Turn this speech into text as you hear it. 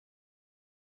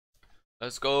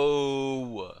Let's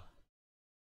go.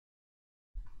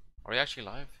 Are we actually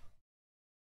live?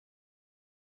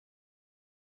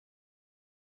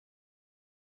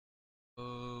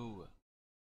 Oh.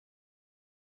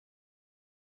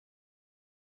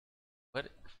 What?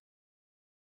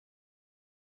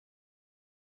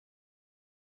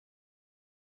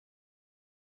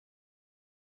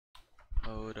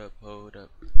 Hold up, hold up.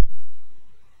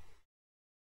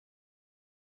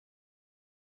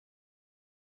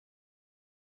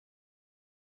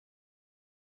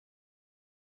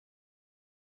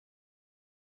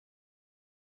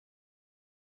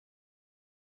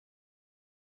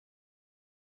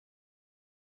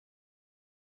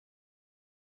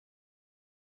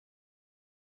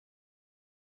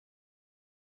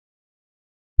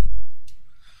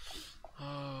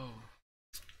 Oh.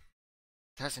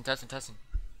 Testing, testing, testing.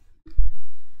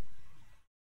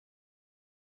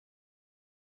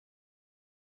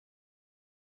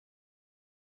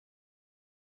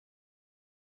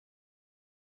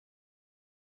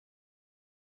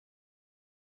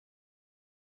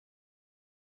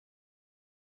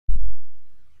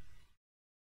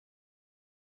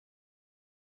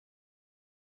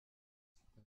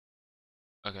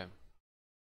 Okay. I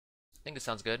think it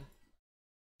sounds good.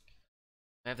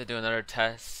 I have to do another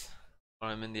test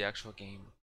when I'm in the actual game.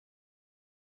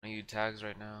 I use tags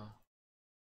right now.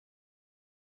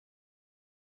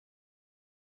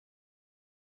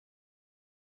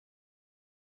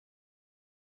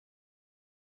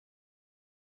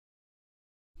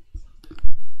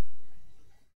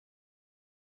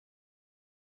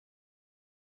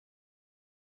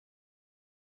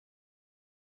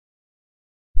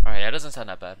 Alright, that doesn't sound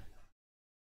that bad.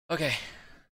 Okay.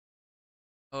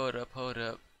 Hold up, hold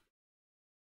up.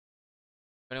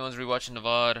 If anyone's rewatching the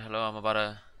VOD, hello, I'm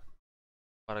about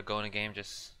to go in a game,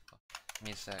 just give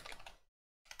me a sec.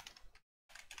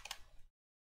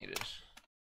 Need to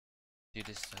do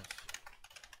this stuff.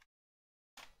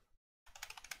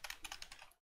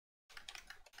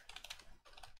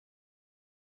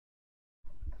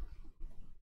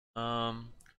 Um,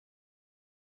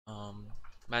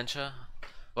 Mancha,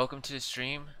 welcome to the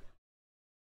stream.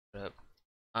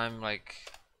 I'm like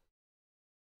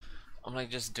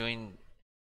just doing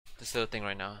this little thing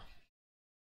right now.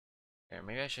 Here,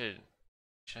 maybe should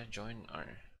I join or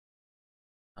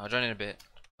I'll join in a bit.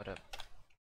 What up?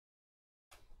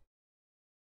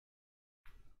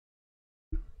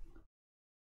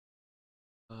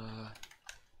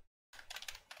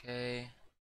 Okay.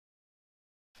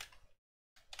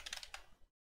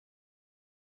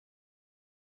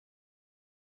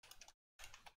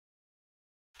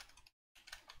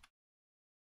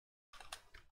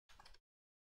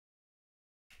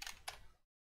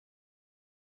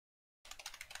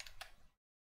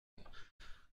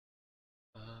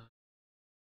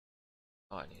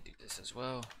 Oh, I need to do this as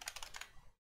well.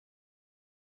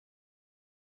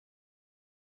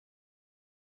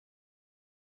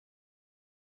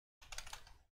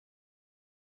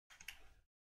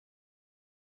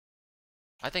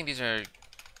 I think these are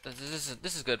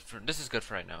this is good for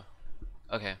right now.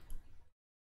 Okay.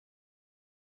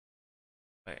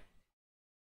 Wait.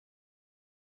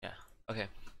 Yeah. Okay.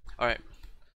 All right.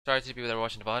 Sorry to the people that are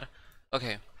watching the VOD.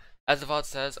 Okay. As the VOD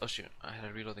says, oh shoot, I had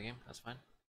to reload the game. That's fine.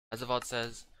 As the VOD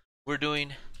says, we're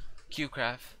doing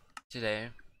CubeCraft today.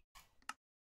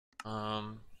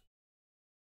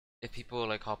 If people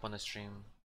like hop on the stream,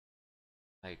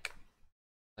 like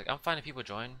I'm fine if people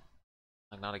join.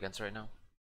 Like not against it right now.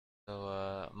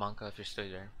 So Manka, if you're still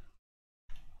there,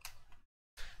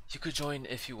 you could join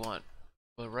if you want.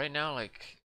 But right now,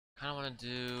 like, kind of want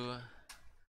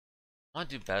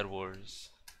to do Bed Wars.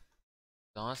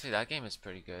 So honestly, that game is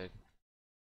pretty good.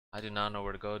 I do not know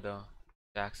where to go though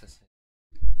to access it.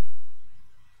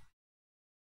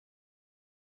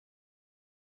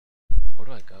 Where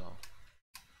do I go?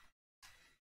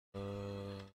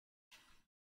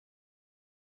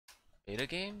 Beta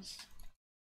games?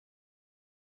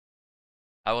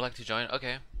 I would like to join.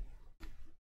 Okay,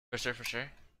 for sure, for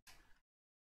sure.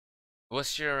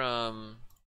 What's your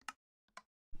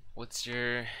what's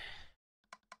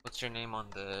your name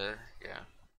on the yeah?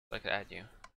 So I could add you.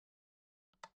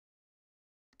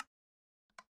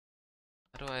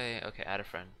 How do I? Okay, add a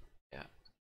friend. Yeah.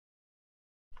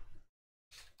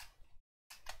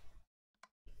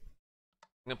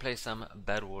 I'm gonna play some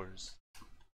Bed Wars.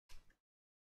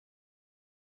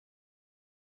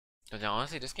 Cause yeah,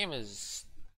 honestly, this game is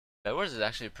Bed Wars is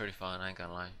actually pretty fun. I ain't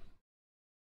gonna lie.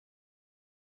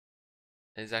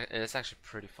 It's actually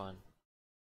pretty fun.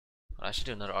 I should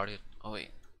do another audio. Oh wait,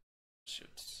 shoot.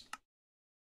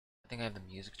 I think I have the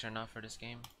music turned off for this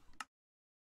game.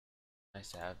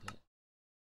 Nice to have it.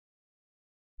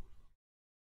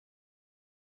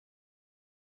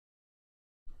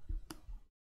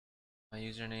 My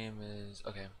username is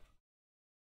okay.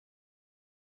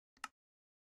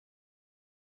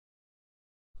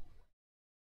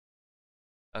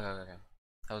 Okay.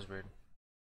 That was weird.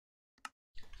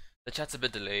 The chat's a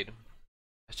bit delayed.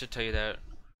 I should tell you that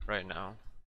right now.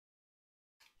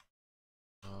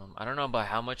 I don't know by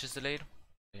how much it's delayed.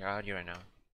 Here, I'll add you right now.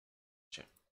 Shit.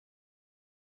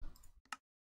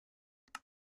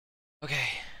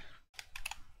 Okay.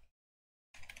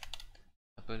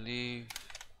 I believe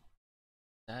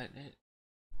that it.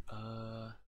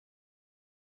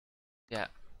 Yeah.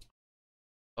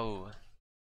 Oh.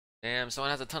 Damn,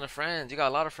 someone has a ton of friends. You got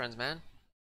a lot of friends, man.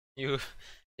 You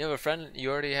you have a friend,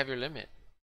 you already have your limit.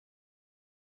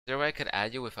 Is there a way I could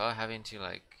add you without having to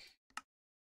like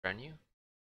friend you?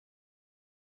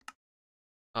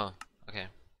 Oh, okay.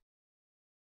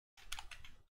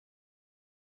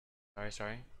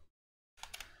 Sorry.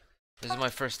 This is my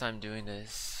first time doing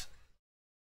this.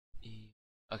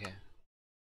 Okay,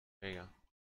 there you go.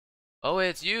 Oh,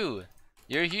 it's you!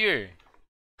 You're here!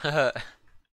 What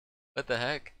the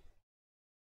heck?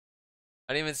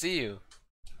 I didn't even see you.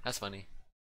 That's funny.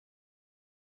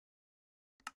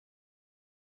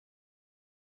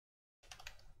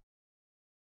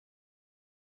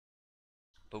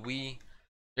 But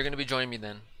you're gonna be joining me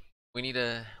then. We need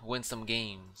to win some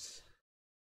games.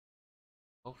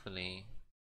 Hopefully,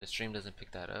 the stream doesn't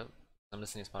pick that up. I'm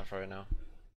listening to Spotify right now.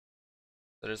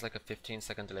 So there's like a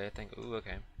 15-second delay, I think. Ooh,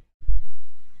 okay.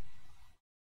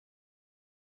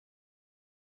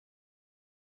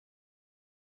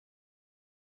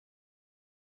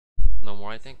 No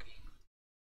more, I think.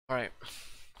 Alright.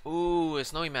 Ooh, a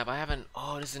snowy map. I haven't.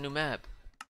 Oh, this is a new map.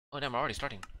 Oh, damn, we're already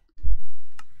starting.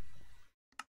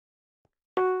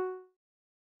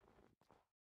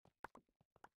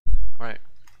 Alright.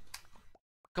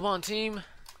 Come on, team.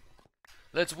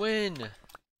 Let's win.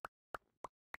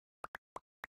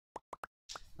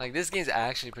 Like, this game's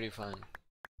actually pretty fun.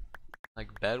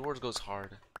 Like, Bed Wars goes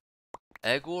hard.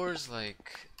 Egg Wars,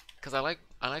 like. Because I like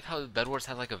how Bed Wars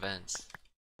has, like, events.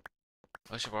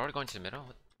 Oh, shit, we're already going to the middle?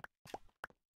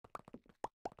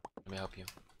 Let me help you.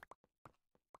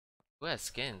 Who has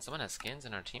skins? Someone has skins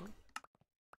in our team?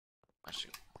 Oh,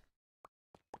 shoot.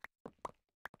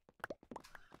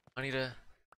 I need a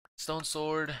stone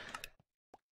sword.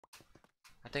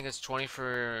 I think it's 20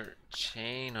 for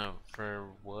chain, for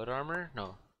wood armor?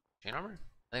 No. Chain armor?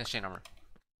 I think it's chain armor.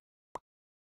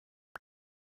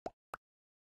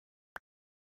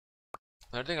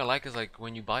 Another thing I like is like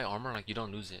when you buy armor, like you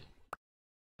don't lose it.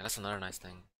 And that's another nice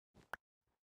thing.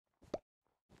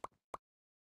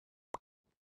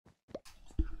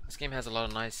 This game has a lot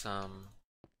of nice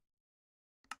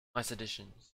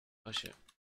additions. Oh shit.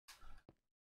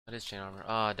 That is chain armor.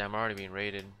 Ah, damn, I'm already being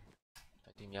raided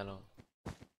by Team Yellow.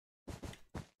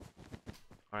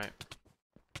 Alright.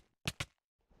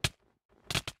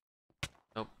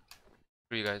 Nope.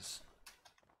 Screw you guys.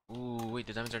 Ooh, wait,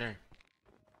 the diamonds are there.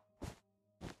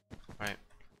 Alright.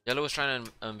 Yellow was trying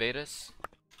to invade us.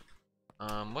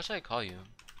 What should I call you?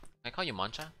 Can I call you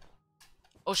Mancha?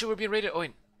 Oh shit, we're being raided. Oh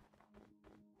wait.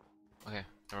 Okay,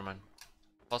 never mind.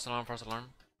 False alarm, false alarm.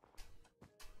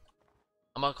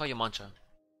 I'm gonna call you Mancha.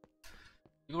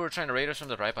 You were trying to raid us from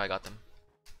the right, but I got them.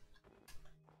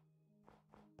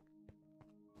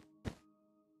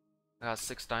 I got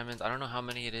 6 diamonds. I don't know how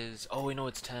many it is. Oh, we know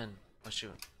it's 10. Oh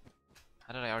shoot.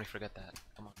 How did I already forget that?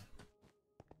 Come on.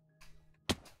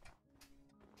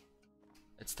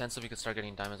 It's 10 so we can start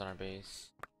getting diamonds on our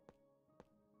base.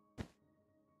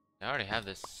 I already have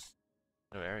this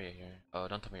little area here. Oh,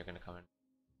 don't tell me you're gonna come in.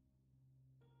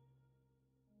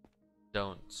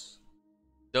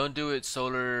 Don't do it,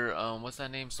 Solar, what's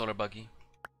that name? Solar Buggy.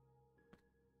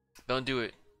 Don't do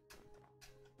it.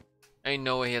 Ain't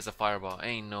no way he has a fireball.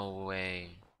 Ain't no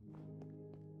way.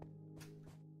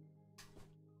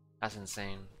 That's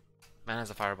insane. Man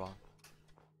has a fireball.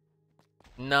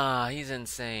 Nah, he's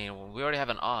insane. We already have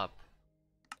an op.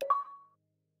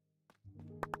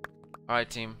 Alright,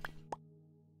 team.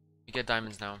 We get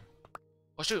diamonds now.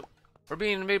 Oh shoot! We're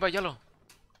being invaded by yellow.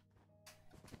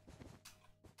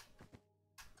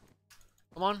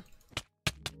 Come on.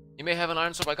 You may have an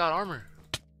iron sword, but I got armor.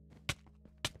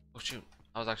 Oh shoot.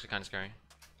 That was actually kind of scary.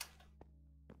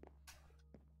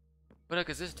 What the heck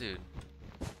is this dude?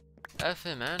 F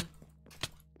him, man.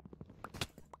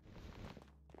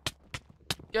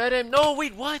 Get him! No,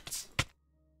 wait, what?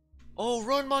 Oh,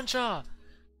 run, Mancha!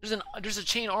 There's a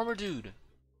chain armor dude.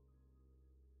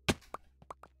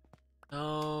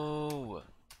 No.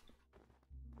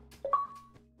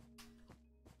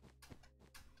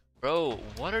 Bro,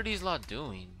 what are these lot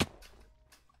doing?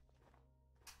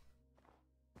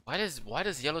 Why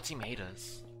does yellow team hate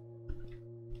us?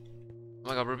 Oh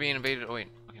my god, we're being invaded. Oh wait,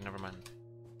 okay, never mind.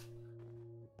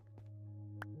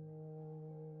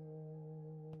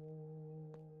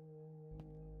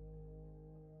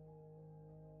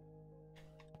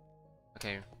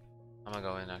 Okay, I'm gonna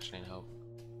go in actually and help.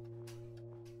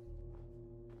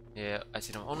 Yeah, I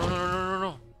see them. Oh no no no no no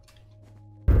no!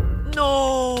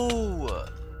 No!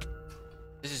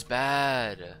 This is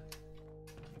bad.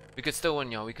 We could still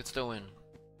win, y'all. We could still win.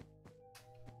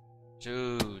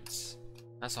 Shoots.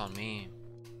 That's on me.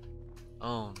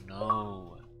 Oh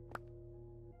no.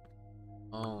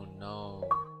 Oh no.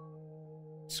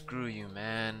 Screw you,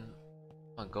 man.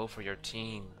 I'm gonna go for your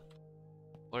team.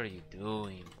 What are you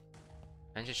doing?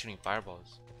 I'm just shooting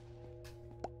fireballs.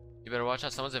 You better watch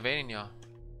out. Someone's invading y'all.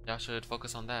 Y'all should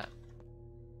focus on that.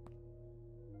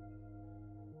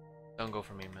 Don't go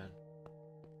for me, man.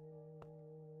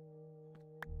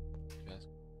 Yes.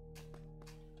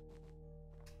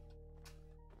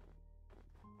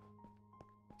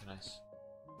 Nice.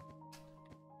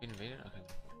 We invaded? Okay.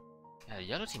 Yeah, the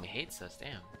yellow team hates us,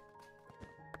 damn.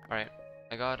 Alright.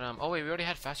 I got oh wait, we already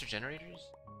had faster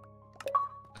generators?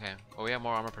 Okay. Oh, we have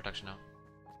more armor protection now.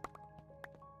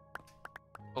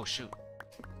 Oh shoot.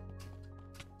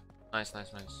 Nice,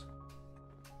 nice, nice.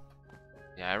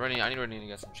 Yeah, I really need to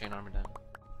get some chain armor done.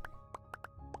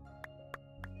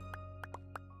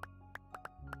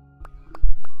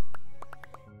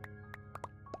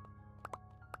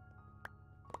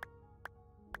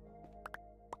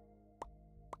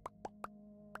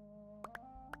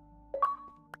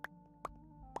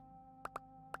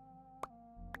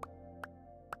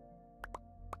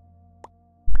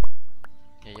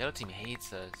 Yeah, yellow team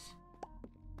hates us.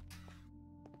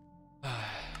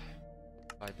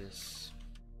 Buy this.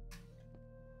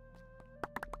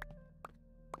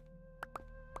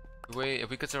 Wait, if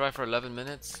we could survive for 11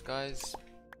 minutes, guys,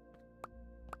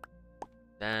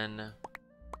 then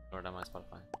Lord, I'm on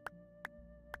Spotify.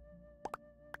 Okay.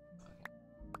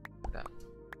 Like that.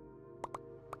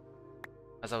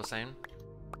 As I was saying,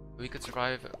 if we could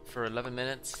survive for 11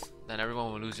 minutes, then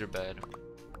everyone will lose your bed.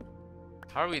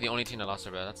 How are we the only team that lost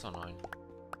their bed? That's so annoying.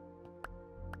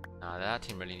 Nah, that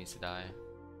team really needs to die.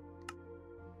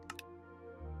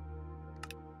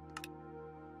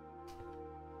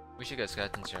 We should get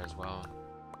skeletons here as well.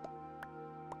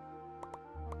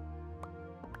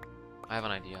 I have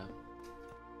an idea.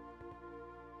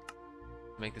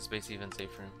 Make this base even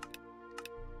safer.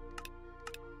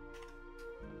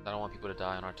 I don't want people to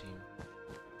die on our team.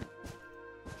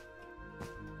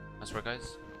 Nice work,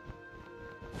 guys.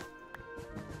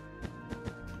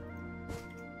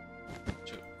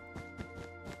 Shoot.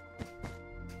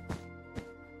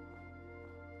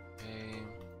 Okay.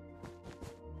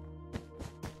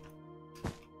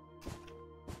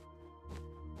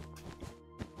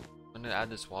 I'm gonna add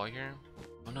this wall here.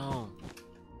 Oh no!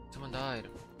 Someone died.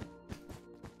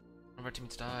 One of our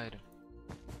teammates died.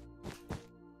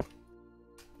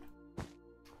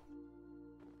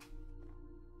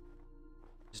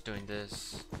 Just doing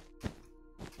this.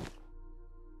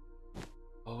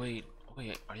 Oh wait,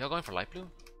 are y'all going for light blue?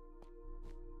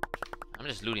 I'm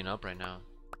just looting up right now.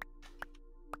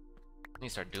 I need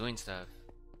to start doing stuff.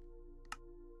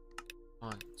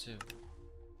 1, 2.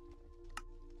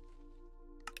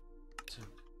 2.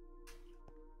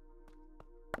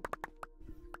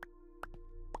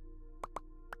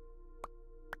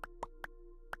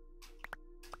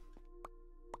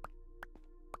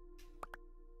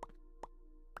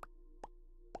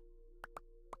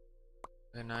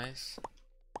 Very nice.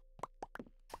 You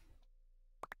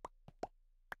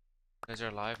guys are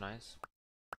alive, nice.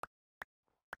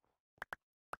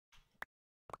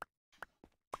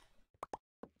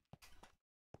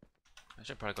 I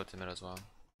should probably go to mid as well.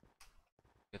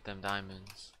 Get them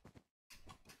diamonds.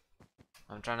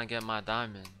 I'm trying to get my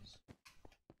diamonds.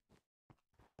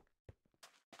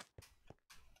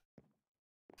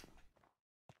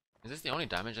 Is this the only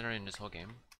diamond generator in this whole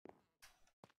game?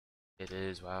 It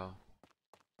is, wow.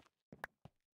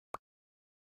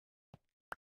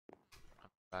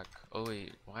 Back. Oh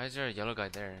wait, why is there a yellow guy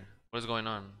there? What is going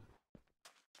on?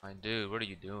 My dude, what are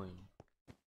you doing?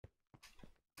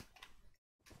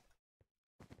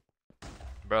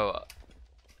 Bro,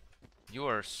 you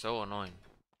are so annoying.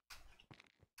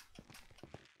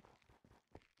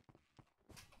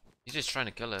 He's just trying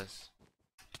to kill us.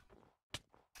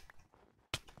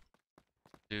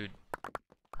 Dude,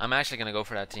 I'm actually gonna go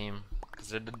for that team. Because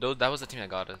that was the team that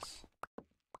got us.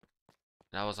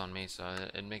 That was on me, so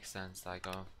it makes sense that I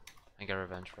go and get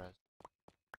revenge for us.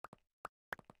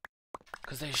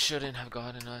 Because they shouldn't have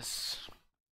gotten us.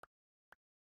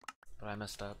 But I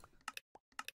messed up.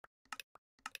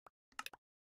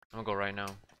 I'm gonna go right now.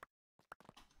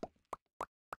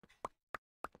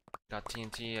 Got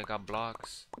TNT, I got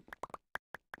blocks. I'm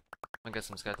gonna get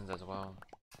some skeletons as well.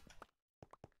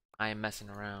 I am messing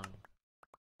around.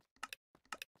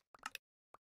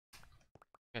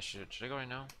 Yeah, should I go right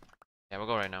now? Yeah, we'll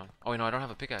go right now. Oh, wait, no, I don't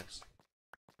have a pickaxe.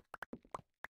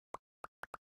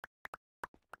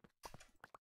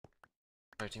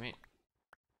 Sorry, teammate.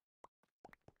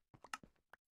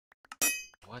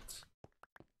 What?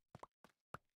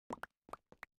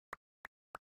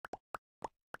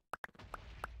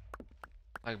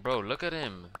 Like, bro, look at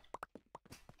him.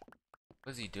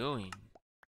 What's he doing?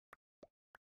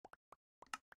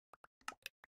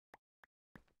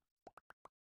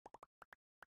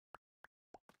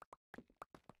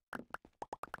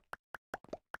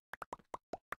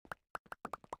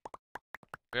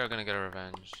 We are gonna get a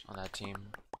revenge on that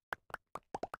team.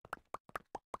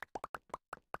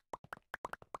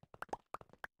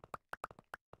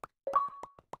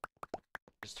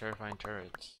 Just terrifying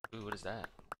turrets. Ooh, what is that?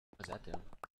 What does that do?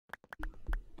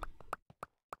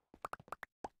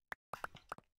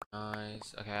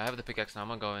 Nice. Okay, I have the pickaxe now. I'm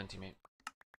gonna go in, teammate.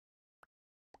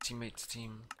 Teammates,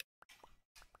 team.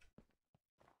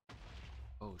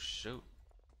 Oh, shoot.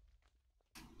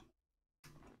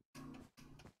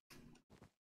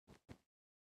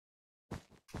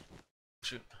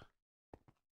 Shoot.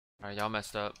 Alright, y'all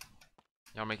messed up.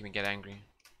 Y'all making me get angry.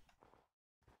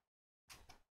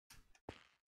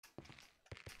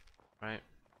 Right.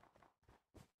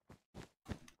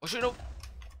 Oh, shoot, no!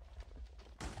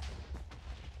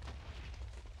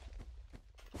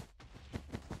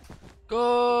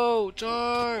 Go!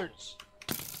 Charge!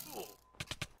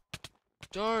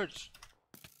 Charge!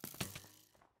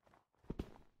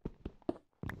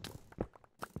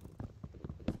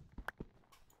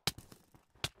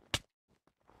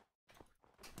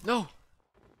 No!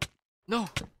 No!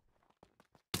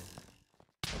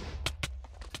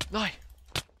 Die!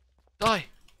 Die!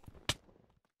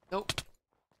 Nope.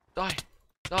 Die!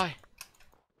 Die!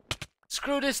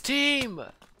 Screw this team!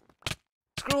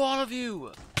 Screw all of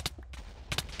you!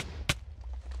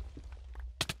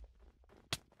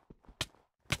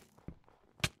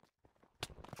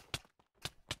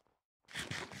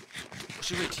 Oh,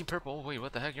 shoot, wait, Team Purple. Wait,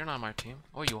 what the heck? You're not on my team.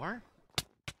 Oh, you are?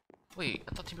 Wait,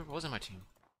 I thought Team Purple wasn't my team.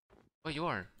 Wait, you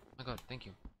are. Oh my god, thank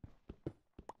you.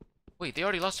 Wait, they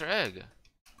already lost their egg.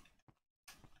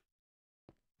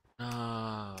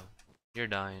 No. You're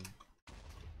dying.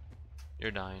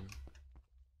 You're dying.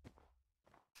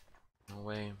 No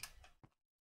way.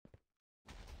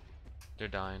 They're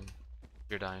dying.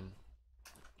 You're dying.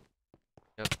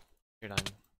 Yep. You're dying.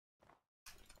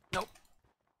 Nope.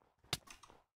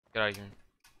 Get out of here.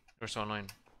 You're so annoying.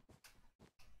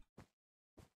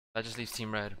 That just leaves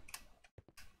Team Red.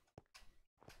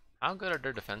 How good are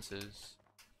their defenses?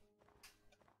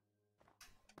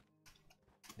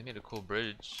 They made a cool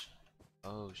bridge.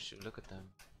 Oh shoot, look at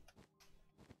them.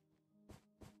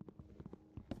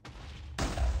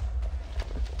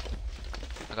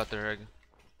 I got their egg.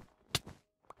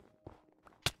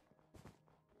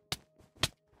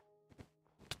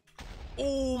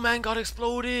 Oh, man got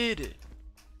exploded!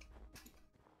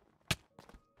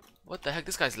 What the heck?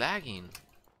 This guy's lagging.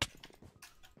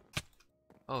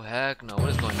 Oh heck no, what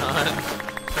is going on?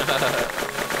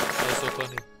 That's so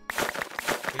funny.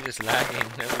 He's just lagging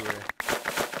everywhere.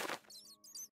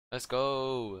 Let's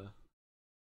go.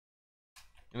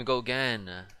 Let me go again.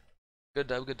 Good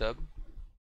dub, good dub.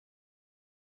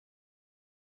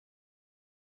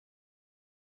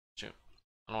 Shoot.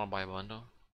 I don't want to buy a bundle.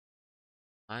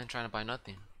 I ain't trying to buy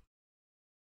nothing.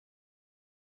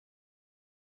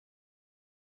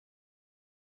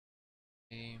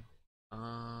 Okay.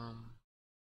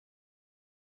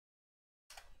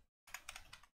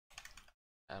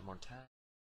 Add more tab.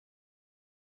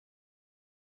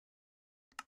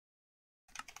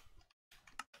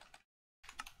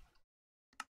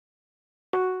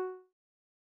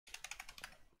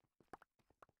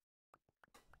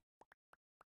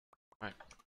 Right.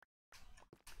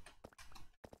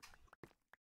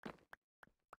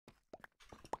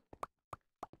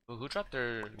 Ooh, who dropped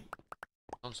their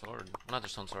stone sword? Well, not their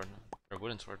stone sword, their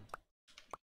wooden sword.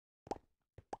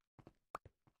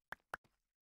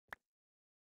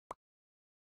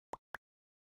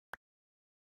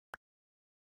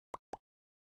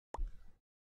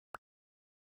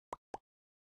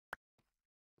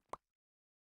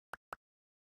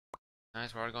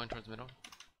 Nice, we're already going towards the middle.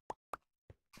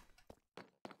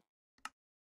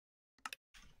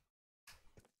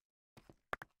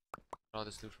 All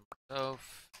this loot for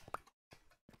myself.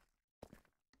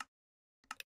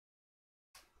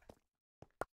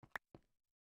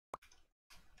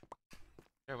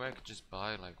 There, way I could just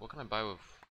buy, like, what can I buy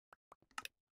with?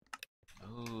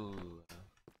 Ooh.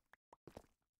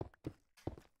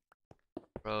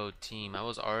 Bro, team, I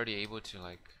was already able to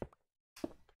like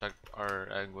protect our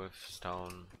egg with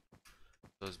stone.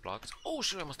 Those blocks. Oh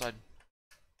shit, I almost died.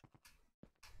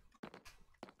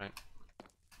 Right.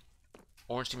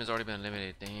 Orange team has already been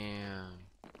eliminated. Damn.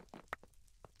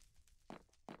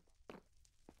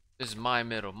 This is my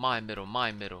middle, my middle,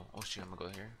 my middle. Oh shit, I'm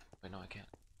gonna go here. Wait, no, I can't.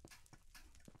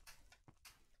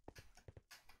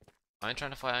 I ain't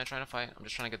trying to fight, I ain't trying to fight. I'm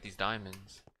just trying to get these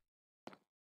diamonds.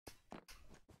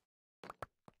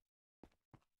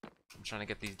 I'm trying to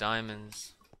get these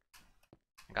diamonds.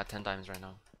 I got 10 diamonds right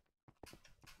now.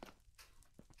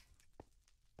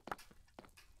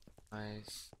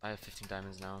 Nice. I have 15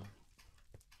 diamonds now.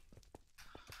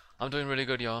 I'm doing really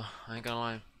good, y'all. I ain't gonna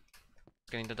lie.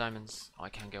 Getting the diamonds. Oh, I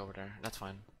can't get over there. That's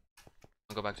fine.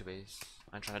 I'll go back to base.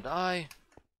 I ain't trying to die.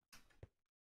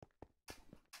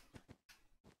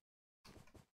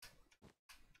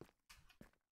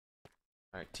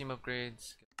 Alright, team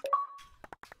upgrades.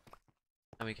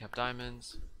 And we have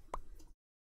diamonds.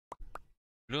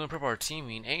 Blue and purple are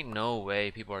teaming. Ain't no way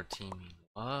people are teaming.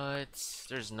 What?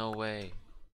 There's no way.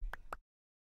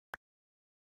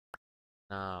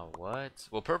 Nah, what?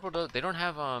 Well, purple does. They don't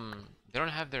have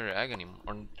their egg anymore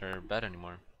or their bed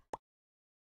anymore.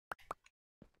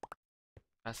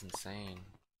 That's insane.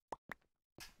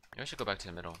 Maybe I should go back to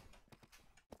the middle.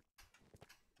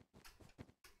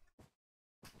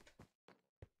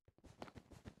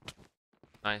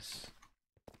 Nice.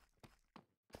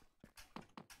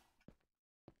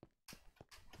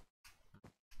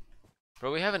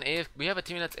 Bro, we have a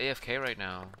team that's AFK right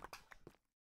now.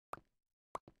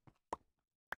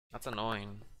 That's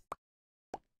annoying.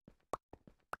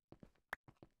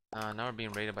 Now we're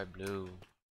being raided by blue.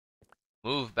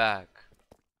 Move back.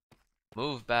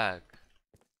 Move back.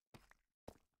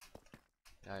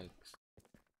 Yikes.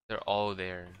 They're all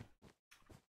there.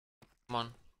 Come on.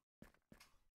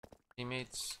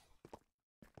 Teammates.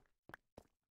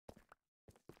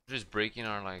 They're just breaking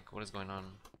our, like, what is going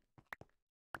on?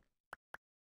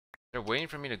 They're waiting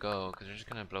for me to go because they're just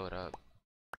gonna blow it up.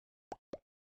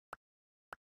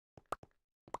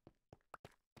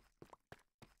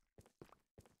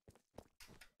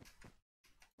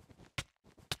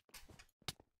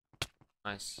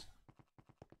 Nice.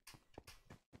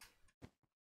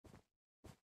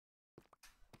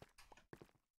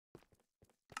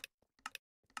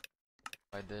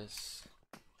 Buy this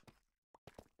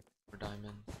for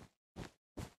diamond.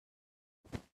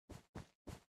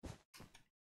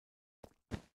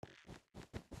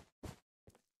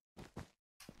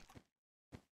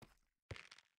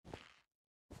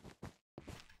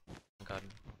 Oh God,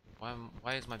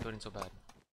 why is my building so bad?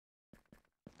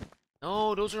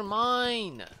 No, those are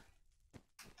mine.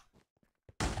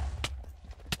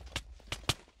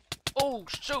 Oh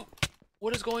shoot!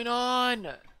 What is going on?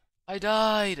 I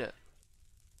died.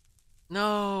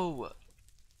 No.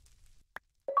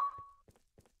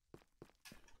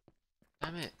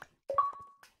 Damn it.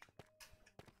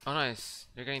 Oh nice.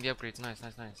 You're getting the upgrades. Nice,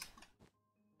 nice, nice.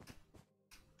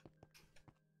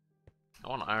 I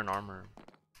want iron armor.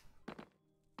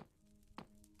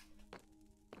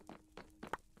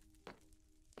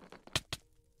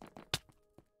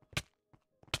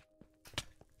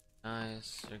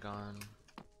 Nice, you're gone.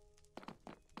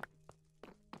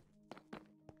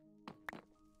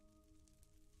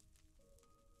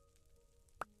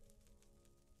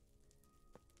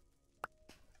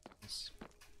 Nice.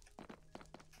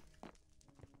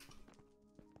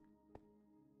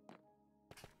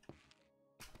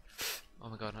 Oh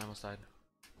my God, I almost died.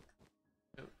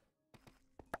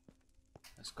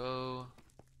 Let's go.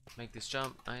 Make this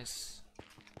jump. Nice.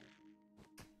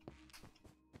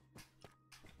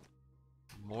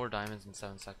 More diamonds in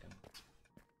 7 seconds.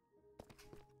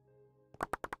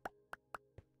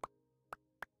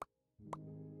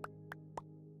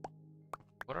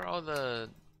 What are all the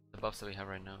buffs that we have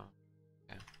right now?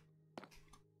 Okay.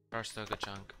 There are still a good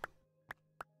chunk.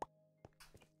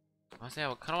 Honestly, I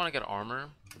kind of want to get armor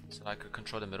so that I could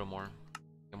control the middle more.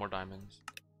 Get more diamonds.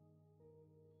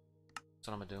 That's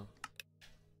what I'm gonna do.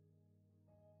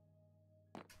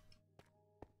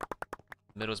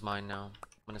 The middle's mine now.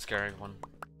 I'm gonna scare everyone.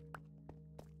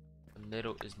 The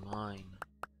middle is mine.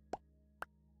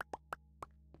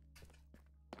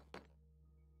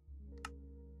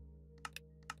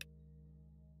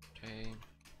 Okay.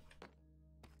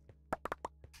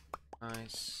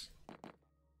 Nice.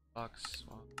 Box.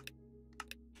 Well,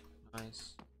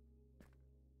 nice.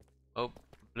 Oh,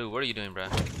 blue, what are you doing,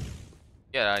 bruh?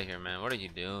 Get out of here, man. What are you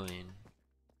doing?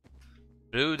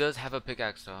 Blue does have a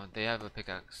pickaxe, though. They have a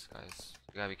pickaxe, guys.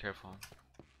 You gotta be careful.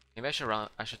 Maybe I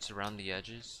should surround the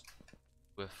edges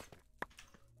with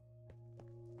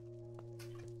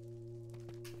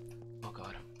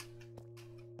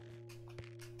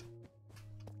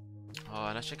Oh,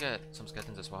 and I should get some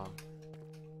skeletons as well.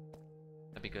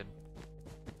 That'd be good.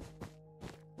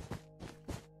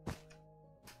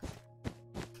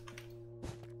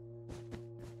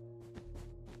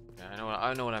 Yeah, I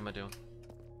know what I'm gonna do.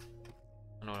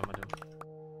 I know what I'm gonna do.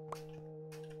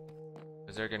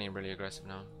 Because they're getting really aggressive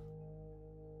now.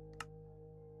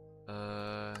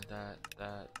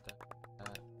 That.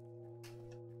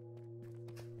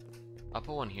 I'll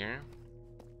put one here.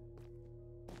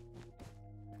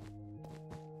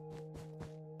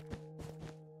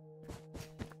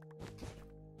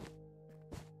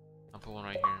 I'll put one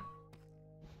right here.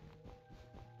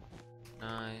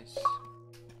 Nice.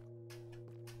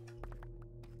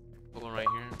 Put one right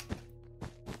here.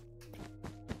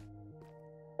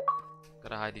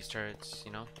 Gotta hide these turrets,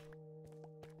 you know?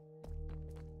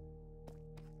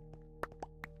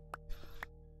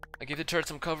 I give the turret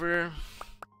some cover.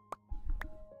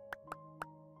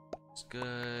 It's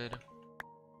good.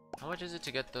 How much is it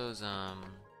to get those, oh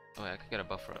wait, I could get a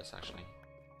buff for us, actually.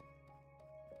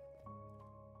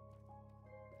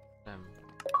 Damn.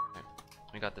 Okay,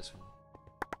 we got this one.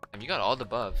 Damn, you got all the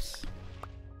buffs.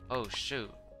 Oh,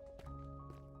 shoot.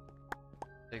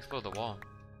 They explode the wall.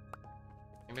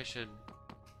 Maybe I should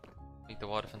make the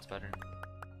wall defense better.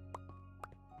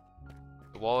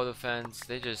 The wall defense,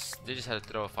 they just had to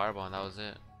throw a fireball and that was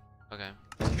it. Okay.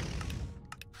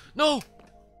 No!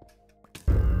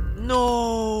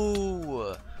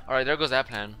 No! Alright, there goes that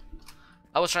plan.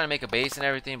 I was trying to make a base and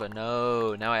everything, but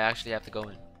no, now I actually have to go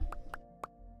in.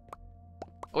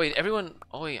 Oh wait, everyone,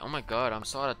 oh wait, oh my god, I'm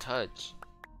so out of touch.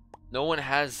 No one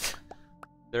has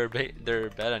their bed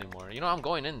anymore. You know, I'm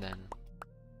going in then.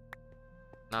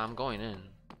 Nah, I'm going in.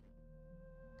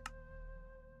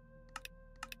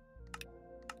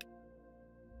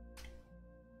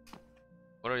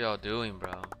 What are y'all doing,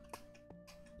 bro?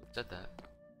 Who said that?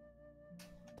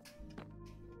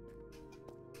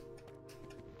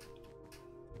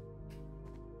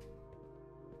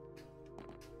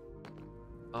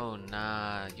 Oh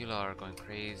nah, you lot are going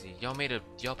crazy. Y'all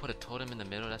put a totem in the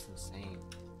middle? That's insane.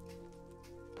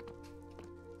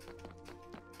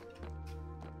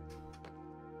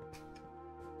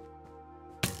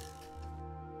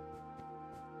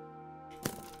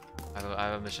 I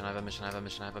have a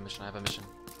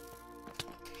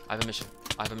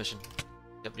mission.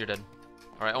 Yep, you're dead.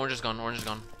 Alright, orange is gone. I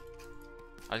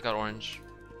just got orange.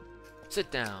 Sit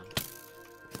down.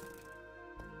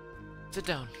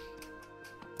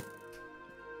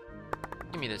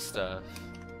 Give me this stuff.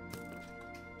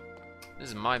 This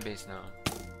is my base now.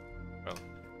 Bro.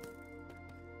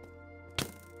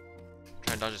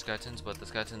 Try and dodge the skeletons, but the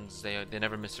skeletons, they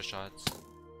never miss their shots.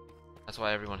 That's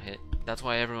why everyone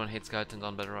hates skeletons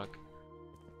on Bedrock.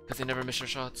 Because they never miss their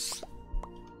shots.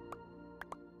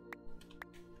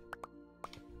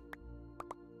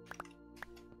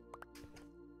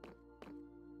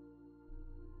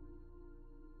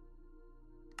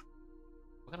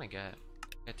 What can I get?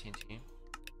 Get TNT.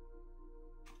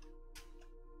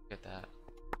 Get that.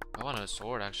 I wanted a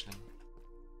sword actually.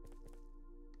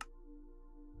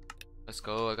 Let's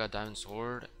go. I got diamond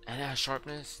sword and it has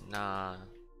sharpness. Nah.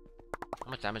 How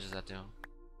much damage does that do?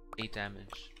 8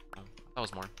 damage. Oh, that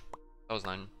was more. That was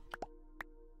 9.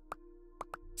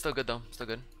 Still good though. Still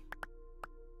good.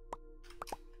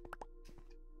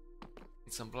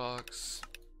 Need some blocks.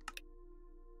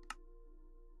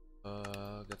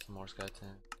 Get some more skeleton.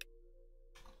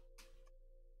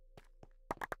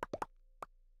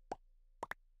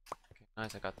 Okay,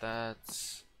 nice. I got that.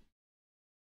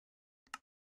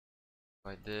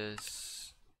 Like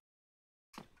this.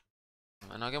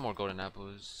 And I'll get more golden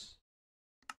apples.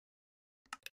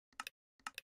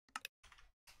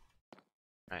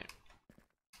 Right.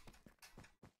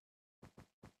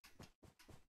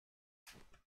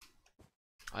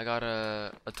 I got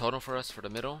a totem for us for the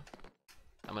middle.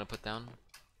 I'm gonna put down.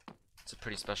 It's a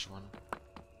pretty special one.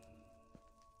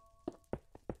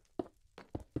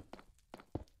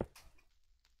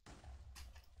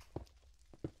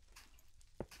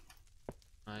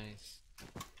 Nice.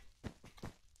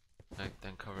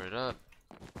 Then cover it up.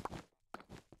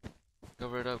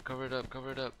 Cover it up.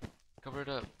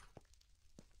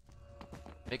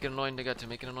 Make it annoying to get to.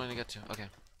 Okay.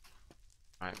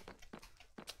 Alright.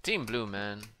 Team Blue,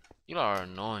 man. You are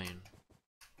annoying.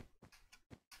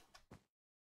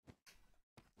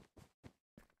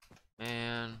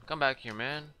 Man, come back here,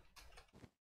 man.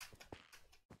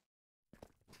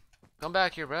 Come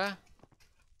back here, bruh.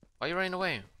 Why are you running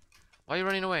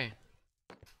away?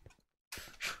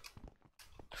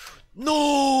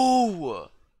 No!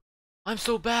 I'm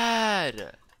so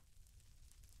bad!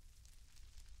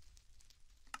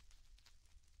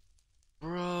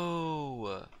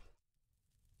 Bro!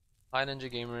 Hi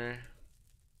Ninja Gamer.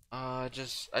 I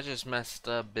just messed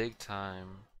up big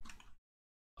time.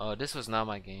 Oh, this was not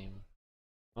my game.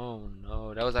 Oh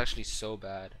no, that was actually so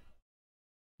bad.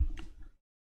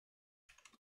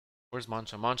 Where's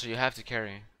Mancha? Mancha, you have to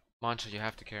carry. Mancha, you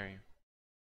have to carry.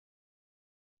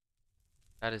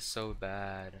 That is so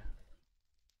bad.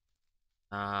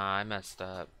 Nah, I messed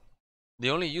up. The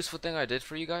only useful thing I did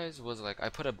for you guys was like I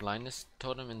put a blindness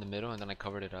totem in the middle and then I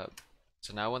covered it up.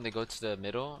 So now when they go to the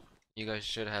middle, you guys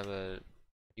should have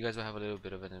you guys will have a little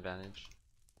bit of an advantage.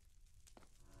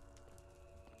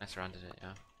 I surrounded it,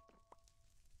 yeah.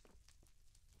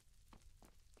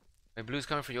 Wait, blue's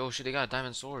coming for you. Oh shit, they got a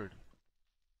diamond sword.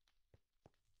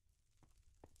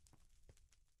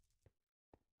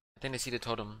 I think they see the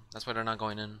totem. That's why they're not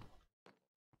going in.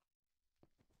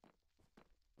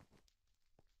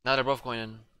 Now they're both going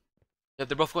in. Yep,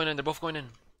 they're both going in. They're both going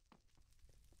in.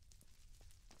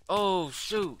 Oh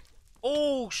shoot.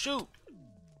 Oh shoot.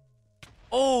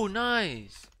 Oh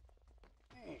nice.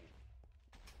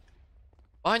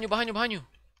 Behind you, behind you, behind you.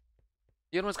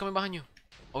 The other one's coming behind you.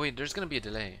 Oh wait, there's gonna be a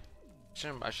delay.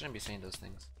 I shouldn't be saying those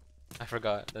things. I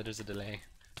forgot that there's a delay.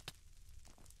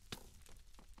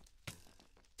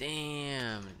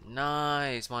 Damn,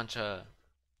 nice, Mancha.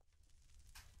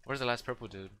 Where's the last purple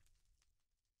dude?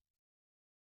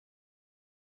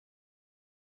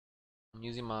 I'm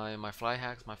using my fly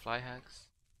hacks,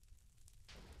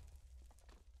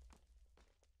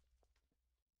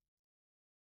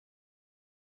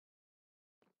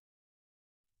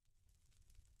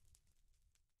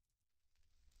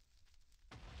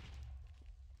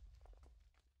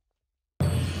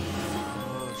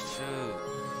 Oh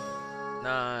shoot.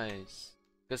 Nice.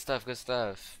 Good stuff, good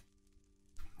stuff.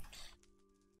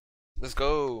 Let's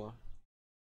go.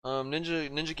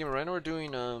 Ninja Gamer, right now we're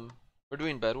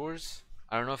doing Bed Wars.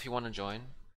 I don't know if you want to join.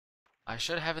 I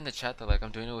should have in the chat that like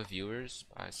I'm doing it with viewers,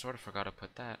 but I sort of forgot to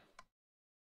put that.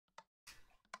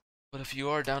 But if you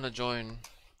are down to join,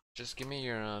 just give me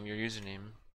your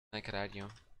username. I could add you.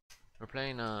 We're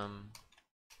playing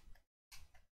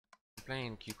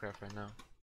CubeCraft right now.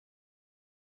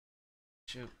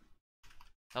 Shoot.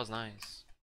 That was nice.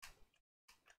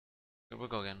 We'll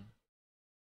go again.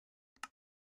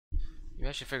 Maybe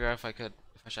I should figure out if I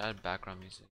should add background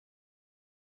music.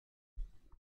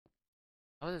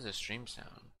 How does the stream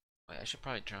sound? Wait, I should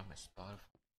probably turn off my Spotify.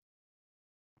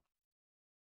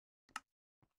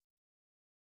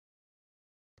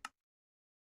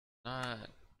 Not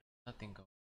nothing go.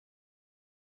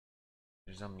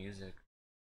 There's no music.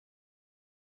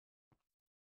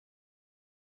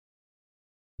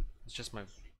 It's just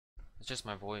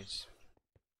my voice.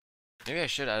 Maybe I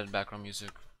should add background music.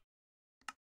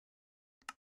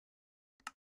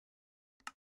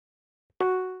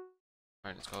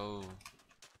 Alright, let's go.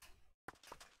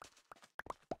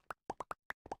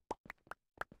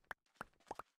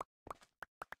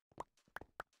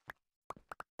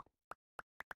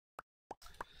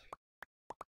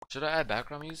 Should I add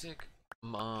background music?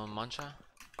 Mancha?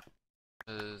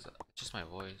 Cause it's just my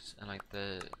voice and like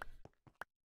the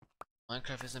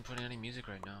Minecraft isn't putting any music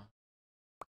right now.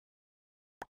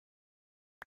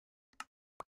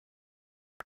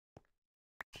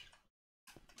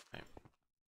 Right.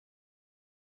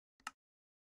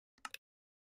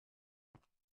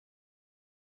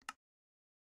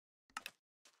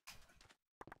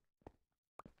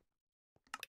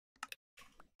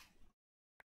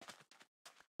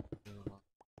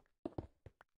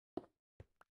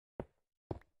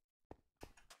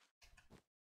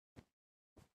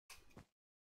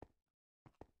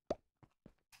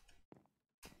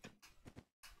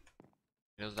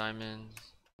 Those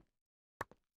diamonds.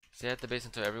 Stay at the base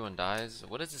until everyone dies.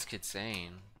 What is this kid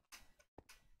saying?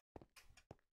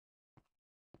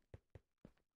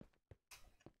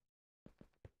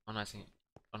 Oh nice.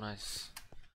 Oh nice.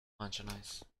 Mancha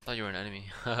nice. I thought you were an enemy.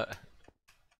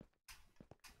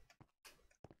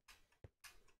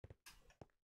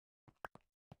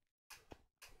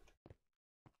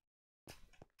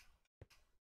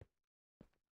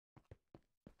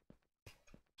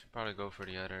 Should probably go for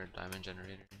the other diamond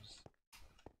generators.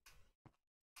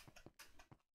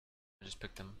 I just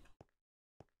picked them.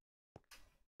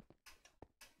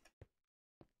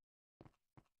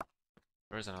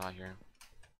 There isn't a lot here.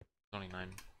 There's only 9.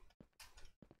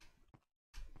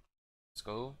 Let's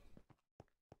go.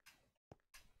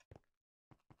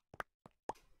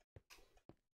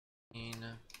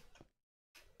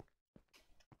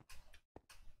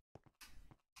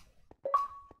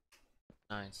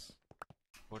 Nice.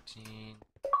 14.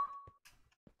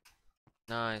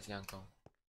 Nice, Yanko.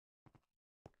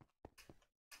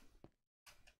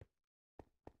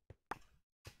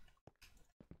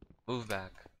 Move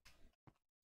back.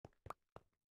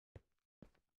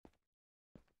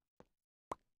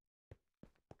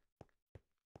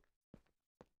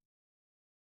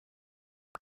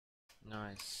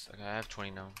 Nice. Okay, I have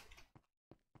 20 now.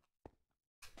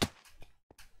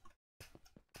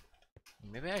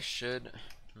 Maybe I should.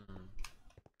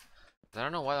 I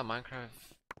don't know why the Minecraft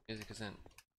music isn't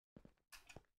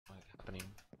like happening.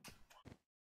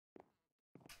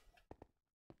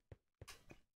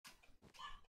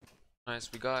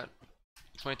 Nice, we got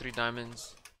 23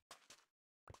 diamonds.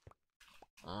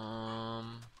 Okay,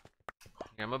 I'm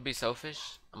gonna be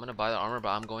selfish. I'm gonna buy the armor, but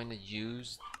I'm going to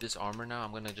use this armor now.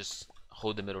 I'm gonna just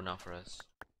hold the middle now for us.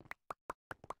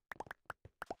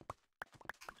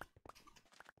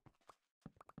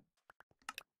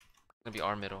 It's gonna be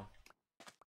our middle.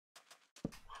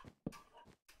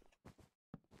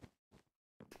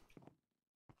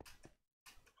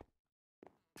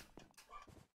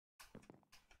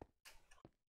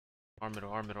 Our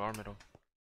middle, our middle, our middle.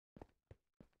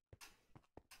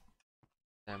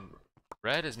 Damn,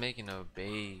 red is making a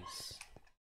base.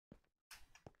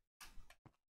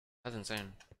 That's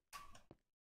insane.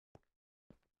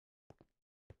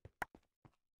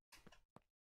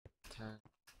 I'm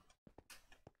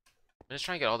just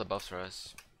trying to get all the buffs for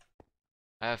us.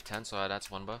 I have 10, so that's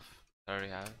one buff I already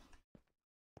have.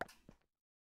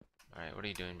 Alright, what are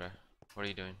you doing, bro? What are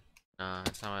you doing? Nah,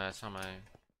 that's not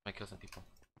my kill some people.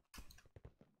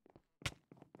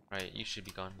 Right, you should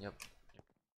be gone. Yep.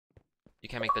 You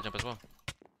can't make that jump as well.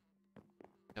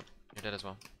 Yep, you're dead as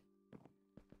well.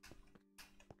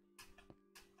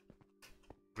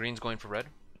 Green's going for red.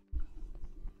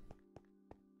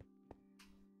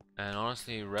 And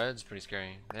honestly, red's pretty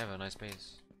scary. They have a nice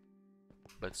base.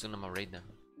 But soon I'm gonna raid them.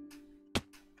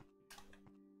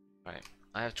 Alright,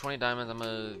 I have 20 diamonds. I'm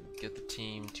gonna get the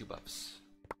team 2 buffs.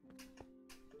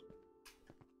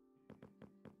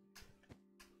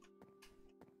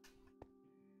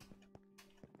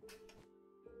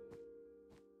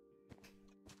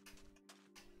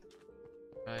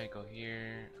 Alright, go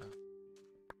here.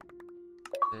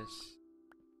 This.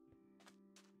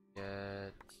 Get.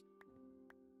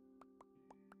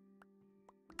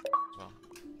 As well.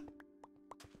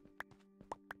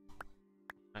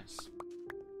 Nice.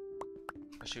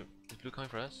 Oh shoot, is blue coming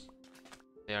for us?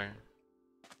 They are.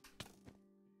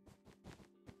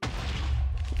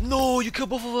 No, you killed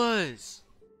both of us!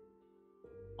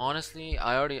 Honestly,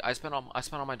 I spent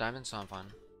all my diamonds, so I'm fine.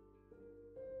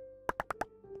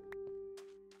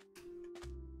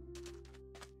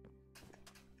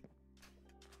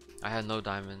 I had no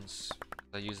diamonds.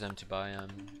 I used them to buy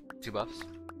 2 buffs.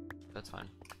 That's fine.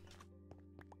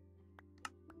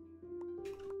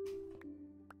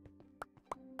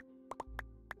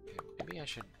 Okay, maybe I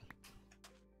should.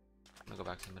 I'm gonna go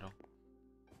back to the middle.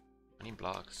 I need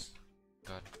blocks.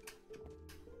 God.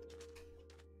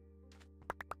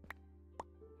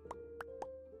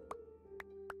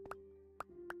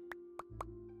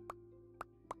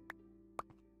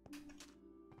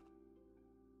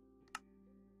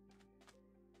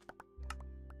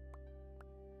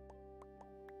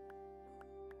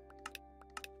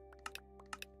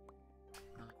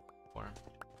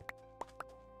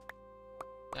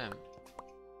 Damn.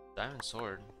 Diamond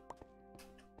sword.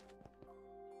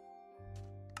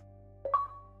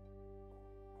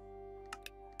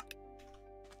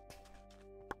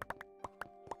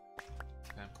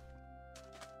 Okay.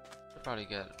 Should probably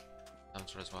get diamond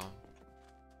sword as well.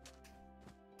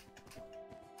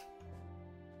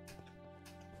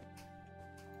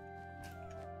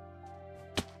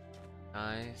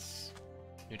 Nice.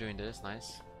 You're doing this,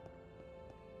 nice.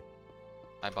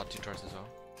 I bought 2 torches as well.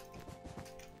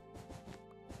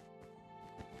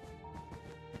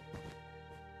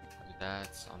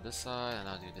 That's on this side, and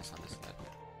I'll do this on this side.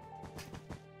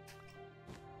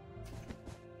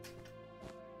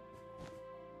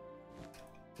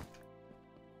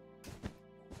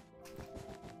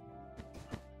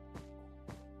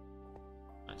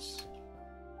 Nice.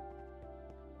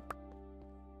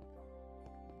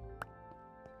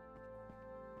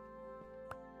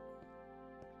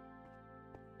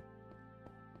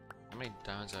 How many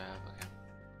diamonds do I have? Okay.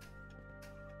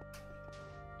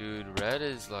 Dude, red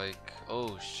is like,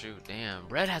 oh shoot, damn.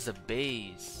 Red has a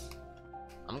base.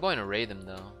 I'm going to raid them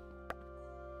though,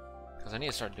 because I need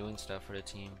to start doing stuff for the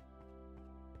team.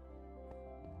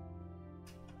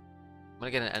 I'm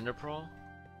gonna get an ender pearl.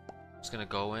 Just gonna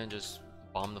go in, just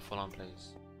bomb the full on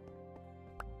place.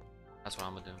 That's what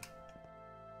I'm gonna do.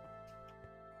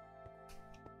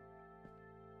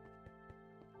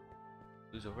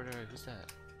 Who's over there? Who's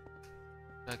that?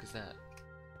 What the heck is that?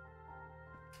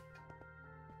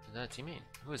 Is that a teammate?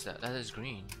 Who is that? That is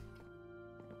green.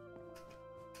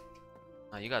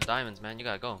 Oh, you got diamonds, man. You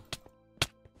gotta go.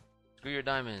 Screw your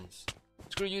diamonds.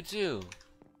 Screw you too.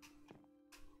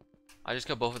 I just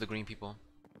killed both of the green people.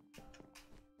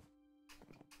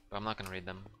 But I'm not gonna raid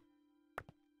them.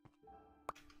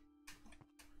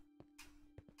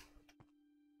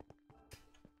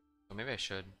 Or maybe I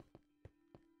should.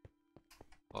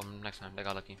 Well, next time. They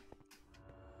got lucky.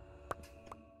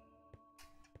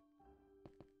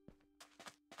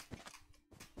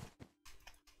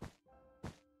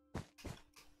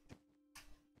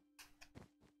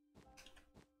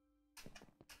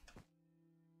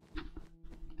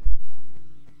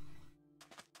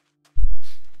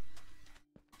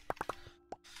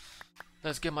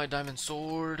 Let's get my diamond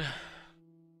sword.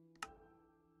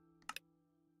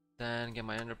 Then get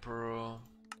my ender pearl.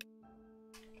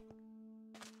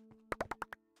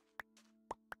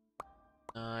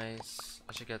 Nice.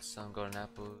 I should get some golden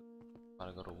apple.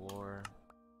 Gotta go to war.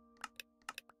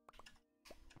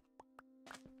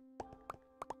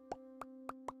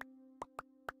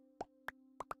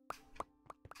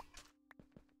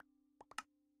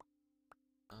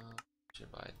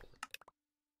 Should buy this.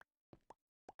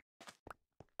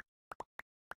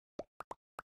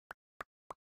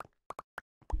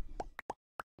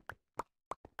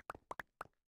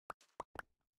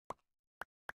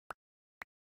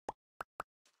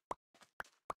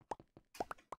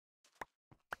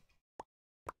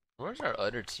 Where's our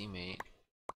other teammate?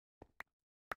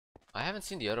 I haven't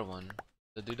seen the other one.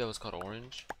 The dude that was called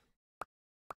Orange.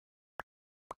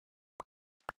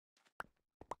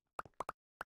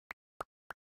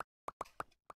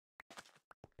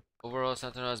 Overall,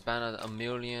 Sentinel has banned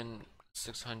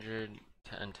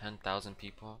 1,610,000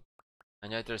 people.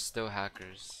 And yet there's still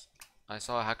hackers. I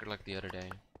saw a hacker like the other day.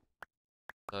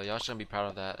 So y'all shouldn't be proud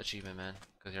of that achievement, man.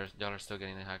 Because y'all are still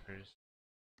getting the hackers.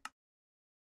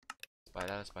 Let's buy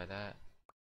that, let's buy that.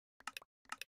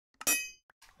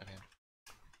 Okay.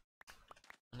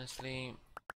 Honestly,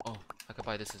 oh, I could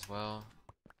buy this as well.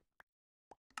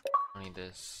 I need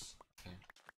this. Okay.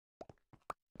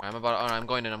 Alright, I'm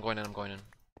going in.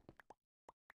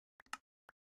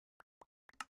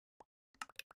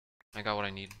 I got what I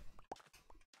need.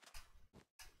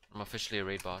 I'm officially a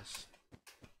raid boss.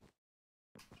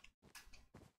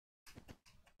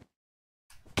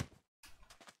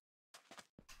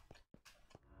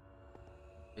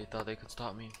 They thought they could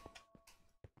stop me.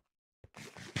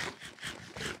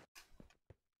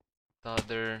 Thought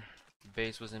their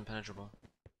base was impenetrable.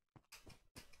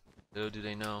 Little do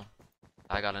they know,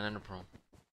 I got an ender pearl.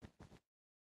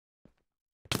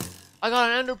 I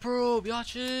got an ender pearl,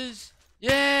 biatches!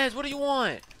 Yes! What do you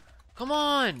want? Come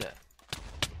on!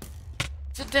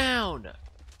 Sit down!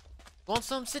 Want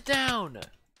some? Sit down!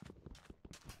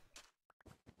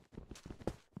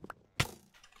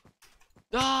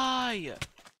 Die!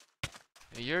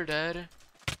 Hey, you're dead.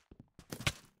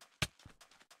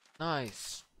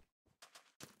 Nice.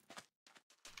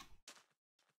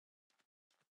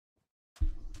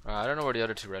 I don't know where the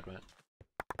other two red went.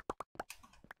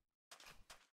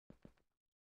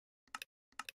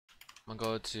 I'm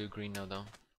gonna go to green now though.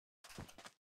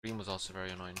 Green was also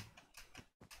very annoying.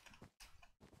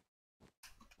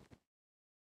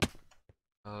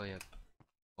 Oh yep.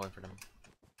 Going for them.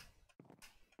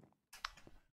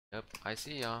 Yep, I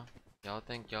see y'all. Y'all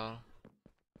think y'all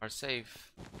are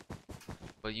safe.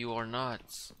 But you are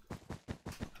not.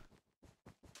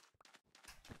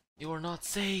 You are not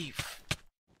safe.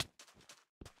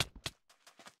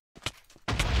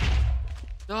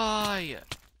 Die!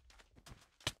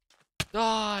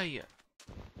 Die!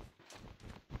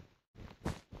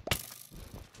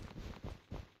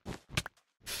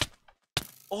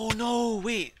 Oh no!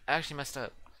 Wait! I actually messed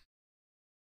up.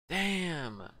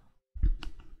 Damn!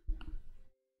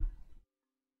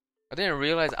 I didn't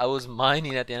realize I was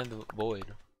mining at the end of the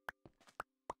void.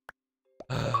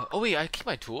 Oh wait, I keep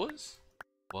my tools?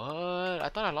 What? I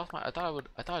thought I lost my. I thought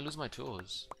I'd lose my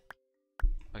tools.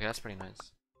 Okay, that's pretty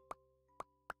nice.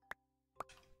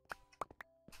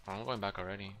 Oh, I'm going back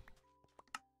already.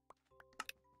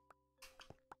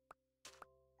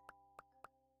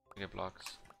 Get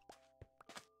blocks.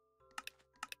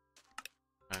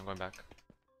 I'm going back.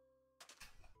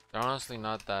 They're honestly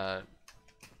not that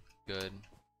good.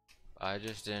 I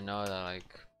just didn't know that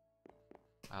like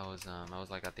I was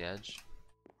like at the edge.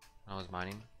 I was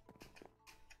mining.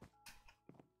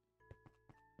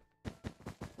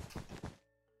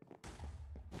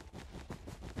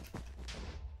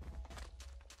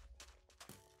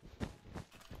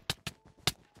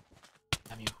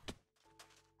 Damn you.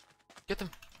 Get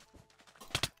them.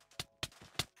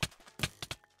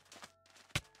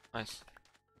 Nice.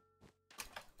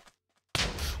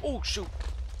 Oh shoot.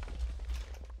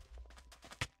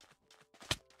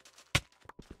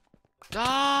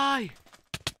 Die!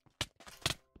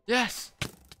 Yes!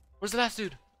 Where's the last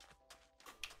dude?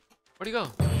 Where'd he go?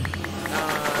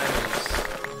 Nice!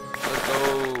 Let's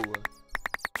go!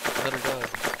 Another dub.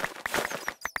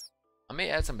 I may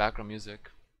add some background music.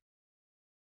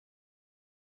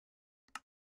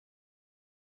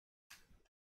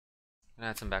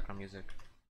 Add some background music.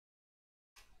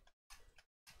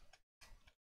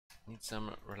 Need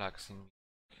some relaxing.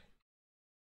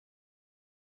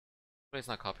 But it's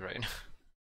not copyright.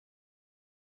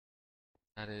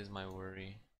 That is my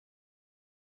worry.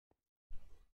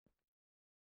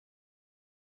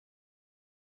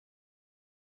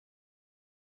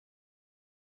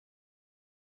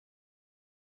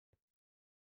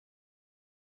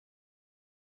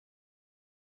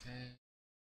 Okay.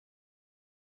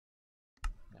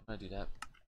 Yeah, I'm gonna do that.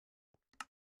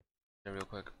 Yeah, real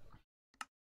quick.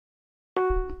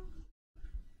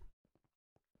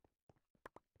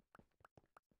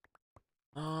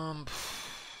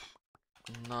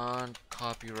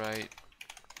 Non-copyright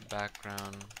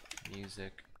background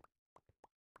music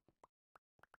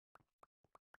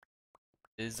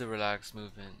is the relaxed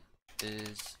movement.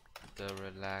 Is the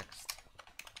relaxed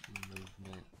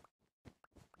movement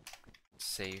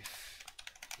safe?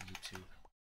 YouTube.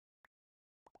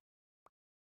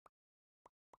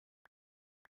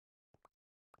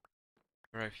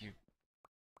 Or if you.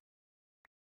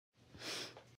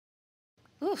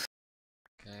 Oof.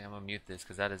 Okay, I'm gonna mute this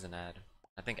because that is an ad.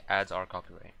 I think ads are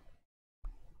copyright.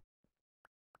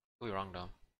 Could be wrong though.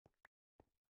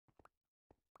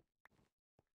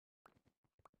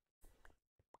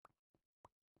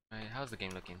 Alright, how's the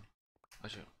game looking? Oh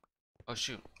shoot. Oh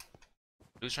shoot.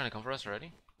 Blue's trying to come for us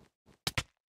already?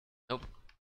 Nope.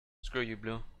 Screw you,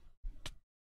 Blue.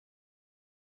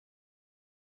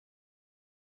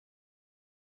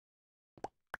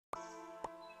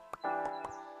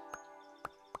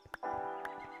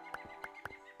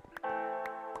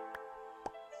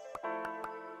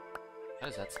 How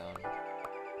does that sound?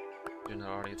 Doing the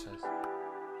audio test.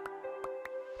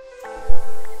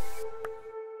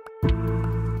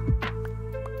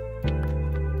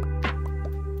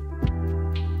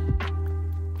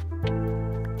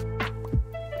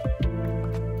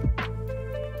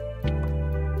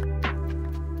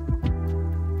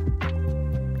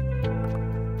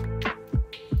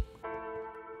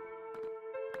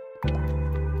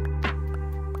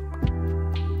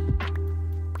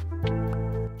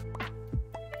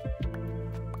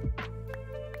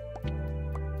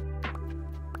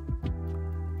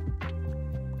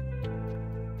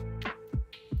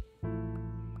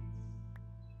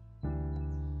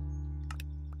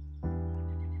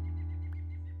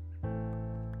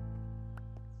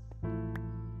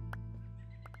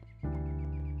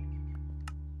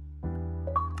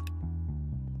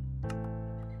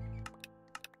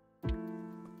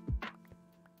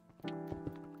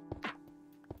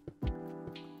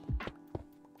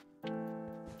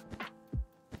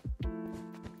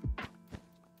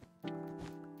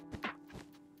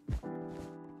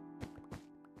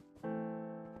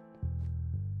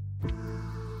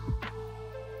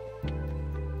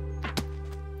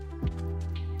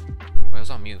 Wait, I was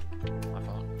on mute. My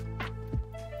phone.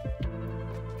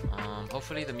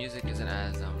 Hopefully the music isn't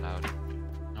as loud.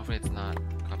 Hopefully it's not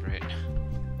copyright.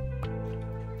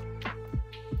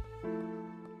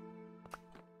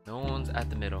 No one's at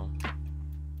the middle.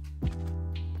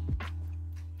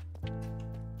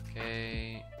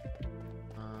 Okay.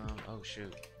 Oh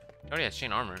shoot. It already has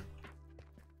chain armor.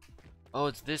 Oh,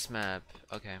 it's this map.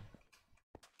 Okay.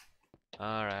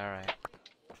 Alright, alright.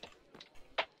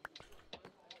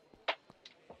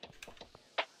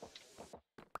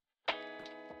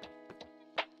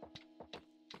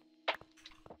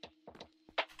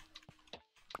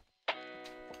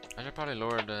 I should probably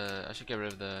lower the. I should get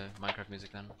rid of the Minecraft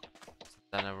music then.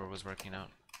 That never was working out.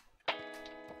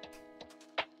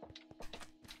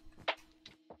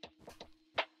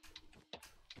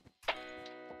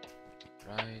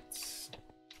 Right.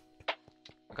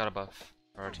 I got a buff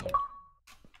for our team.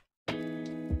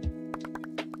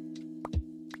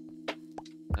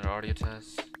 Another audio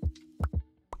test.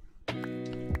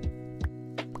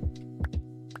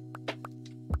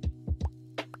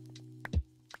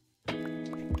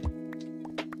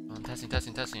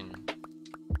 Testing. Testing.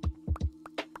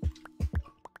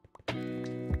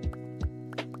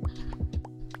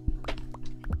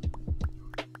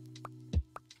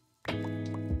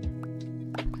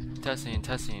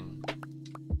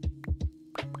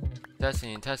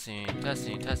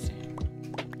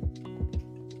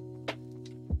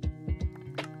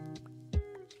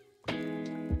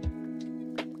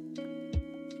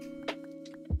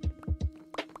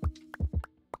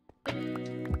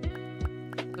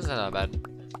 not bad.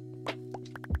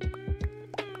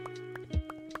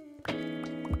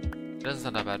 It doesn't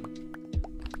sound that bad.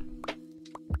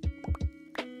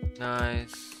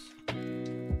 Nice.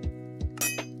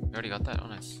 You already got that? Oh,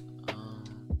 nice.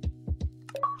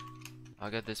 I'll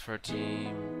get this for a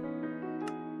team.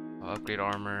 I'll upgrade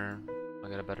armor. I'll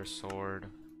get a better sword.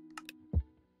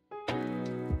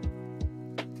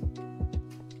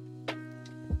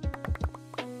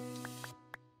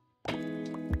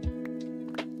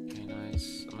 Okay,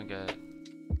 nice. I'm gonna get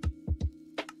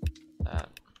that.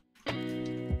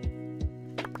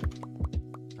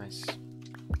 Nice.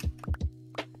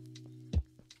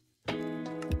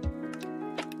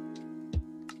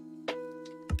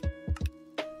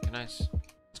 Okay, nice.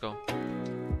 Let's go.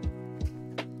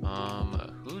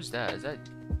 Who's that?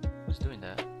 Who's doing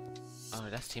that? Oh,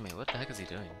 that's teammate. What the heck is he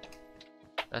doing?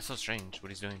 That's so strange what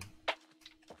he's doing.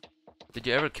 Did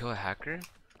you ever kill a hacker?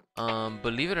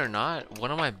 Believe it or not,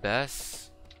 one of my best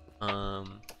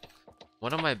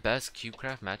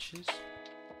CubeCraft matches.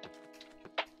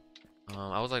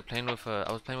 I was playing with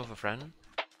a friend,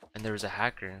 and there was a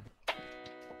hacker.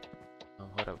 Oh,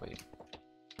 hold up, wait.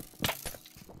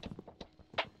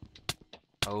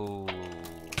 Oh,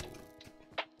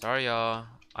 sorry y'all.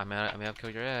 I may have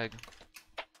killed your egg.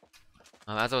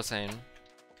 As I was saying,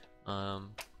 one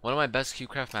of my best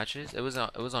CubeCraft matches. It was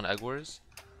on Egg Wars.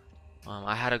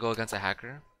 I had to go against a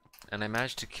hacker, and I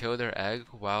managed to kill their egg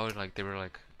while they were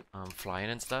flying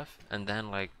and stuff. And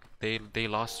then they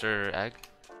lost their egg,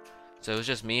 so it was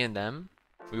just me and them.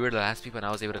 We were the last people, and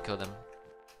I was able to kill them.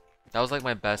 That was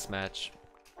my best match.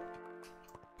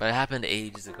 But it happened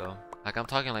ages ago. I'm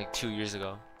talking 2 years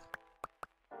ago.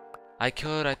 I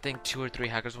killed I think 2 or 3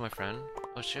 hackers with my friend.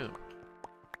 Oh shoot.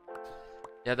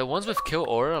 Yeah, the ones with kill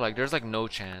aura, there's no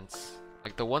chance.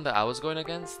 The one that I was going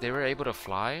against, they were able to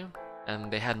fly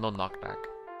and they had no knockback.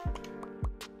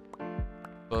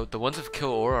 But the ones with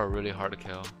kill aura are really hard to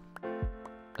kill,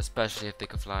 especially if they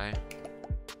could fly.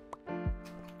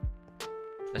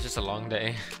 That's just a long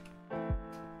day.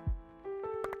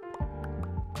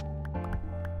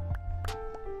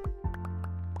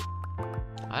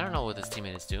 I don't know what this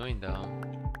teammate is doing though.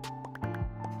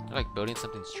 They're building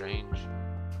something strange.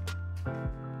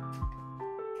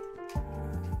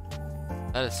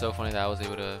 That is so funny that I was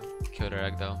able to kill their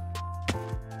egg though.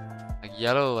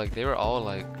 Yellow, they were all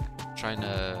trying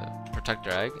to protect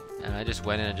their egg, and I just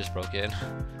went in and just broke it.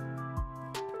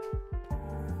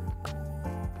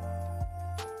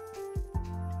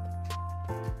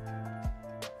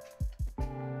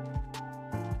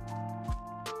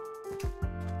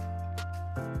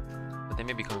 But they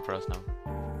may be coming for us now.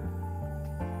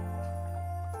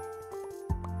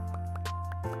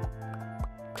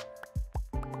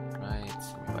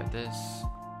 This.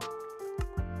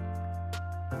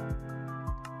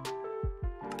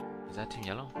 Is that team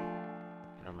yellow?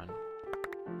 Never mind.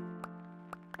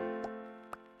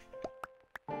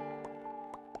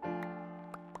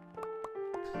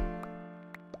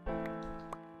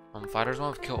 Fighters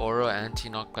one with kill aura, anti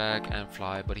knockback, and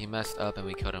fly, but he messed up and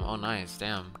we killed him. Oh nice,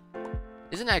 damn.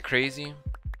 Isn't that crazy?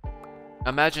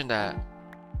 Imagine that.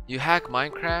 You hack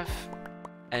Minecraft,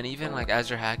 and even as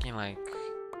you're hacking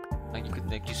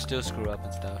you still screw up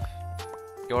and stuff.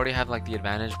 You already have the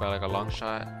advantage by a long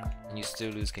shot, and you still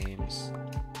lose games.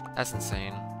 That's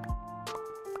insane.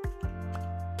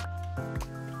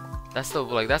 That's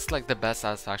the best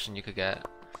satisfaction you could get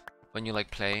when you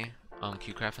play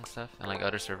CubeCraft and stuff and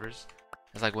other servers.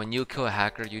 It's when you kill a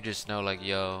hacker, you just know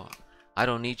yo, I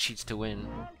don't need cheats to win.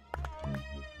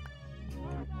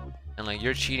 And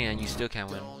you're cheating and you still can't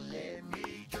win.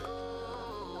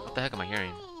 What the heck am I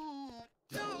hearing?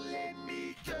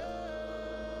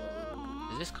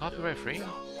 Is this copyright free?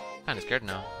 I'm kinda scared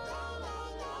now.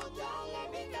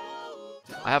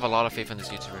 I have a lot of faith in this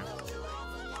YouTuber.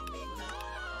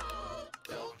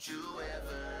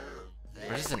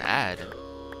 Or is this an ad?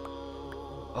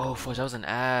 Oh, fudge, that was an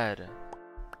ad.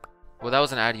 Well, that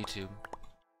was an ad, YouTube.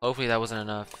 Hopefully that wasn't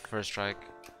enough for a strike.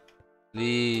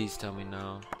 Please tell me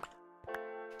no.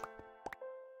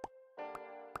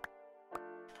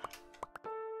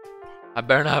 I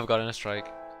better not have gotten a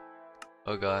strike.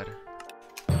 Oh god.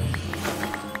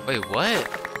 Wait, what?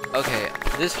 Okay,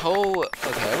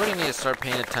 I really need to start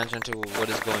paying attention to what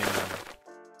is going on.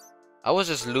 I was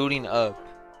just looting up.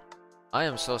 I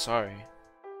am so sorry.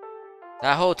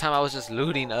 That whole time I was just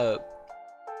looting up.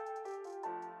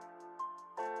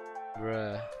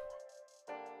 Bruh.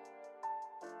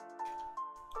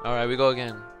 Alright, we go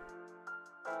again.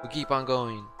 We keep on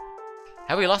going.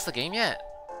 Have we lost the game yet?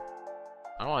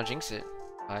 I don't want to jinx it.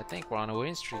 I think we're on a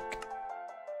winning streak.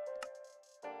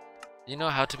 You know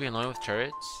how to be annoying with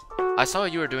turrets? I saw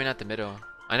what you were doing at the middle.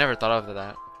 I never thought of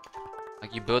that.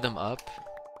 Like you build them up.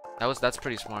 That's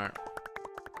pretty smart.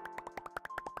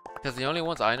 Because the only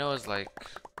ones I know is like,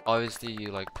 obviously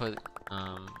you like put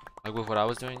like with what I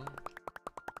was doing,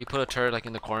 you put a turret like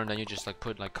in the corner, and then you just like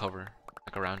put like cover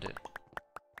like around it.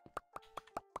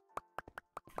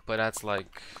 But that's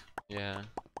like, yeah,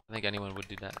 I think anyone would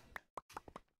do that.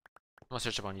 I'm gonna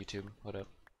search up on YouTube. Hold up.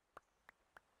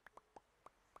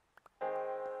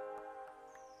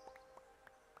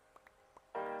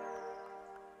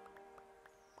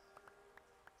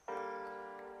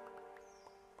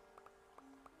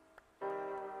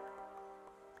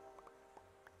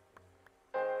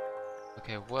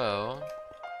 Okay, well,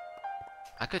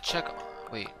 I could check.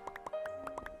 Wait,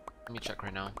 let me check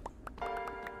right now.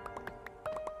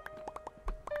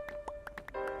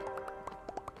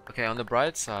 Okay, on the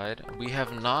bright side, we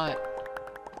have not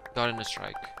gotten a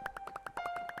strike.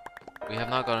 We have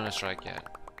not gotten a strike yet,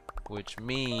 which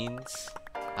means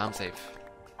I'm safe.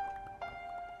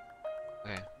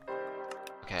 Okay.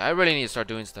 Okay, I really need to start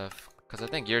doing stuff because I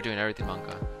think you're doing everything,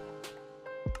 Manka.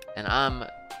 And I'm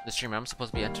the streamer. I'm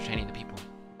supposed to be entertaining the people.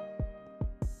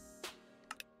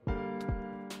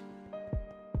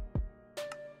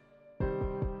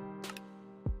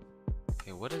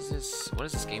 Okay, what is this? What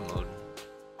is this game mode?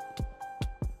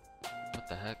 What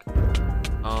the heck?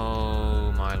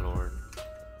 Oh my lord.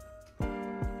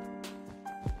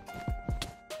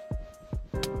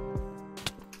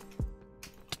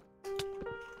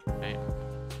 Right.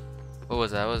 What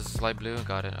was that? That was light blue?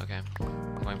 Got it. Okay.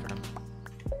 I'm going for them.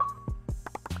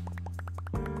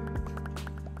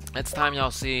 It's time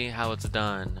y'all see how it's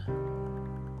done.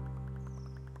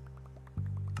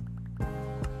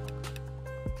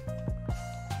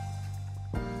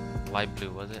 Light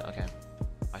blue, was it? Okay.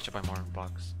 I should buy more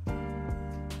blocks.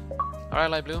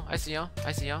 Alright, light blue. I see y'all.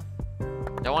 I see y'all.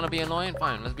 Y'all wanna be annoying?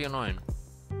 Fine, let's be annoying.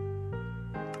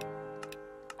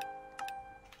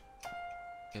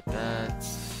 Get that.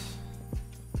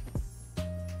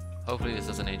 Hopefully this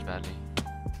doesn't age badly.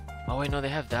 Oh wait, no, they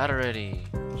have that already.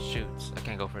 Shoot, I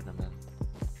can't go for them then.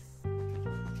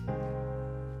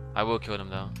 I will kill them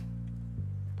though.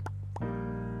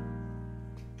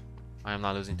 I am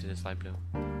not losing to this light blue.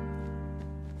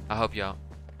 I'll help you out.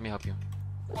 Let me help you.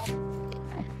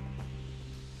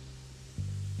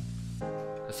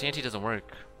 The TNT doesn't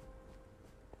work.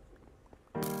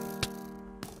 Yeah,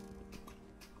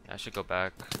 I should go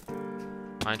back.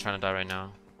 I ain't trying to die right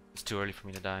now. It's too early for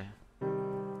me to die.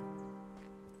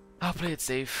 I'll play it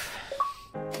safe.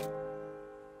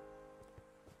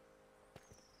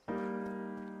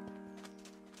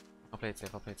 I'll play it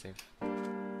safe, I'll play it safe.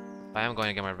 I am going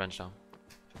to get my revenge though.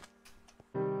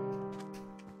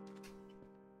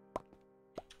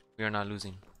 We are not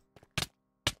losing.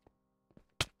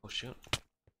 Oh shoot.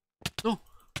 No!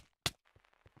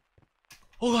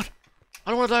 Oh god!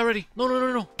 I don't want to die already! No, no,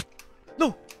 no, no!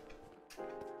 No!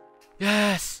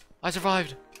 Yes! I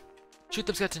survived! Shoot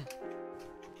them, skeleton!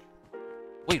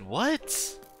 Wait,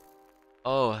 what?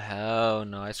 Oh hell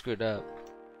no, I screwed up.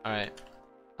 Alright.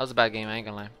 That was a bad game, I ain't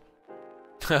gonna lie.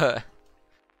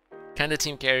 Kinda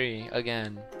team carry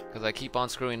again, because I keep on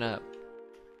screwing up.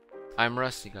 I'm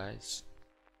rusty, guys.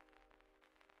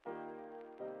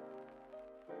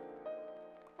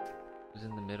 Who's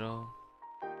in the middle?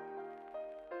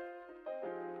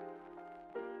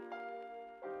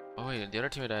 Oh wait, the other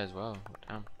team would die as well.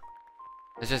 Damn.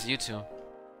 It's just you two.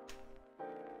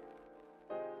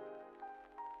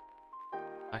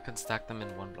 I can stack them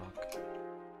in one block.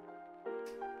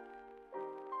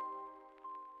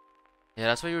 Yeah,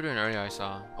 that's what you were doing earlier, I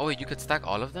saw. Oh wait, you could stack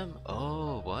all of them?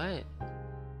 Oh, what?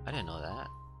 I didn't know that.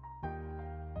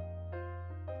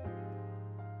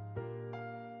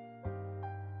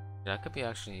 Yeah, that could be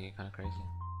actually kind of crazy.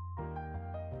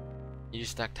 You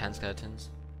just stack 10 skeletons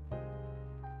in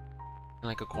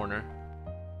like a corner,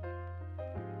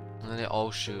 and then they all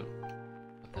shoot.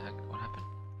 What the heck? What happened?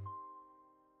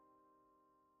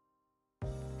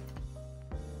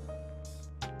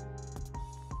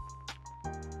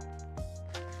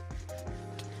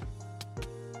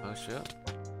 Oh shoot.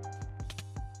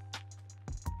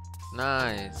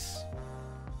 Nice.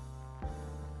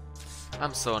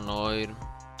 I'm so annoyed.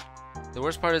 The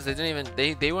worst part is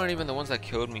they weren't even the ones that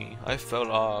killed me. I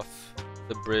fell off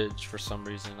the bridge for some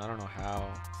reason. I don't know how.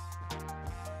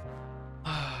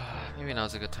 Maybe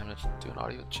now's a good time to do an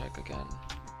audio check again.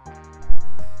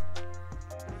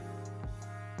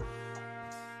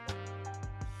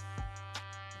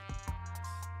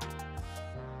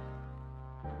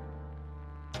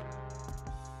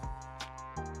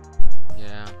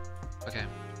 Yeah. Okay.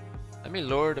 Let me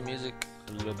lower the music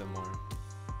a little bit more.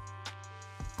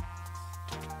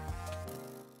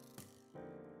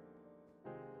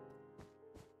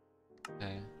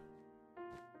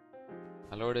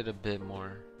 lowered it a bit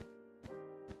more.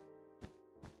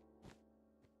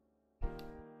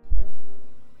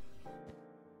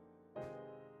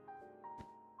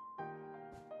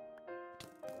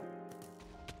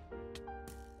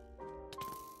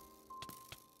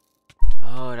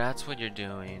 Oh, that's what you're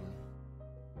doing.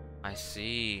 I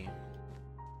see.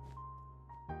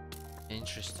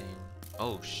 Interesting.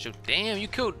 Oh shoot. Damn, you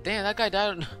killed. Damn, that guy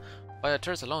died by the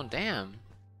turrets alone. Damn.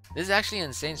 This is actually an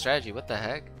insane strategy. What the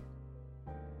heck?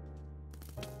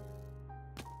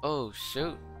 Oh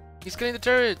shoot. He's killing the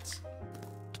turrets.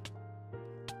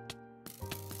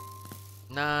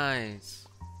 Nice.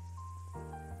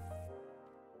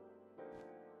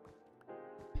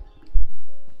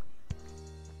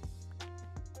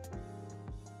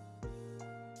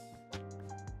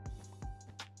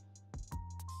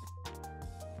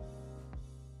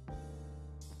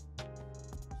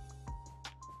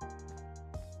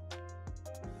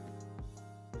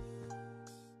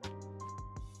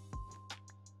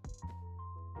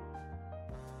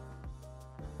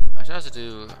 I should also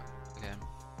do. Okay.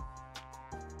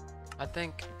 I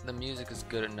think the music is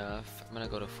good enough. I'm gonna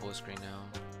go to full screen now.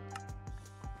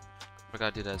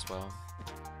 Forgot to do that as well.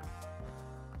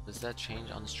 Does that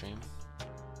change on the stream?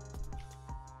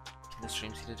 Can the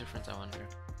stream see the difference? I wonder.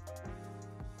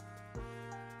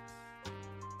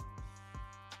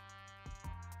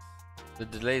 The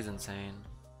delay is insane.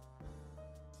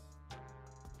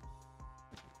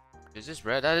 Is this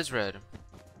red? That is red.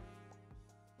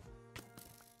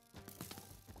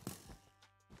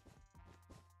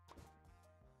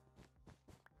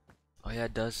 Oh yeah,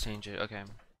 it does change it. Okay.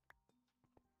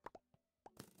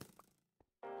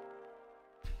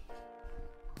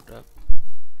 Hold up.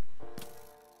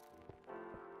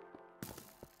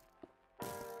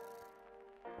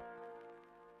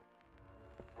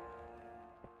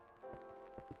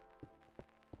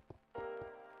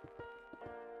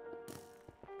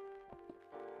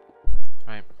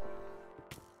 Right.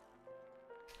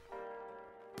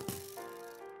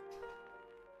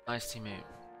 Nice teammate.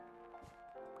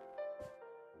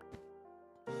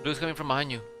 Blue's coming from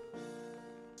behind you.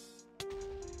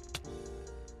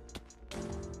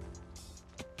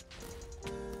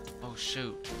 Oh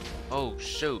shoot. Oh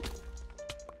shoot.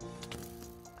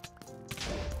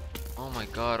 Oh my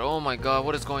god. Oh my god.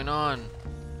 What is going on?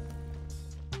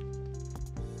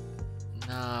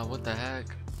 Nah, what the heck?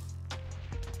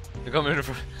 They're coming in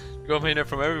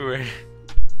from everywhere.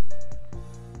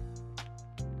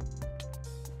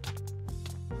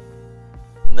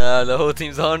 Nah, the whole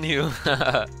team's on you.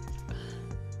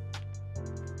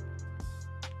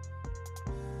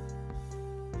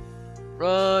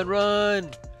 Run,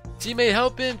 run! Teammate,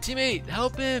 help him! Teammate,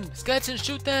 help him! Skeleton,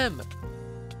 shoot them!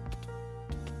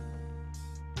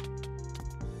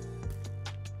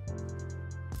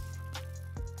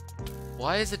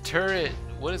 Why is a turret?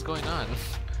 What is going on?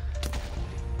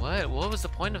 What was the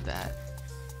point of that?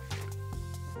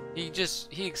 He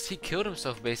killed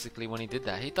himself basically when he did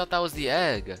that. He thought that was the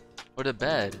egg or the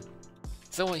bed.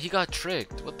 So he got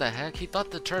tricked. What the heck? He thought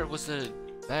the turret was the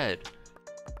bed.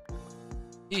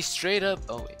 He straight up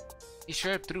he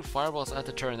straight up threw fireballs at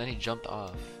the turret and then he jumped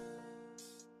off.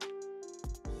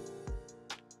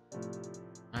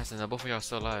 Nice, and now both of y'all are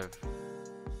still alive.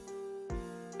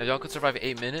 If y'all could survive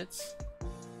 8 minutes,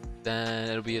 then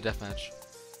it'll be a deathmatch.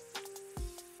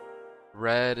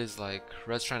 Red's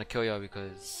trying to kill y'all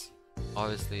because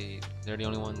obviously they're the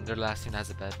only one, they're the last team that has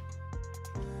a bed.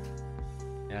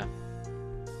 Yeah.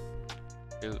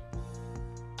 Shoot.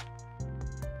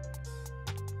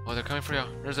 Oh, they're coming for y'all.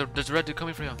 There's a red dude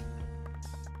coming for y'all.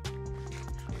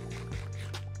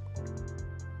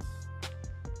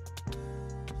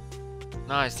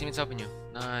 Nice, teammate's helping you.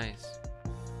 Nice.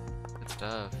 Good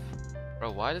stuff.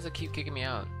 Bro, why does it keep kicking me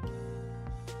out?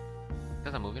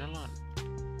 Because I'm moving along.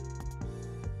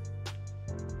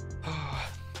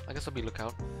 I guess I'll be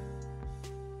lookout.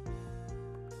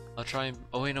 I'll try and...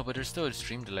 Oh wait, no, but there's still a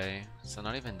stream delay. So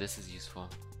not even this is useful.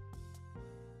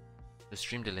 The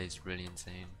stream delay is really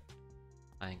insane.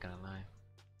 I ain't gonna lie.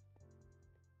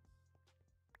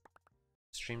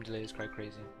 Stream delay is quite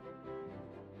crazy.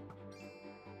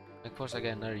 Of course I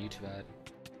get another YouTube ad.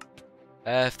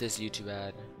 F this YouTube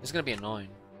ad. It's gonna be annoying.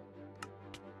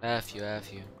 F you,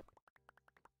 F you.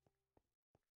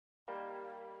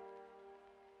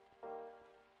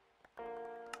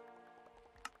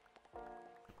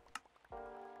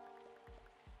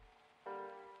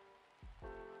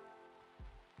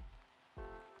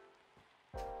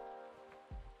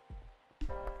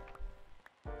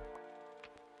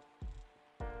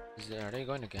 Are they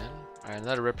going again? Alright,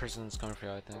 another red person's coming for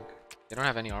you, I think. They don't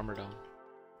have any armor though.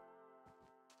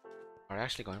 Are they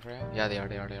actually going for you? Yeah, they are.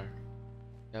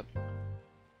 Yep.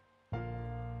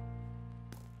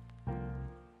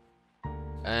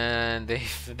 And they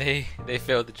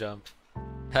failed the jump.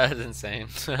 That is insane.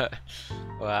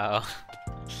 Wow.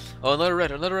 Oh, another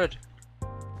red, another red.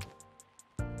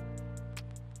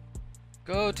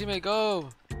 Go, teammate, go.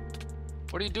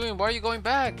 What are you doing? Why are you going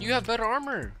back? You have better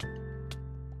armor.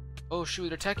 Oh shoot,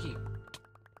 they're techie.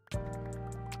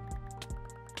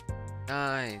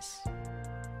 Nice.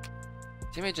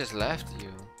 Teammate just left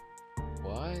you.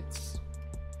 What?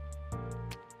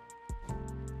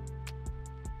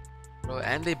 Bro,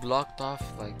 and they blocked off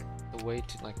like the way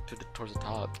to towards the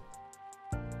top.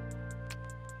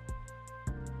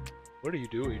 What are you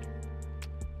doing?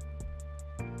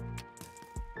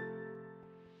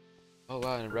 Oh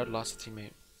wow, and red lost a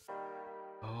teammate.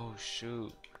 Oh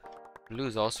shoot. Blue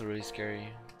is also really scary.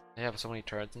 They have so many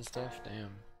turrets and stuff.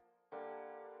 Damn.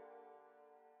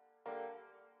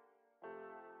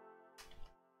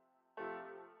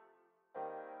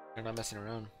 They're not messing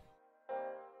around.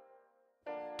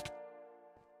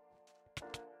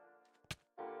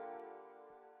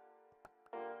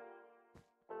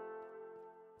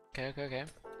 Okay, okay, okay.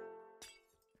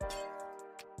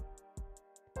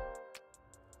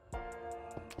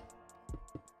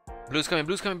 Blue's coming,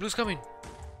 blue's coming, blue's coming!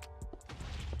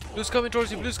 Blue's coming towards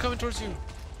you, blue's coming towards you!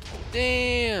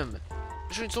 Damn! They're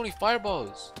shooting so many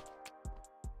fireballs!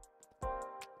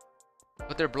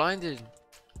 But they're blinded.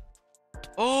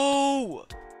 Oh!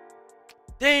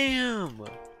 Damn!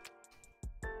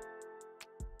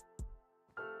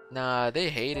 Nah, they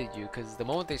hated you because the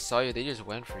moment they saw you, they just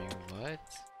went for you. What?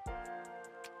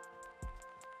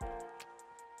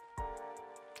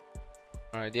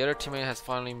 Alright, the other teammate has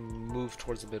finally moved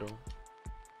towards the middle.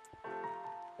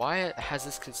 Why has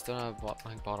this kid still not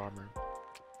bought armor?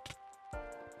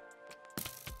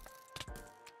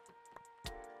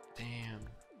 Damn.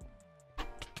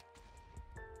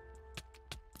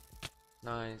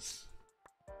 Nice.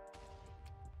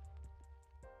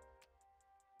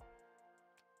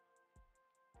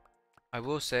 I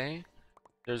will say,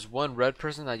 there's one red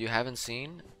person that you haven't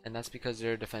seen, and that's because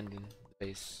they're defending the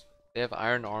base. They have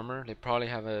iron armor. They probably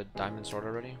have a diamond sword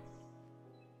already.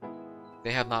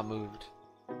 They have not moved.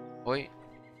 Wait.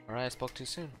 Alright, I spoke too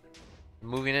soon. I'm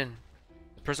moving in.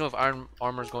 The person with iron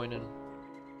armor is going in.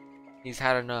 He's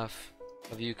had enough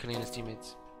of you killing his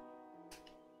teammates.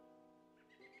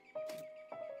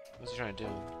 What's he trying to do?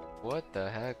 What the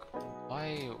heck?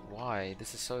 Why? Why?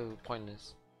 This is so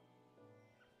pointless.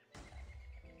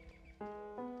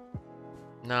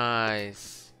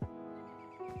 Nice.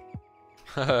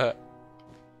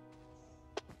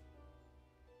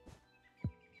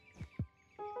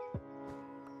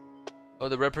 Oh,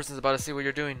 the red person's about to see what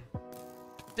you're doing.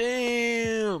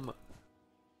 Damn!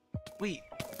 Wait.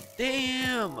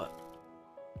 Damn!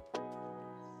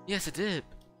 Yes, it did.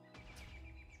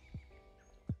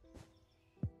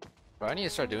 Bro, I need to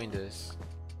start doing this.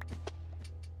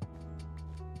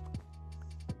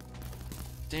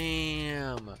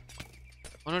 Damn!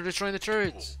 Oh no, they're destroying the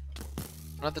turrets!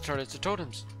 Not the turrets, the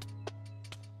totems.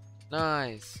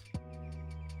 Nice.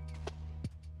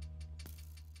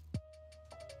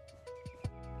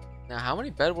 Now, how many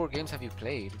Bed War games have you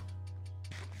played?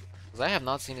 Because I have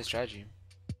not seen this strategy.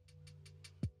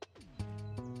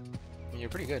 I mean, you're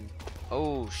pretty good.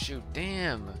 Oh shoot,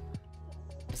 damn!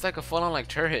 It's like a full-on like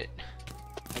turret.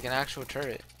 Like an actual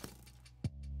turret.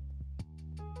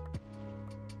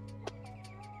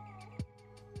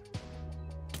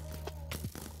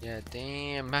 Yeah,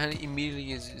 damn, man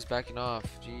immediately is backing off.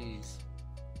 Jeez.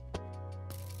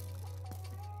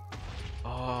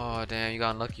 Oh, damn, you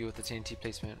got unlucky with the TNT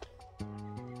placement.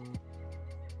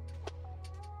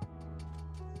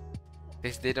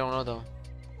 They don't know though.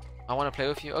 I want to play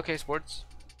with you. Okay, sports.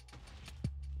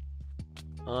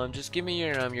 Just give me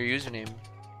your username,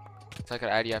 so I can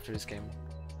add you after this game.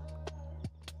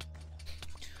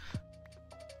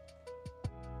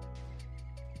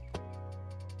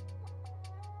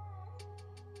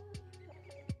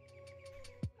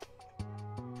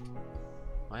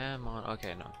 I am on.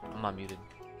 Okay, no, I'm not muted.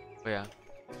 But yeah,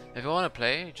 if you want to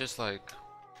play, just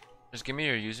give me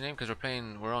your username because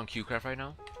we're on CubeCraft right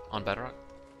now on Bedrock,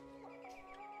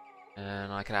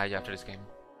 and I can add you after this game.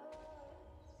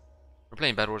 We're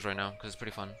playing Bed Wars right now because it's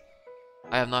pretty fun.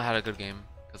 I have not had a good game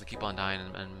because I keep on dying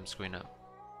and screwing up.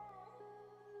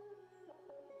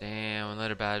 Damn,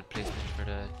 another bad placement for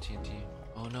the TNT.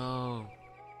 Oh no.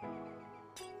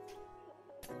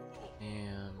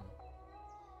 Damn.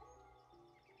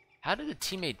 How did the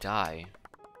teammate die?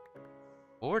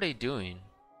 What were they doing?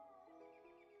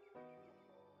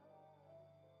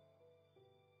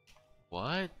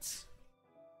 What?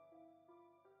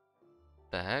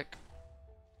 The heck?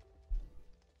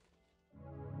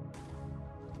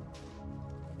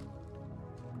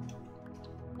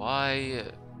 by...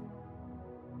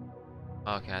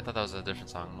 Okay, I thought that was a different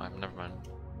song. Never mind.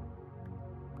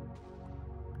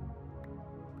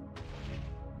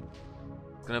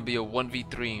 It's gonna be a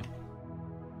 1v3.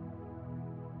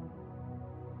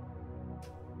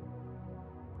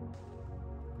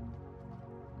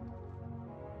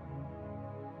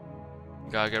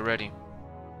 You gotta get ready.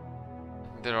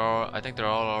 I think they're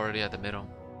all already at the middle.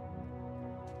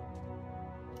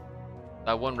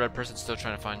 That one red person's still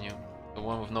trying to find you. The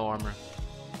one with no armor.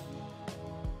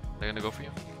 They're gonna go for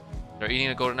you. They're eating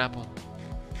a golden apple.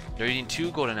 They're eating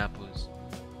 2 golden apples.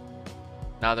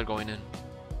 Now they're going in.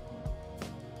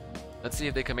 Let's see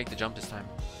if they can make the jump this time.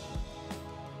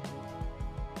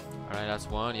 Alright, that's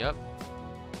one. Yep.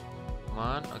 Come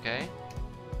on. Okay.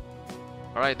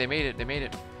 Alright, they made it. They made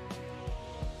it.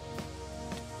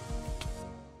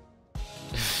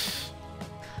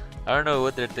 I don't know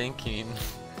what they're thinking.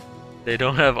 They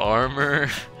don't have armor.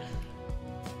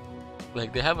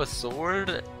 Like, they have a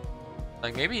sword.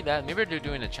 Like, maybe they're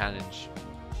doing a challenge.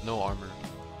 No armor.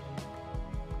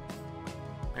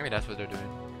 Maybe that's what they're doing.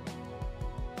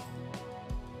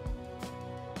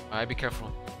 Alright, be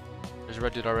careful. There's a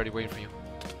red dude already waiting for you.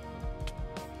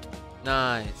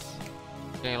 Nice.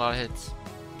 Getting a lot of hits.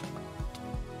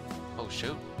 Oh,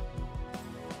 shoot.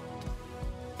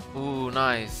 Ooh,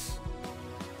 nice.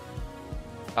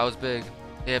 That was big.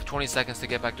 They have 20 seconds to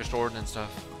get back their sword and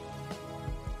stuff.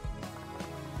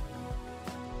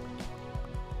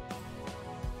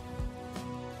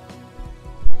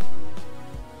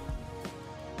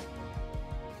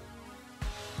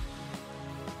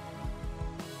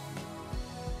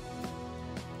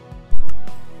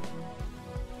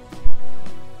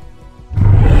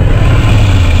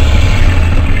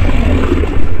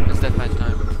 It's deathmatch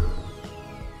time.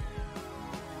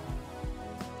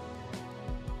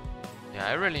 Yeah,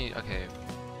 I really... Okay.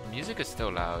 Music is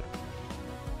still loud.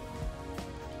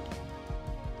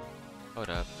 Hold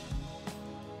up.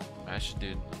 I should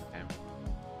do... Okay.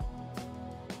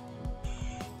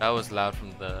 That was loud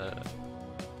from the...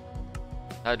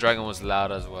 That dragon was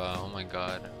loud as well. Oh my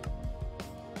god.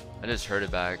 I just heard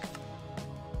it back.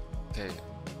 Okay.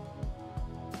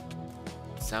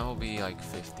 Sound will be like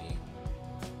 50.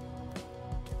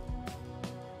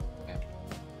 Okay.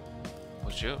 Oh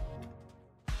shoot.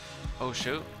 Oh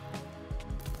shoot.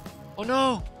 Oh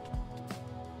no!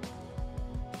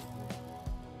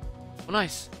 Oh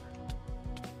nice.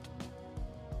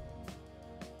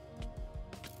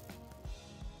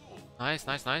 Nice,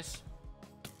 nice, nice.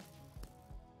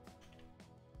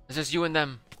 It's just you and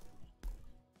them.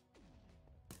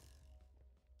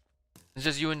 It's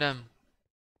just you and them.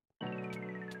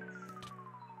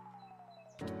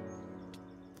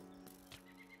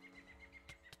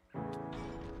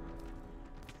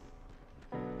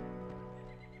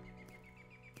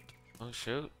 Oh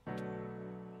shoot.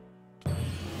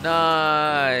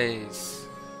 Nice.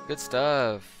 Good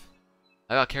stuff.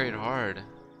 I got carried hard.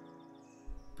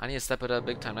 I need to step it up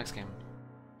big time next game.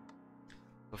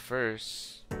 But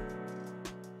first,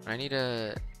 I need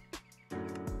to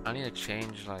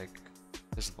change like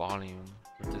this volume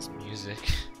with this music.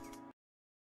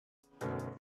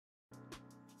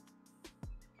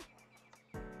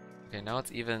 Okay, now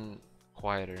it's even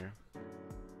quieter.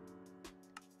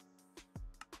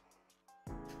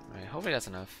 Alright, hopefully that's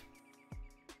enough.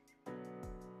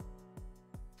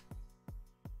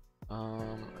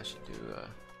 I should do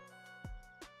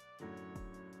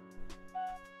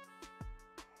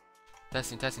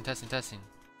testing. Testing.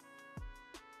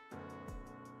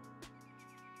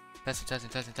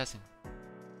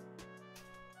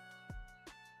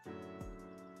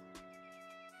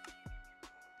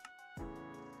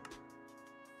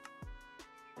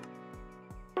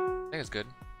 I think it's good.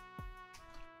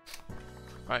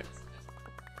 Right.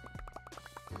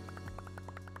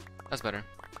 That's better.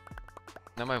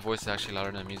 Now my voice is actually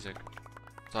louder than music.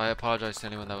 So I apologize to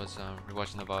anyone that was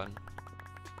rewatching the VOD.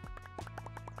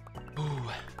 Ooh.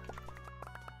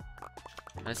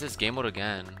 And it says game mode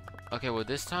again. Okay, well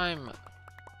this time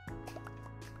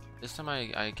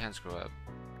I can't screw up.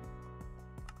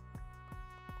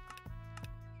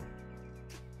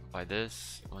 By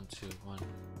this, 1, 2, 1,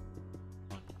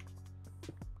 1.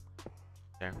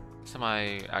 There. This time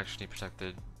I actually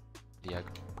protected the egg.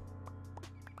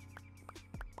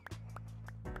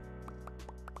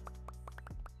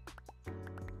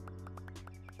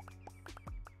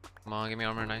 Come on, give me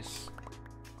armor, nice.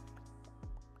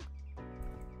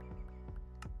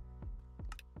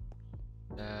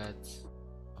 That.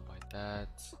 I'll buy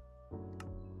that.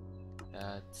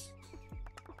 That.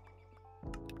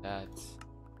 That.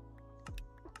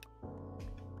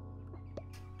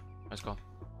 Let's go.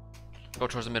 Go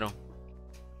towards the middle.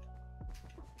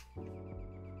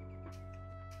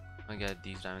 I get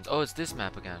these diamonds. Oh, it's this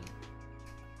map again.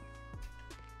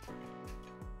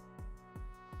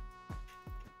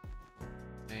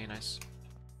 Okay, nice.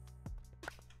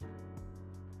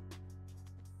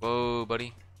 Whoa,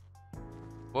 buddy.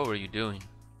 What were you doing?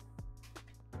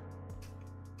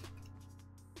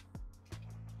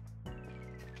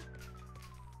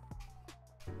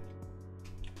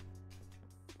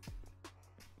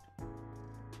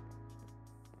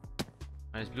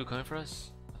 Alright, is blue coming for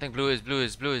us? I think blue is.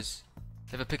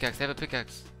 They have a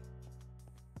pickaxe,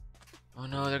 Oh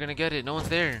no, they're gonna get it. No one's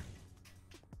there.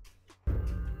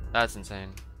 That's insane.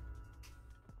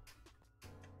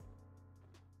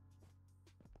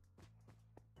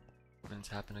 It's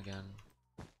happened again.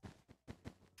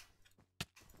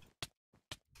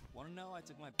 Want to know how I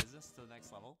took my business to the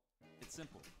next level? It's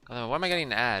simple. God, why am I getting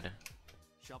an ad?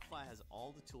 Shopify has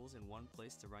all the tools in one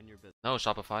place to run your business. No,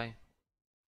 Shopify.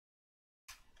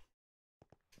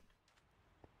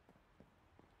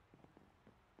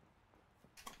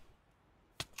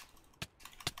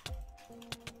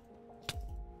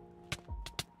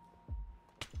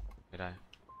 Did I?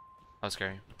 That was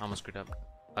scary. I almost screwed up.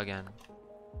 Again.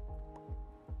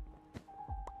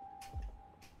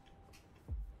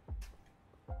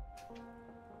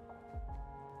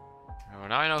 Well,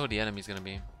 now I know who the enemy's gonna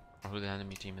be. Or who the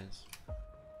enemy team is.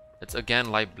 It's again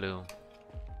light blue.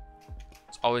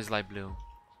 It's always light blue.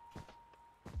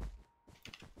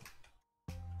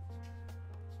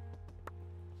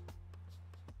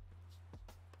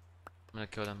 I'm gonna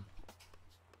kill them.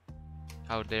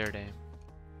 How dare they?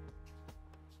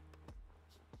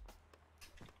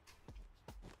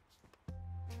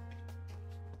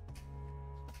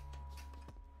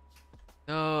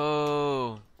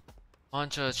 No,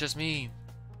 Mancha, it's just me.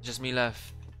 Just me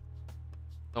left.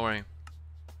 Don't worry.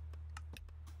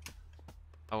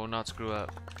 I will not screw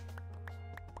up.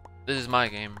 This is my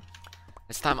game.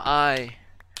 It's time I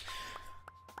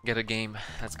get a game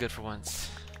that's good for once.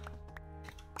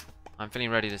 I'm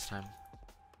feeling ready this time.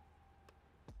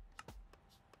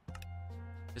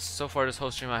 So far this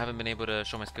whole stream I haven't been able to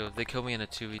show my skills. They killed me in a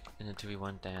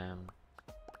 2v1, damn.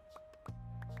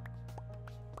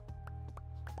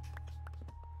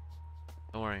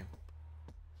 Don't worry.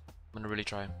 I'm gonna really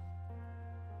try.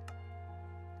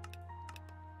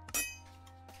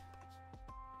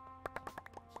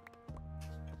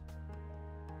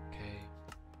 Okay.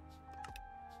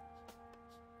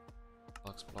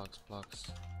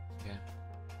 Blocks. Okay.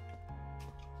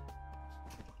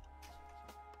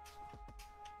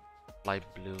 Light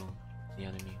blue, the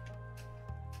enemy.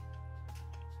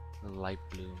 Light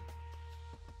blue.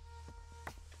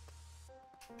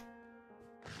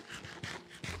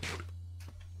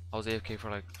 I was AFK for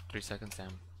like 3 seconds,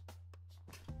 damn.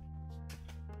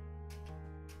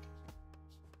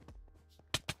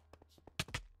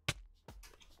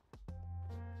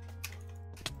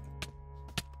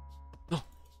 No!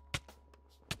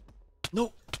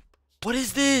 No! What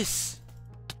is this?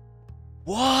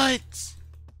 What?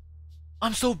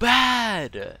 I'm so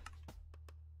bad!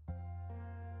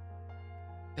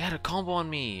 They had a combo on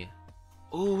me.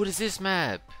 Oh, what is this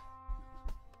map?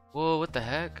 Whoa, what the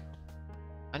heck?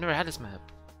 I never had this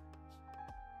map.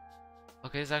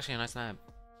 Okay, it's actually a nice map.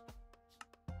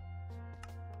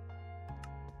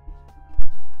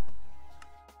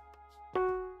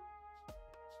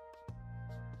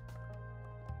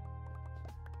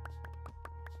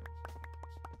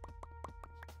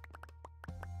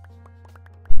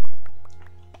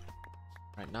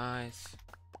 Right, nice.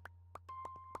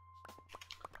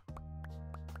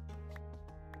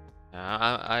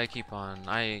 Yeah, I keep on.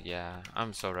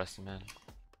 I'm so rusty, man.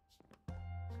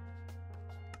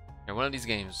 Yeah, one of these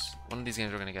games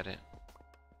we're gonna get it.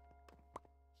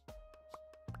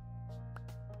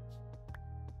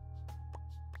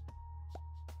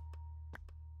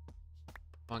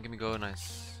 Come on, give me go,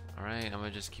 nice. Alright, I'm gonna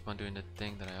just keep on doing the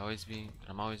thing that I'm always doing.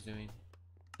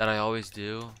 That I always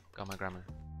do. Got my grammar.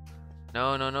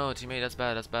 No, teammate,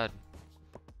 that's bad.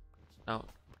 No.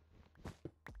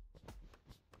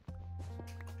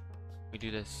 We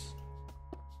do this.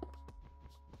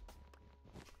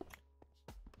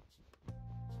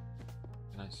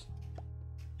 Nice.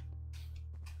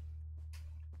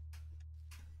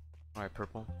 Alright,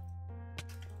 purple.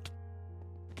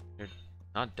 You're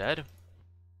not dead?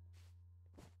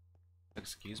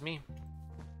 Excuse me?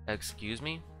 Excuse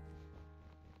me?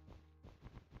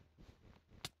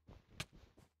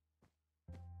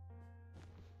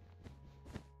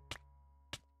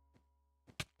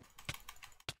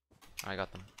 I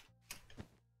got them.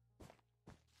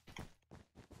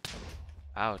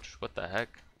 Ouch, what the heck?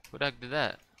 Who the heck did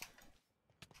that?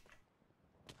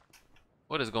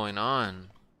 What is going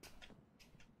on?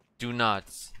 Do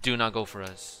not go for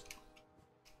us.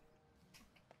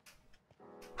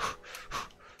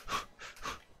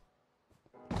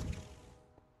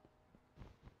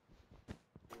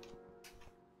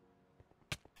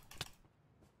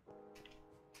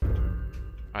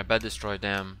 Alright, bed destroyed,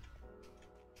 damn.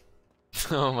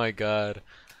 Oh my god.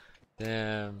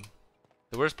 Damn.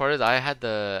 The worst part is I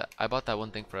bought that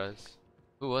one thing for us.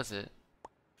 Who was it?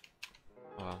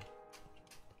 Oh well.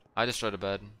 I destroyed a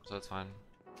bed, so it's fine.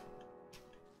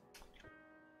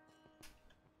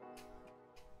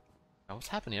 Oh, what's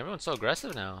happening? Everyone's so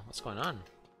aggressive now. What's going on?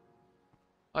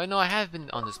 Oh no, I have been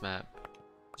on this map.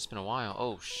 It's been a while.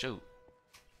 Oh shoot.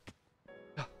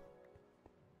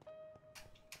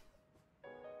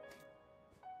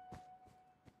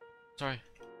 Sorry.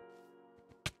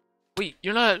 Wait,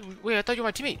 you're not. Wait, I thought you were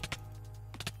my teammate.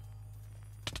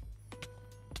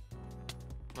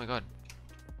 Oh my god.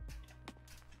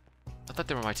 I thought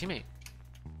they were my teammate.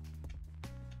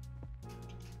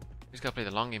 We just gotta play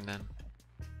the long game then.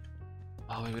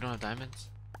 Oh wait, we don't have diamonds?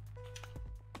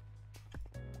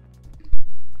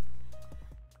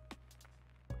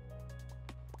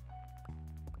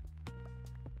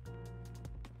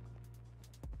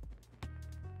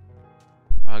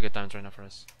 I'll get diamonds right now for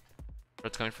us.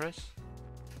 Brett's going for us?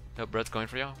 No, Brett's going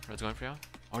for y'all? Brett's going for y'all?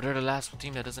 Or they're the last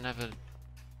team that doesn't have a...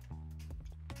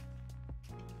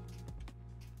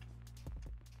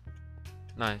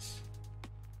 Nice.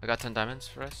 I got 10 diamonds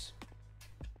for us.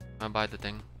 I'll buy the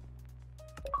thing.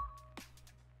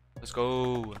 Let's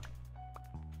go.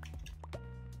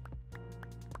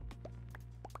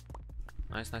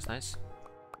 Nice, nice, nice.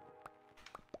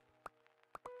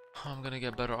 I'm gonna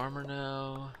get better armor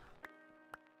now.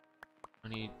 I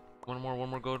need one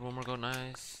more gold,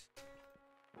 nice.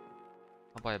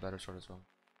 I'll buy a better sword as well.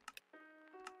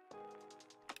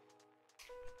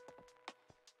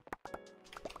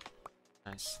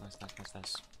 Nice, nice, nice, nice,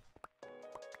 nice.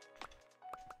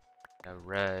 Yeah,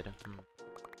 red.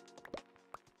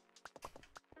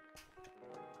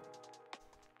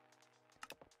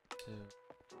 2.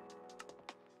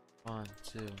 1,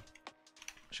 2.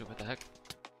 Shoot, what the heck?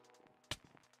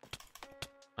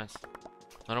 Nice.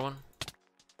 Another one.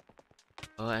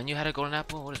 Oh, and you had a golden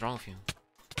apple? What is wrong with you?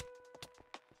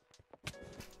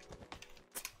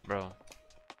 Bro.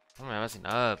 How am I messing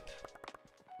up?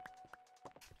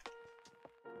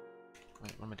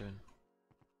 Wait, what am I doing?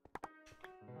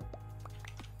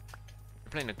 They're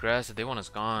playing aggressive, they want us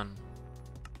gone.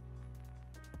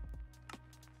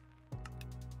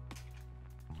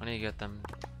 I need to get them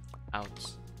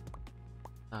out.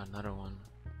 Ah, another one.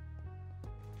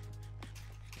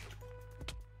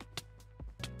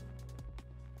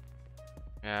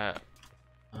 Yeah.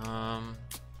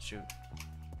 Shoot.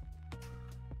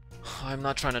 I'm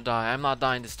not trying to die. I'm not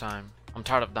dying this time. I'm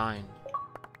tired of dying.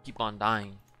 Keep on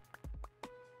dying.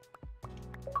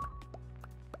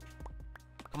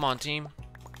 Come on, team.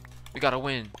 We gotta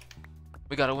win.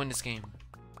 We gotta win this game.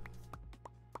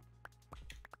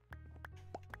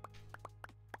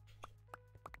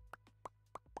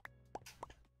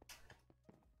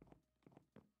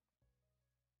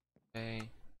 Okay.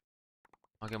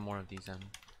 I'll get more of these then.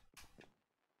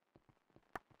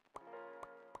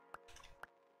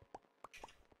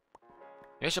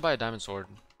 Maybe I should buy a diamond sword.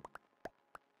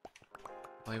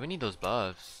 Wait, we need those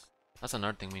buffs. That's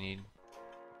another thing we need.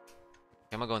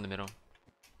 Okay, I'm gonna go in the middle.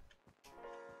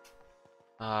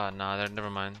 Ah, nah, never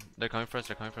mind. They're coming for us,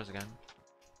 again.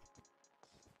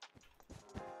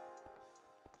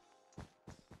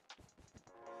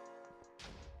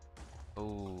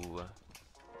 Oh.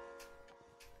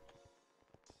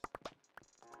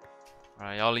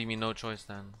 Alright, y'all leave me no choice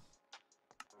then.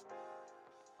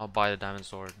 I'll buy the diamond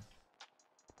sword.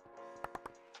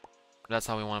 That's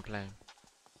how we want to play.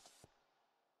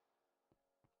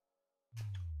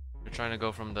 We're trying to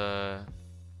go from the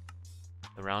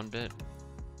round bit.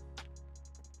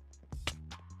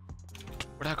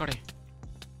 Where the heck are they?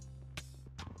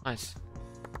 Nice.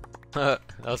 That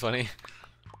was funny.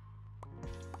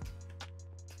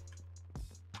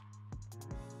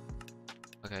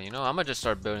 Okay, you know, I'm gonna just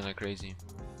start building like crazy.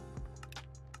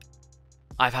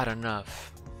 I've had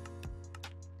enough.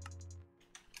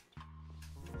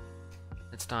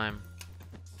 It's time.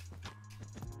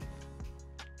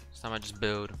 It's time I just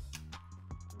build.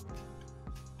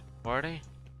 Where are they?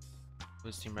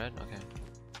 Who's team red? Okay.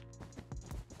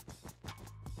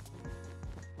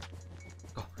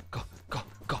 Go, go, go,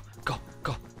 go, go,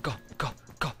 go, go, go,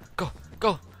 go, go,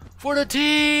 go! For the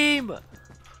team!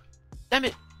 Damn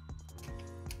it!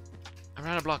 I'm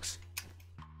out of blocks.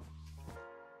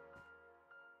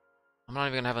 I'm not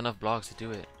even gonna have enough blocks to do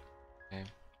it. Okay.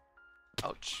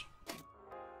 Ouch.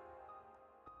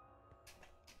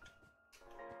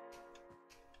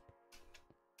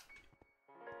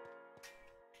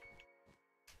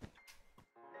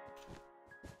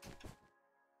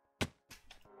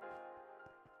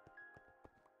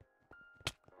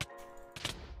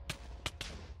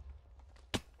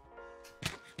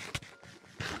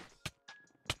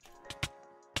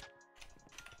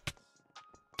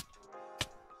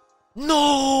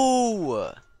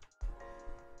 No!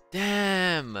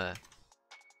 Damn! I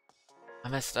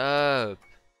messed up.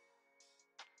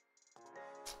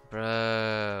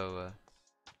 Bro.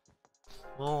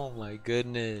 Oh my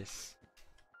goodness.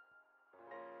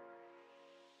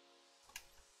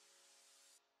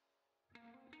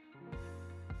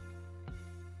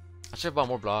 I should have bought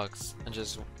more blocks and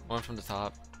just one from the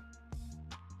top.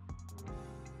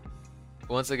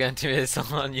 Once again, team, it's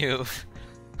on you.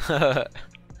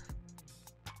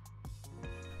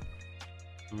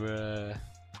 Bruh.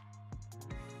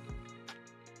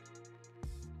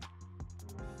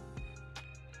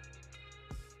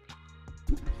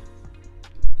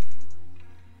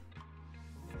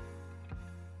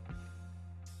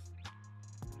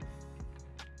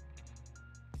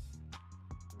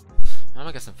 I'm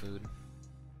gonna get some food.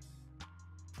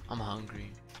 I'm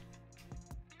hungry.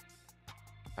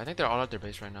 I think they're all at their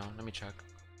base right now. Let me check.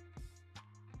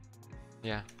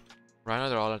 Yeah. Right now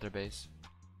they're all at their base.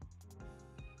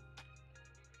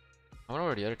 I wonder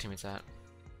where the other teammates at.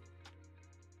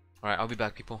 Alright, I'll be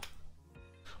back, people.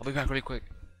 I'll be back really quick.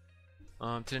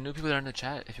 To the new people that are in the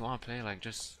chat, if you want to play, like,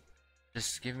 just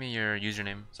give me your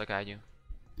username so I can add you.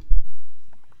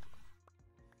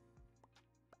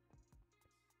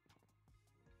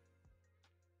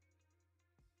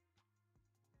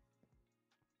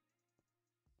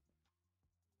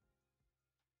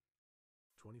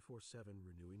 "24/7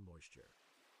 renewing moisture."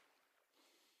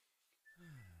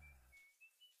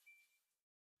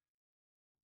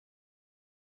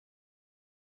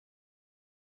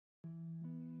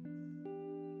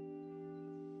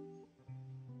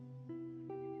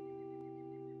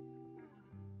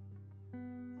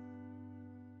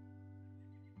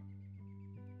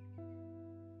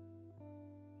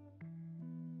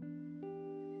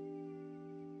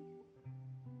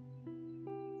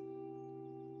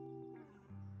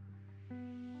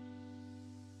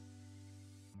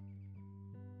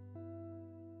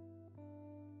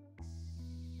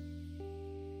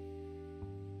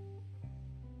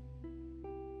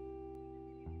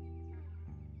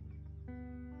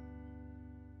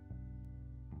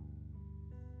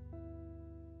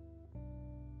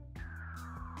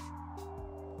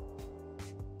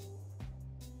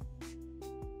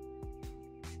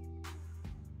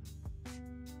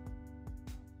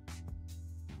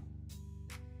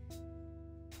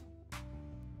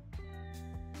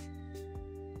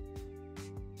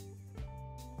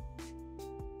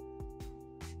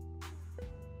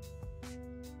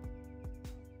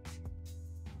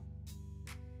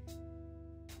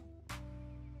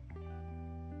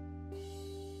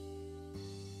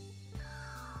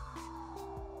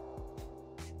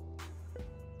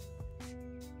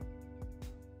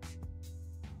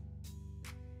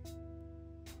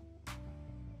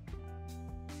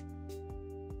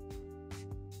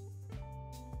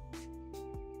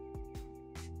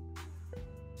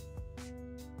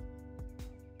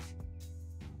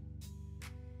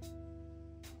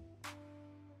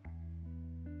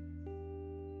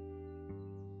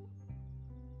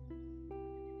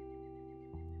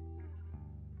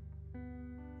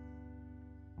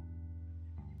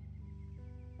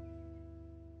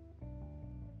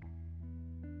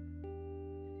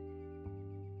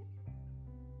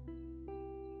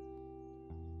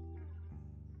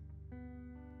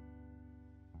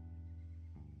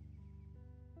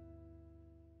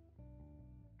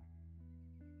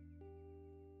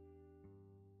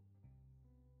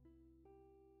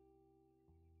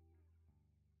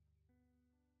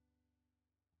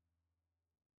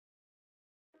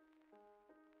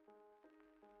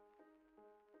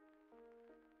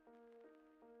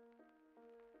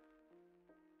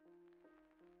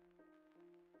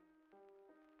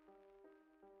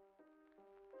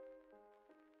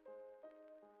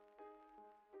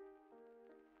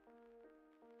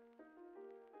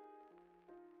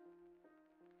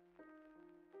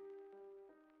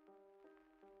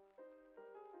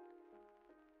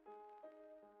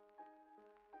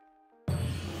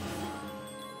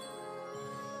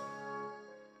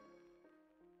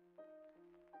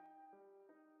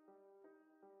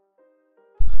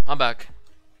 I'm back.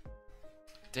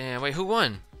 Damn, wait, who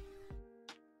won?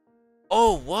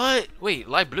 Oh, what? Wait,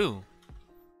 light blue.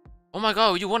 Oh my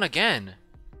god, you won again.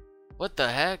 What the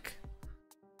heck?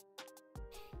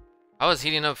 I was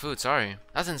heating up food, sorry.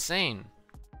 That's insane.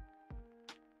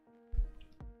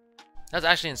 That's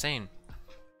actually insane.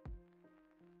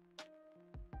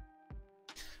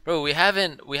 Bro, we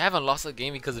haven't lost a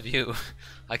game because of you.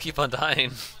 I keep on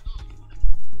dying.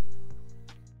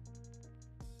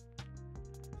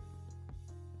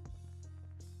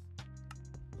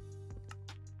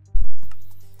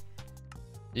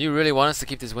 You really want us to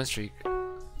keep this win streak?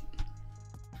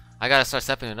 I gotta start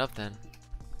stepping it up then.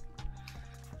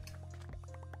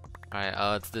 Alright,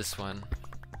 it's this one.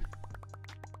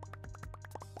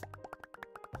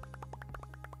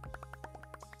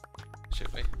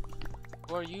 Shit, wait.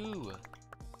 Who are you?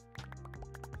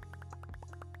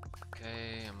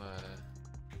 Okay, I'm a...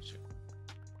 Shoot.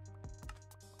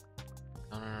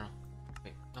 No, no, no.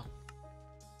 Wait, no.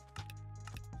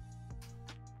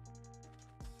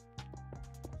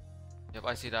 Yep,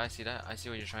 I see that, I see that. I see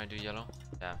what you're trying to do, yellow.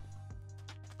 Yeah.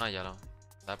 Not yellow.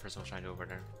 That person was trying to do over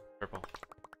there. Purple.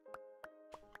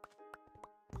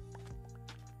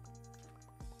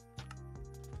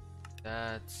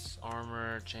 That's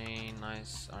armor, chain,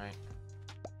 nice. Alright.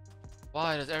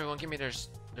 Why does everyone give me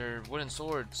their wooden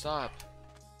sword? Stop.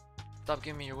 Stop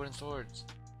giving me your wooden swords.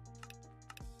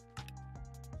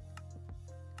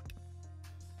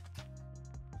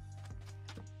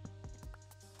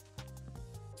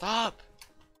 Stop!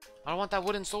 I don't want that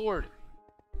wooden sword.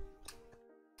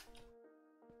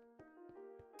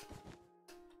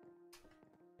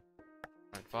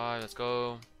 Alright, 5, let's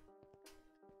go.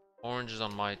 Orange is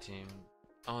on my team.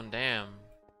 Oh damn.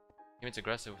 Teammate's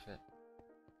aggressive with it.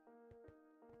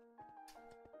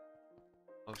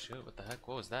 Oh shoot, what the heck?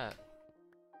 What was that?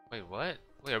 Wait, what?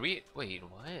 Wait, are we... Wait,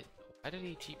 what? Why did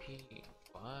he TP?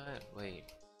 What?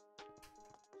 Wait.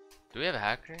 Do we have a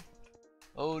hacker?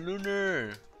 Oh,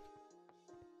 Lunar!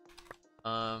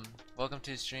 Welcome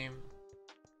to the stream.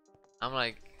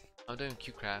 I'm doing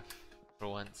CubeCraft for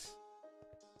once.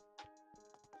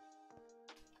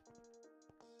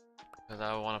 Because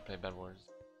I want to play Bed Wars.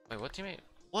 Wait, what teammate?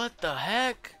 What the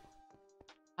heck?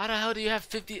 How the hell do you have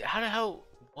 50? How the hell?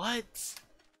 What?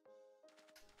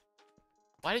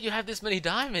 Why did you have this many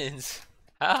diamonds?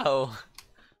 How?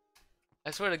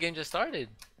 I swear the game just started.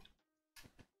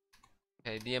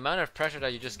 Okay, the amount of pressure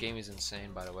that you just gave me is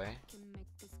insane, by the way.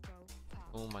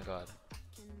 Oh my god.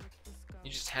 You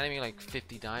just handed me like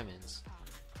 50 diamonds.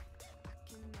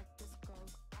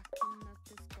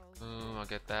 I'll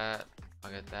get that.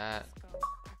 I'll get that.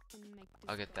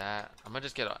 I'll get that. I'm gonna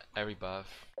just get every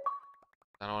buff.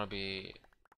 I don't want to be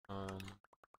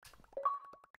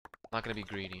not gonna be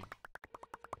greedy.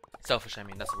 Selfish, I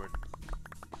mean, that's the word.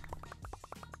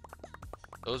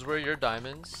 Those were your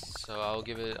diamonds, so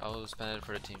I'll spend it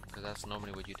for the team, because that's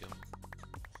normally what you do.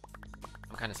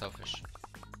 I'm kind of selfish.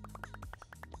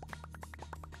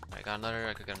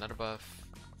 I could get another buff.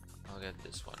 I'll get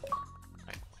this one.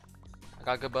 Right. I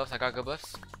got good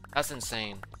buffs. That's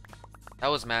insane. That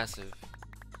was massive.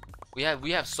 We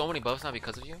have so many buffs now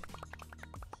because of you.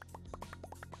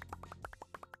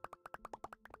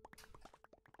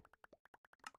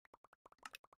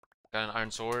 Got an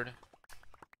iron sword.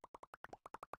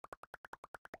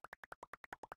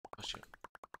 Oh shoot.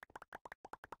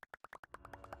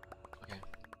 Okay.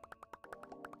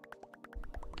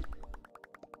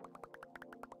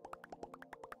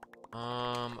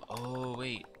 Oh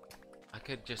wait. I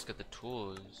could just get the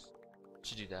tools.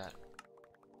 Should do that.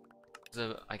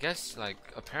 So I guess like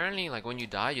apparently like when you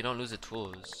die you don't lose the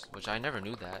tools, which I never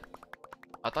knew that.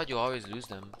 I thought you always lose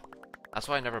them. That's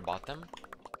why I never bought them.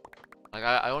 Like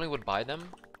I only would buy them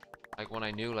like when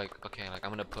I knew like okay like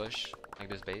I'm gonna push like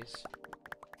this base.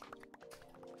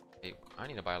 Hey, I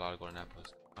need to buy a lot of golden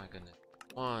apples. My goodness.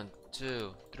 1,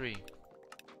 2, 3.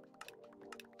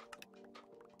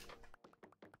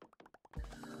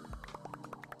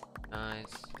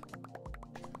 Nice.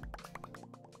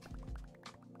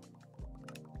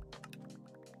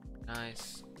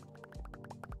 Nice.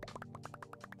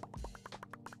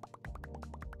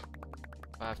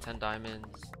 I have 10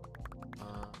 diamonds.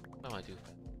 What do I do?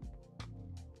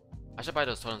 I should buy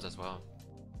those totems as well.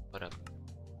 What up?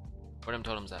 Where them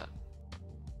totems at?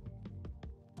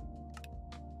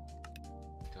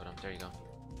 Totem, there you go.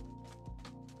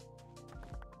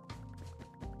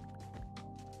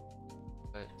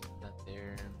 Put that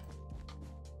there.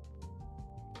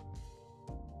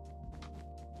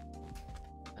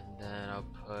 And then I'll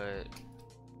put,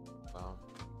 well,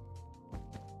 I'm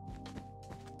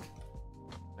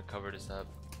gonna cover this up.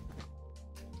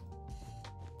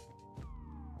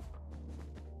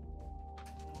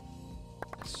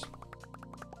 Yes.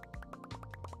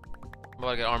 I'm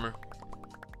about to get armor.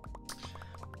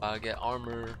 Get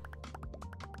armor.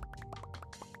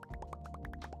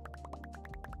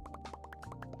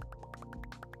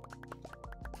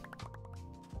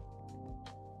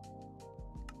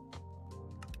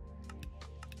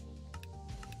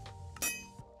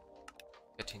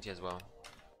 Get TNT as well.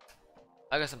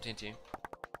 I got some TNT.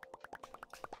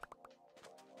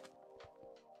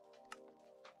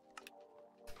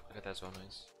 I got that as well,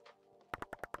 nice.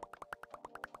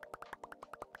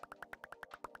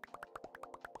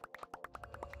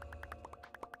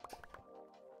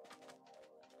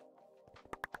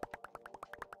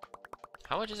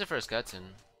 How much is it for a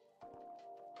skeleton?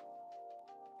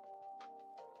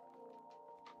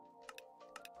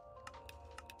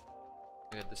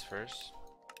 I get this first.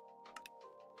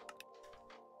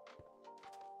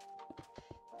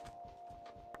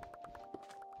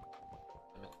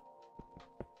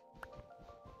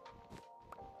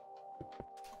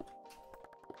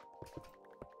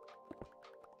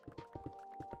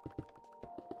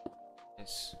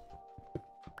 Nice.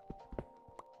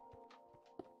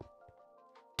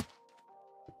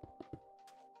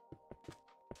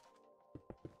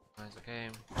 Nice, okay.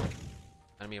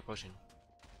 Enemy approaching.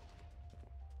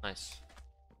 Nice.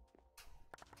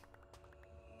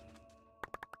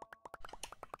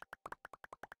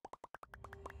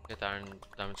 Get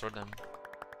diamond sword then.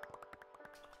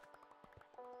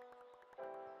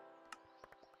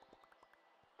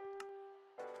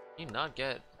 Can you not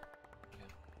get? Okay.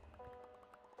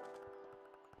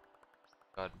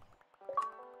 God.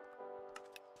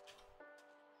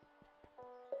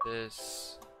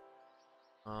 This.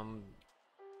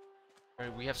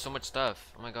 We have so much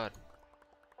stuff. Oh my god.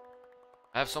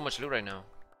 I have so much loot right now.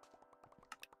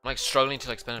 I'm like struggling to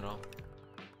like spend it all.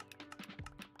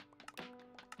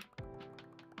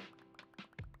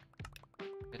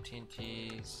 Good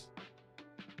TNTs.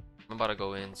 I'm about to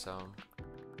go in, so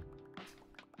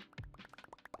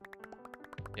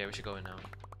yeah, we should go in now.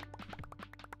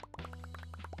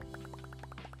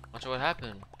 Watch what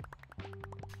happened.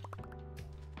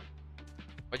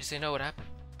 Why'd you say no? What happened?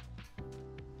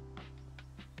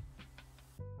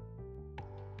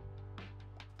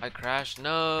 I crashed.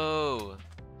 No,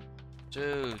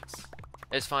 dude.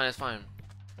 It's fine. It's fine.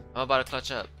 I'm about to clutch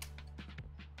up.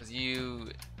 Cause you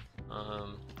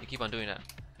keep on doing that.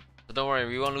 So don't worry.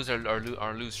 We won't lose our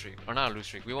lose streak, or not a lose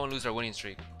streak. We won't lose our winning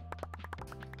streak.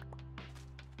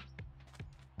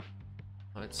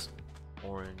 Oh, it's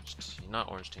orange. Not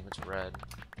orange team. It's red.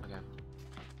 Okay.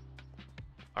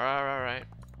 Alright.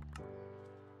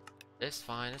 It's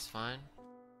fine. It's fine.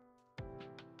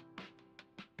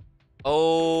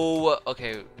 Oh,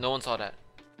 okay. No one saw that.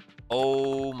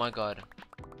 Oh my god.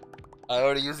 I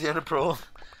already used the Ender Pearl.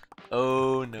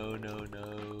 Oh no.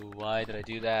 Why did I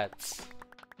do that?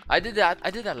 I did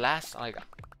that last like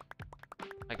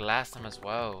last time as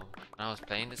well when I was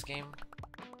playing this game.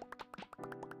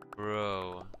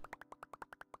 Bro.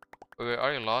 We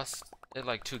already lost it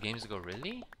like 2 games ago,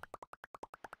 really?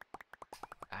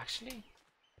 Actually?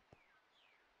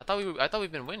 I thought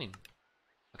we've been winning.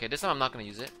 Okay, this time I'm not gonna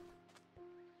use it.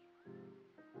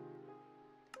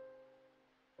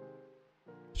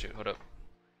 Shoot, hold up.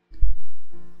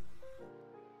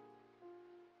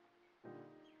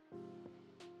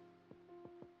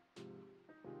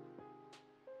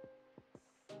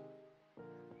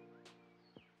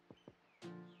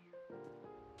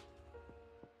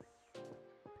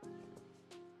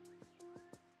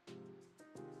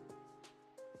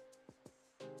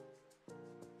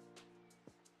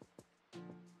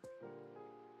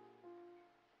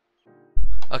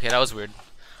 Okay, that was weird.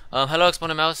 Hello,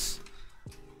 Exponent Mouse.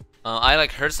 I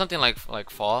like heard something like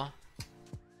fall.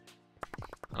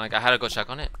 Like I had to go check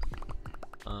on it.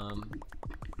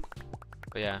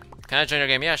 But yeah, can I join your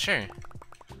game? Yeah, sure.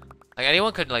 Like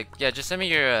anyone could like, yeah, just send me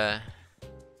your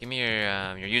give me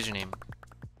your username.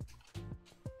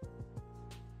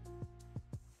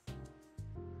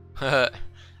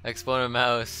 Exponent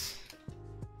Mouse.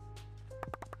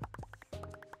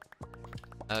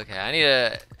 Okay, I need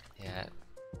a yeah.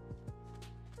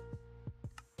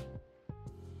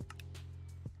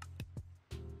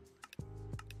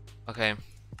 Okay.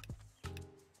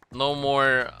 No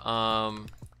more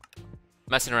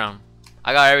messing around.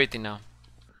 I got everything now.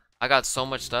 I got so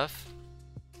much stuff.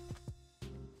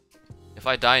 If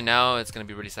I die now, it's gonna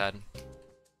be really sad.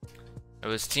 It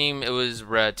was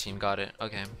red team got it.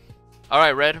 Okay.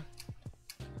 Alright, red.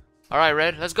 Alright,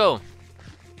 red, let's go.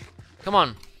 Come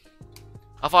on.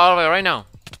 I'll fly all the way right now.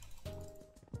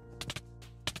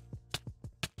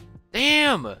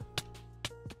 Damn!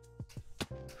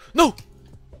 No!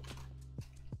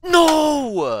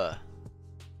 No!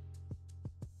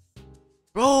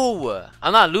 Bro,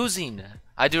 I'm not losing.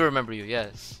 I do remember you,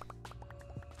 yes.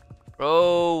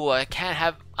 Bro, I can't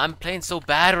have... I'm playing so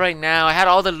bad right now. I had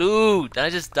all the loot, and I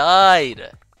just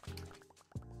died.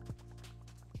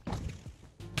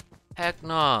 Heck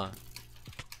nah.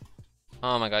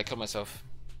 Oh my god, I killed myself.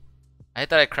 I hate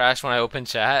that I crashed when I opened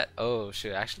chat. Oh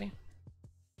shoot, actually?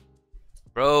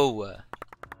 Bro.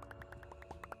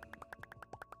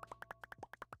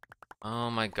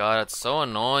 Oh my god, that's so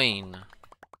annoying.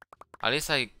 At least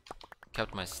I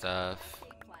kept my stuff.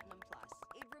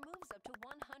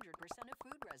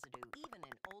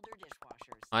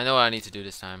 I know what I need to do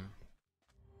this time.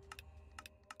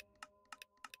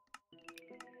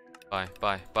 Bye,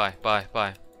 bye, bye, bye,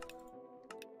 bye.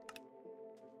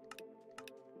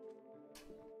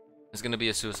 It's gonna be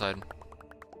a suicide.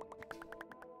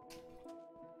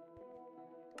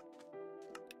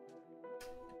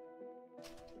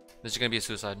 This is gonna be a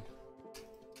suicide.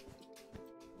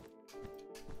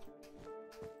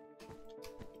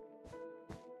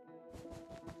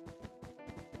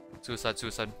 Suicide,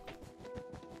 suicide.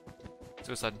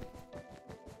 Suicide.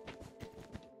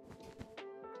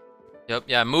 Yep,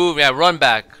 yeah, move, yeah, run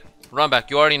back. Run back,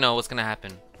 you already know what's gonna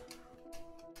happen.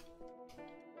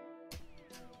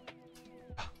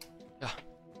 Yeah.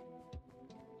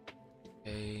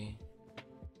 Okay.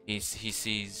 He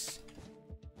sees.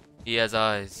 He has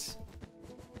eyes.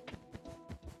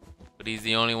 But he's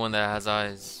the only one that has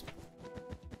eyes.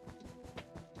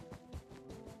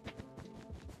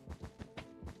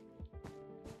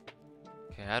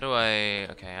 Okay, how do I...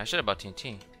 Okay, I should have bought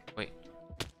TNT. Wait.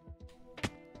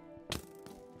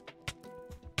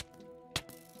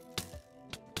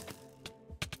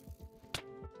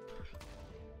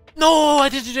 No, I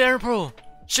didn't do the Air Pro.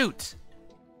 Shoot.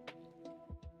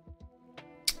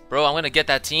 Bro, I'm gonna get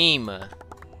that team.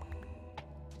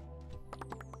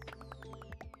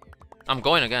 I'm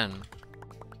going again.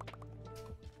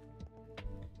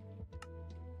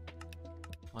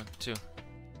 1, 2.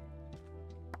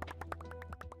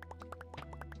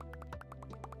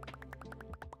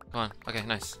 Come on. Okay,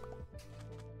 nice.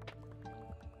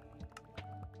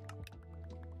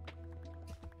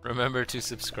 Remember to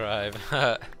subscribe.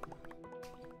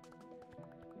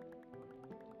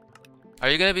 Are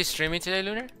you gonna be streaming today,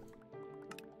 Lunar?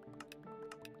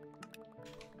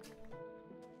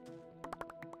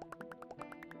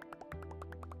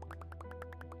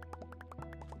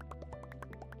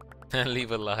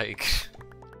 Leave a like.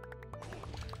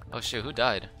 Oh shit, who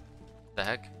died? The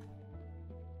heck?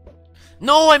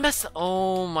 No, I messed.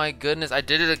 Oh my goodness, I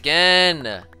did it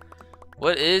again.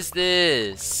 What is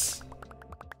this?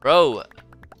 Bro.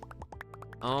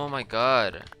 Oh my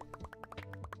god.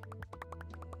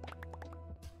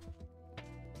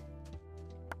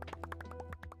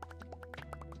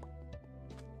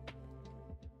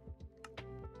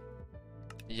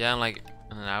 Yeah, in like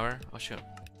an hour. Oh shoot.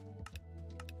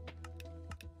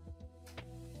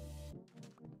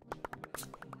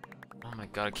 Oh my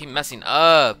god, I keep messing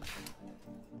up.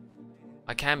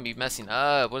 I can't be messing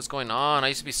up. What's going on? I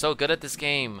used to be so good at this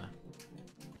game.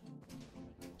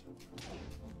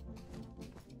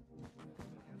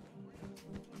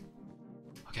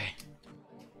 Okay.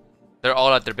 They're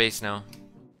all at their base now.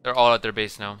 They're all at their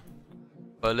base now.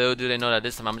 But little do they know that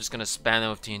this time I'm just gonna spam them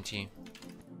with TNT.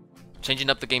 Changing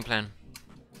up the game plan.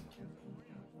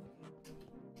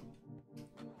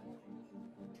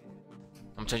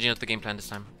 I'm changing up the game plan this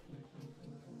time.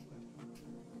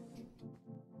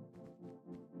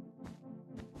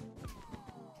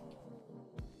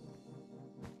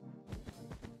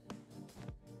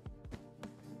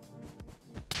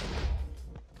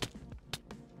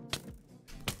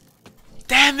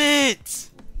 Damn it!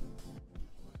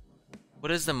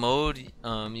 What is the mode you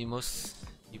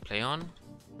play on?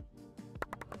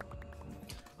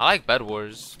 I like Bed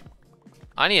Wars.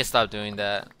 I need to stop doing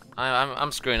that.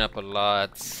 I'm screwing up a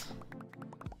lot.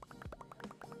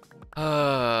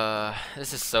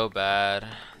 This is so bad.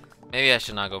 Maybe I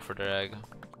should not go for drag.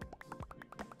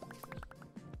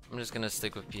 I'm just gonna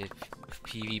stick with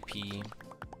PvP.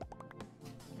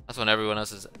 That's what everyone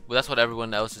else is. Well, that's what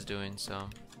everyone else is doing. So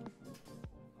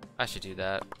I should do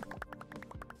that.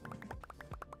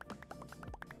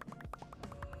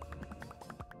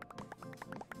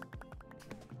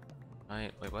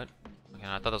 Right? Wait, what? Okay,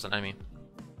 I thought that was an enemy.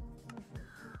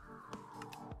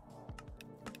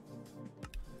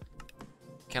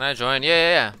 Can I join?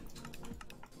 Yeah.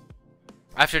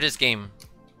 After this game.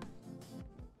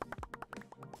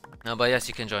 No, but yes,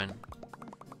 you can join.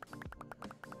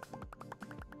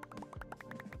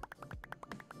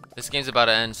 This game's about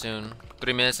to end soon.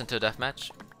 3 minutes into a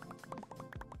deathmatch.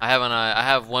 I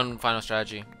have one final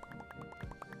strategy.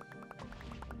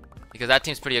 Because that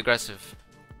team's pretty aggressive.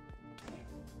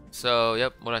 So,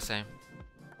 yep, what'd I say?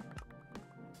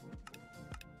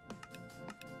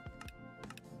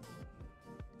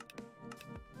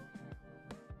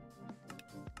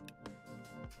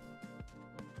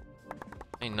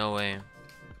 Ain't no way.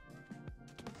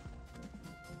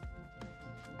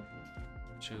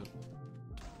 Shoot.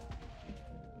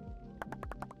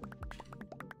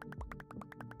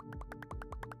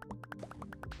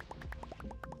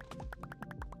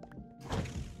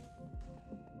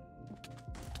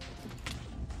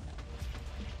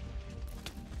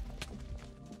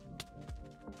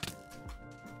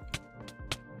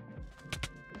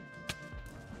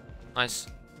 Nice.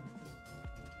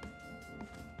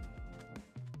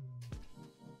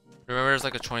 Remember, there's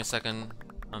like a 20-second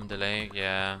delay.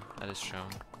 Yeah, that is true.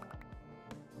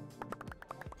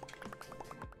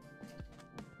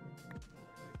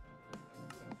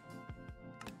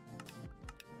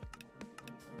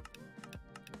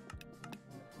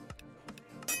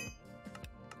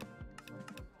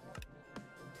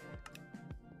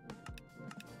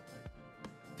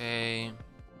 Okay.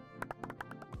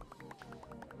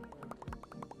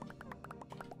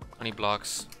 20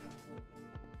 blocks.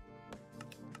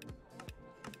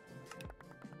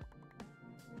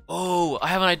 Oh, I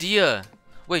have an idea.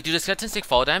 Wait, do the skeletons take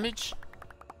fall damage?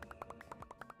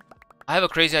 I have a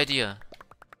crazy idea.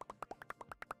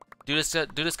 Do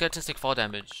the skeletons take fall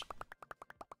damage?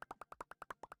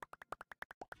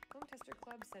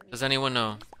 Does anyone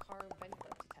know?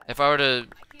 If I were to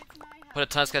put a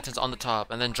ton of skeletons on the top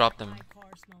and then drop them.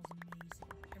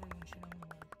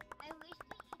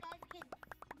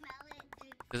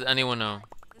 Does anyone know?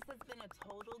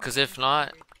 Because if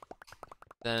not,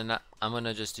 then I'm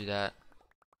gonna just do that.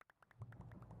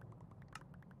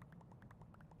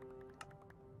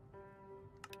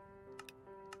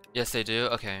 Yes, they do?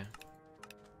 Okay.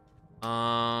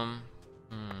 Hmm.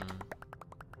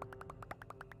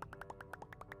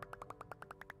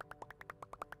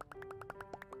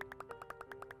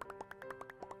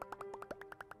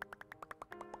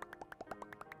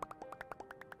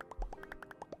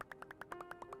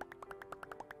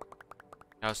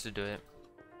 How else to do it?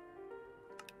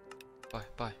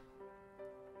 Bye.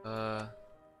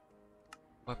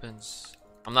 Weapons.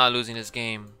 I'm not losing this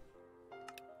game.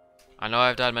 I know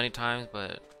I've died many times,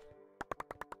 but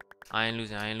I ain't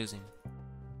losing.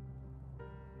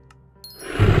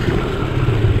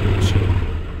 Shit.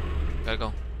 Gotta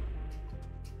go.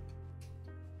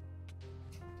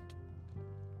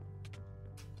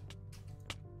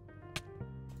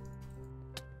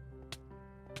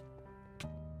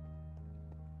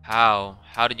 How?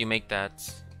 How did you make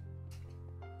that?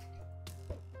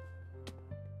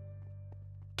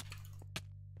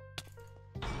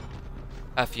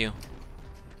 F you.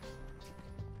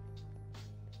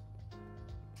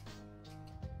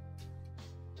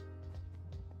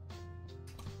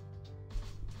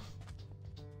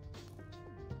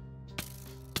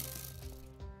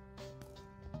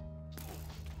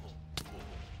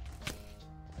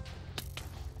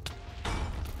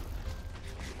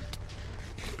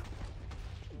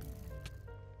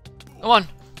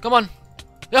 Come on.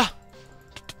 Yeah.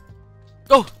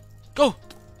 Go.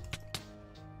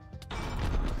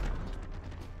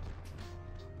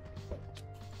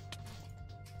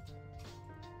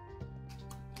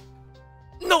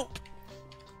 No.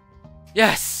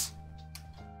 Yes.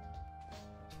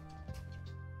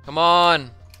 Come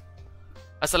on.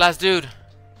 That's the last dude.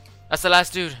 I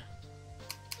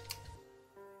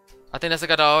think that's the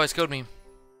guy that always killed me.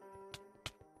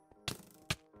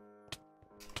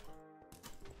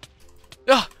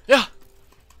 Yeah.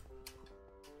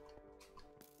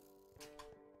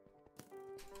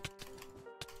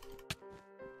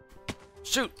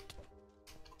 Shoot.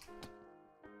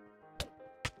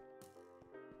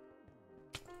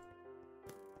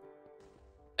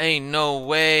 Ain't no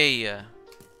way.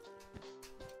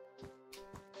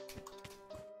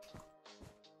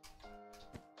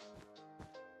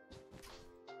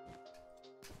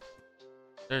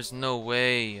 There's no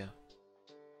way.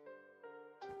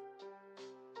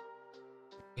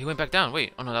 He went back down.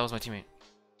 Wait. Oh no, that was my teammate.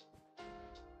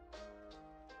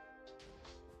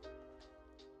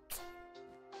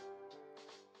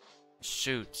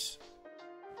 Shoot.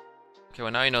 Okay,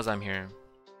 well now he knows I'm here.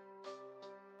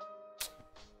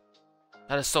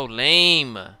 That is so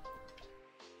lame.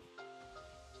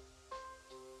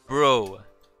 Bro.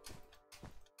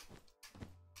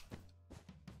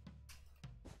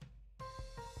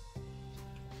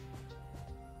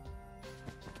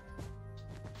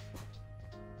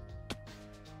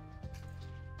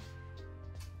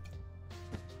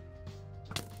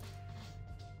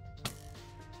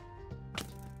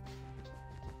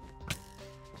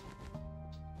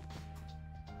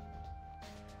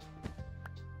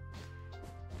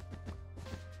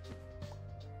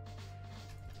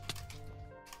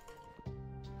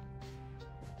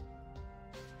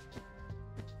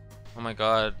 Oh my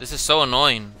god, this is so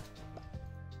annoying.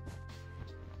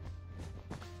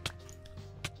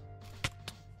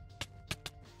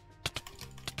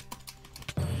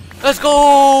 Let's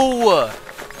go!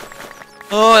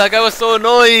 Oh, that guy was so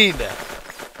annoying.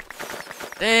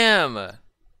 Damn.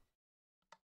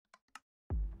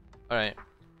 Alright.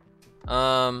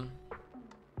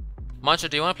 Mancha,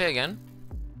 do you want to play again?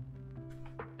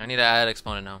 I need to add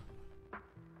exponent now.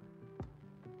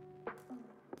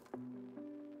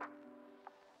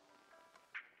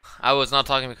 I was not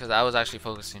talking because I was actually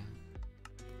focusing.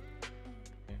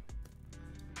 Okay.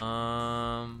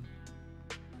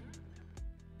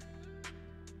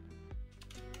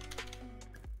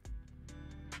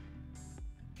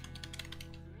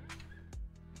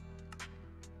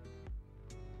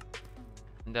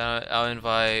 And then I'll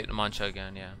invite Mancha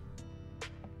again, yeah.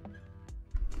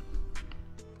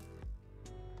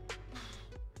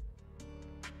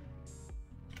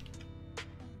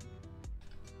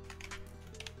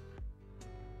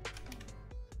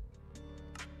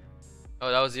 Oh,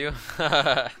 that was you?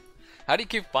 How do you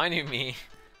keep finding me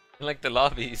in like the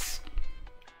lobbies?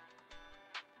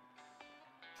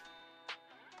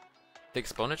 The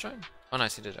exponent join? Oh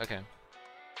nice, he did, okay.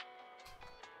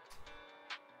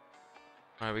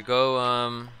 Alright, we'll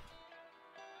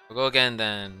go again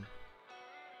then.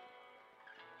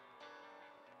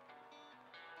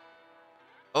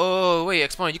 Oh wait,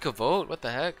 exponent, you could vote? What the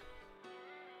heck?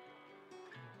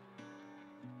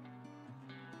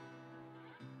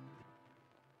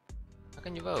 How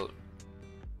can you vote?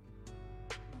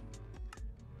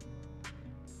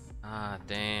 Ah,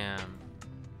 damn.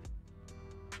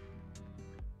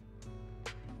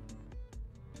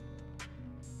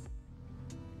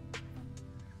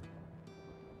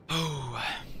 Oh.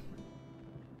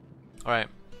 Alright.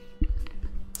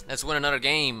 Let's win another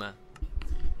game.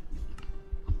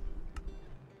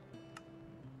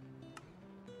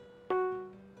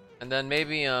 And then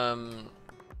maybe,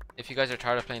 if you guys are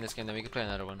tired of playing this game, then we can play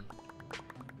another one.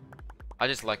 I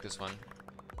just like this one.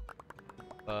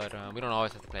 But, we don't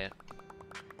always have to play it.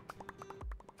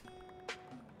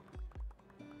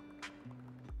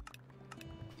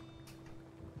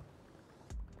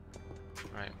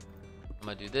 Alright. I'm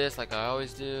gonna do this like I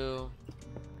always do.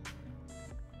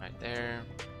 Right there.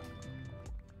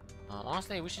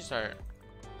 Honestly, we should start.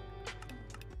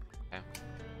 Okay.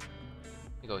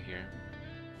 We go here.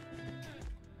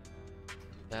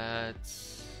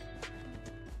 That's.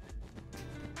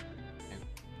 Okay.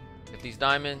 Get these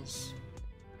diamonds.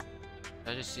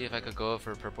 Did I just see if I could go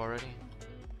for purple already?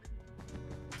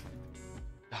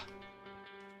 Ah.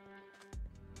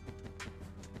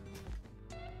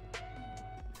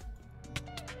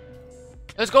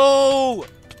 Let's go!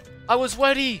 I was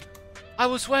sweaty! I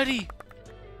was sweaty!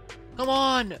 Come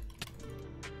on!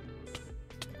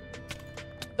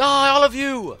 Die, all of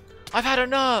you! I've had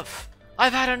enough!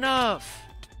 I've had enough!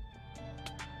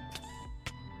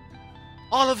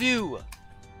 All of you!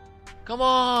 Come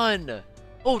on!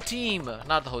 Whole team!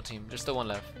 Not the whole team, there's still one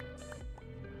left.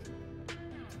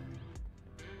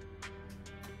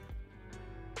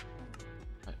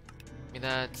 Right. Give me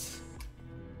that.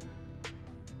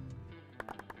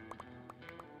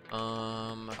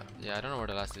 Yeah, I don't know where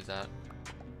the last dude's at.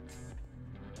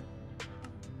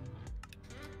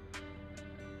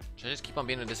 Should I just keep on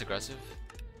being this aggressive?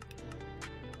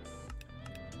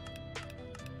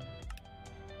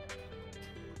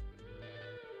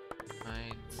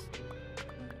 Right. Okay.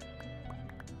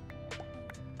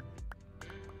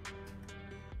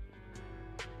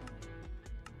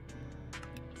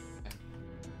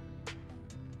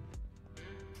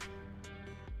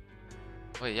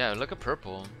 Wait, yeah, look at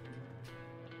purple.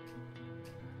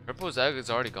 Purple's egg is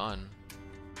already gone.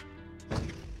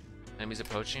 Enemies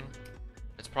approaching.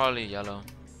 It's probably yellow.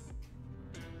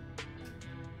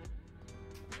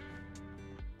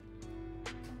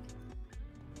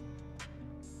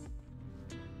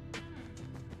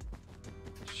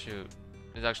 Shoot.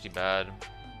 It's actually bad.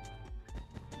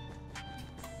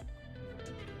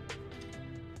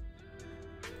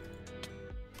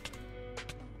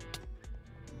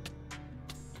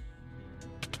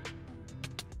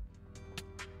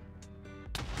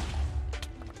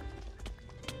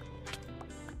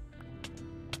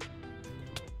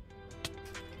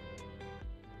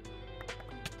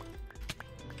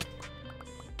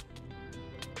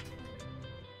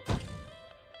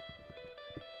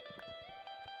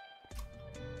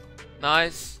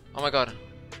 Nice. Oh my god.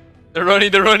 They're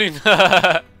running, they're running.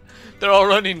 They're all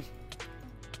running.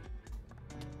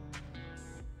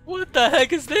 What the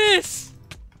heck is this?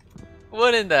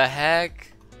 What in the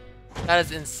heck? That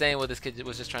is insane what this kid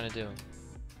was just trying to do.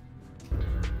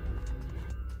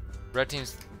 Red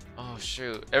team's... Oh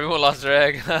shoot. Everyone lost their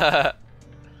egg.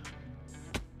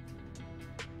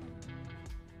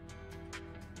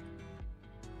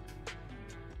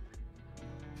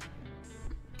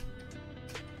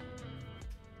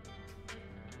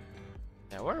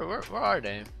 Yeah, where are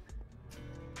they?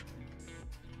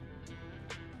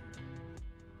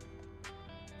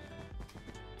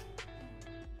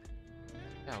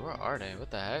 Yeah, where are they?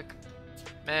 What the heck?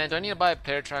 Man, do I need to buy a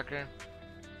player tracker?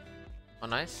 Oh,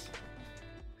 nice.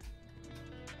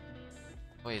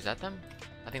 Wait, is that them?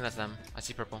 I think that's them. I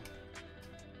see purple.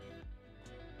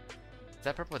 Is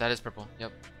that purple? That is purple.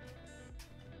 Yep.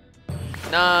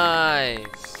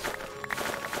 Nice.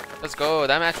 Let's go.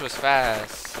 That match was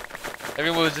fast.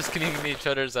 Everyone was just giving each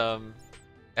other's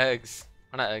eggs.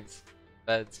 Or not eggs.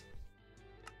 Beds.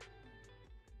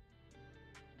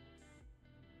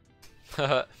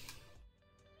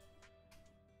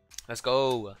 Let's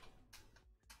go.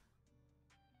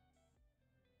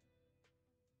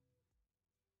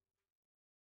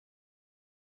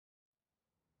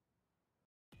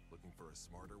 Looking for a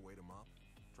smarter way to mop?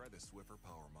 Try the Swiffer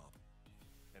Power Mop.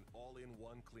 An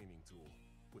all-in-one cleaning tool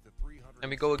with a 300. Let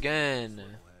me go again.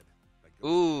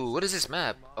 Ooh, what is this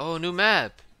map? Oh, new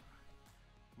map.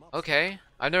 Okay.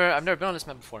 I've never been on this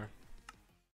map before.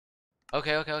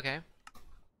 Okay, okay, okay.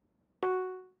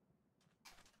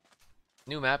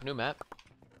 New map, new map.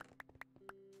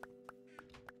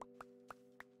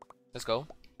 Let's go.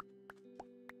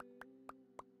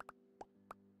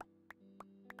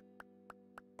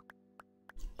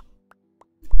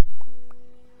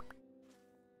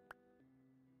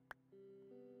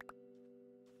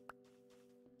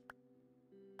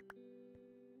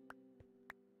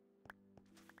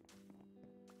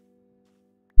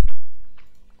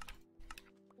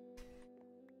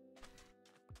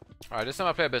 Alright, this time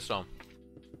I play a bit slow.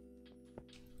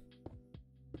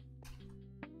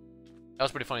 That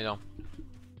was pretty funny though.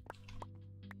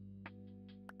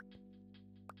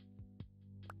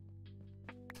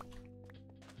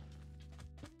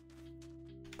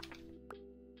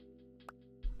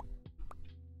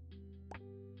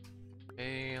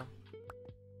 Okay.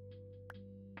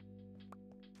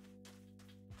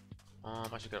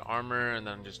 I should get armor and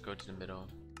then just go to the middle.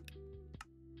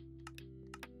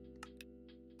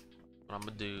 What I'm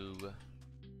gonna do.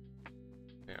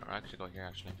 Okay, or actually go here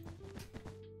actually.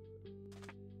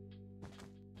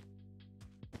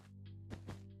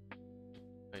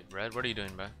 Wait, Red, what are you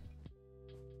doing, bro?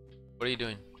 What are you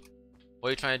doing? What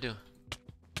are you trying to do?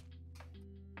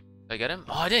 Did I get him?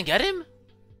 Oh, I didn't get him?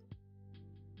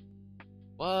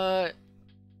 What?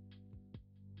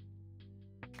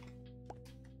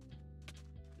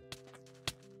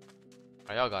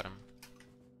 Alright, y'all got him.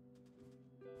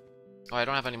 Oh, I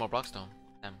don't have any more blocks though.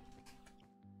 Damn.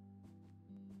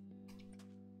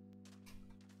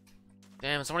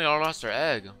 Damn, somebody all lost their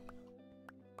egg.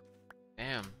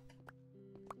 Damn.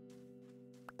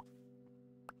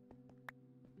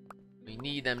 We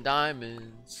need them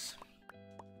diamonds.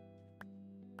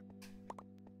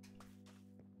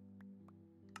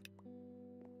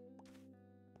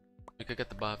 We could get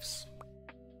the buffs.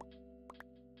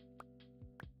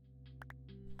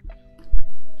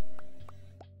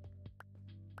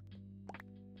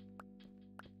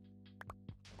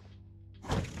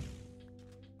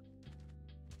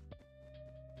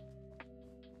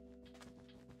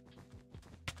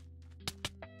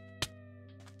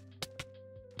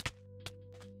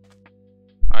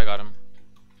 I got him.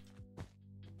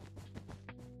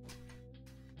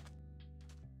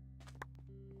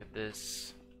 Get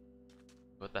this.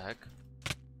 What the heck?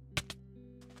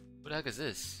 Who the heck is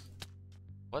this?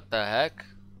 What the heck?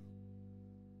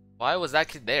 Why was that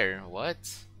kid there? What?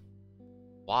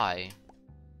 Why?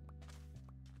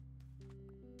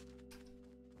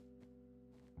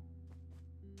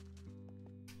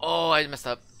 Oh, I messed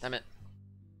up. Damn it.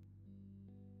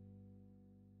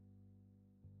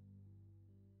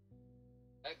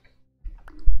 Heck.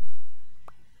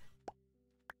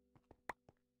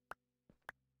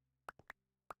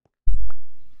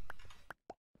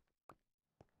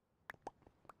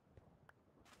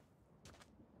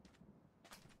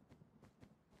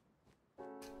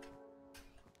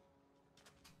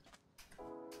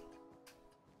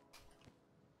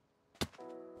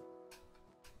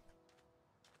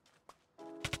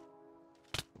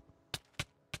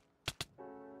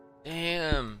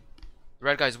 Damn. The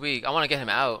red guy's weak. I want to get him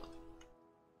out.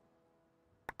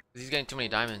 'Cause he's getting too many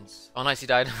diamonds. Oh, nice. He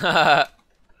died.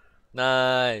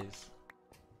 Nice.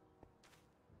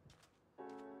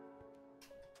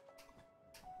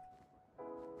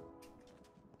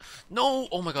 No.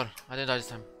 Oh my god. I didn't die this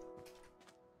time.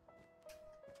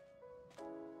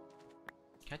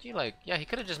 Can't you like... Yeah, he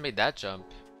could have just made that jump.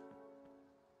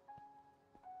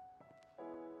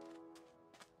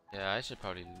 Yeah, I should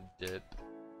probably dip.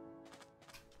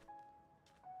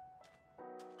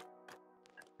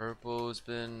 Purple's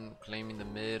been claiming the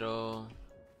middle.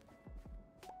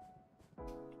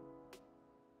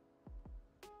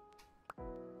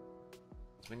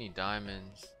 We need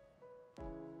diamonds.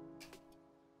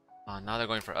 Oh, now they're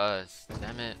going for us.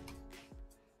 Damn it.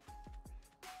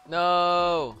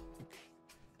 No!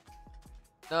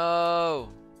 No!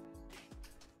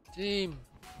 Team.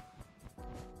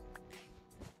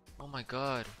 Oh my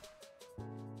god.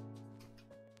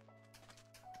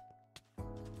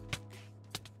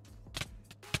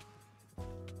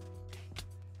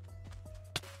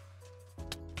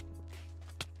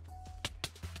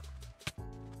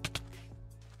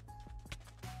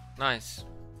 Nice.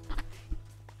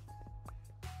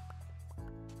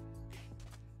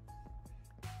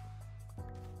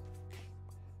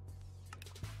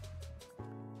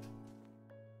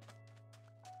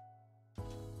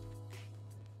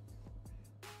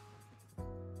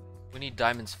 We need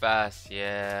diamonds fast,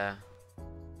 yeah.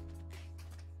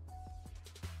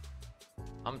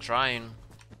 I'm trying.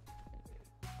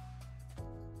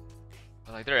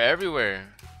 But, like, they're everywhere.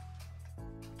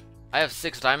 I have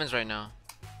 6 diamonds right now.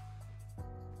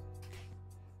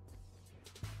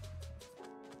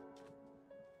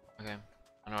 Okay,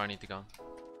 I know where I need to go.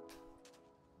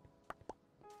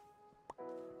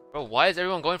 Bro, why is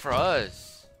everyone going for us?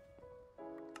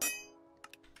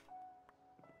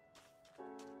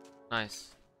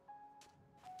 Nice.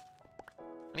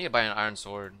 I need to buy an iron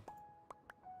sword.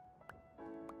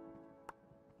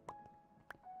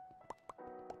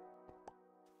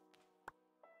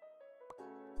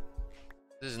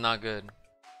 This is not good.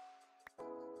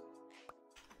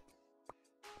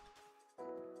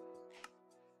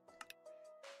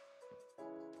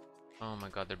 Oh my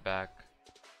god, they're back.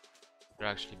 They're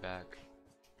actually back.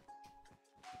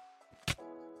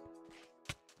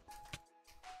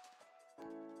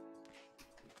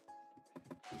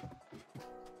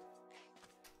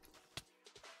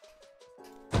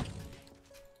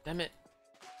 Damn it.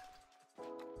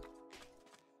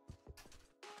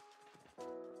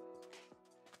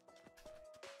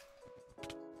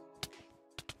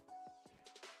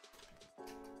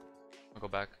 I'll go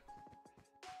back.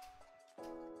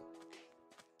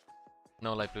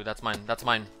 No light blue, that's mine. That's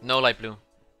mine. No light blue.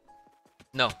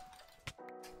 No.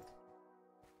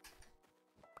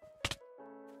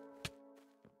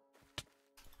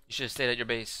 You should have stayed at your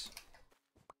base.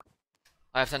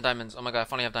 I have 10 diamonds. Oh my god, I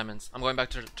finally have diamonds. I'm going back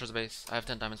towards the base. I have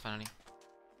 10 diamonds finally.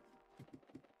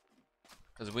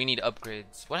 Because we need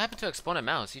upgrades. What happened to Exponent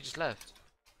Mouse? He just left.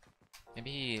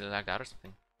 Maybe he lagged out or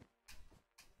something.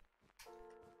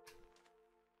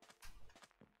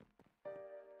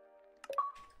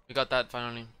 We got that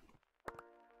finally.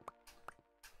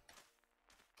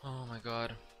 Oh my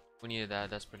god. We needed that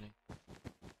desperately.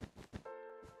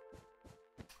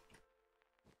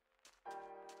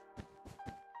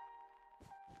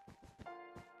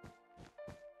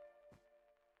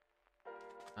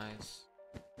 Nice.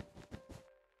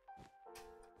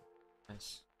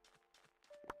 Nice.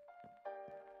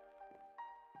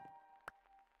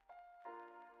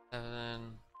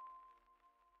 Seven.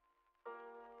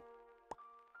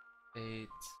 8.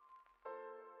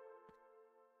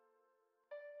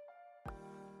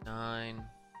 9.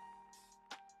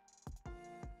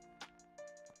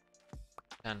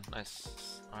 10.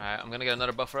 Nice. Alright, I'm gonna get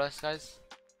another buff for us, guys.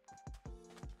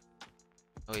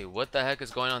 Wait, what the heck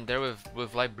is going on there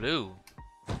with light blue?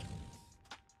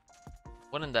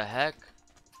 What in the heck?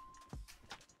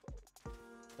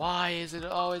 Why is it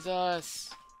always us?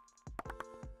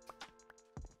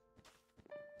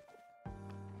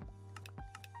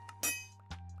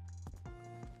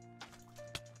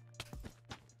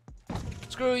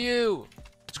 Screw you!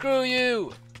 Screw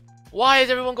you! Why is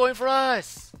everyone going for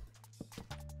us?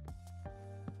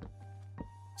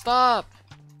 Stop!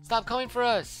 Stop coming for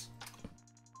us!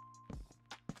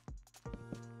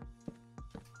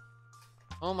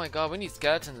 Oh my god, we need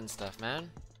skeletons and stuff,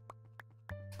 man.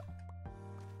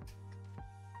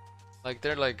 Like,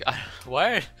 they're like,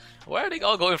 why are they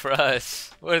all going for us?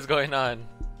 What is going on?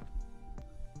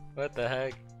 What the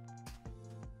heck?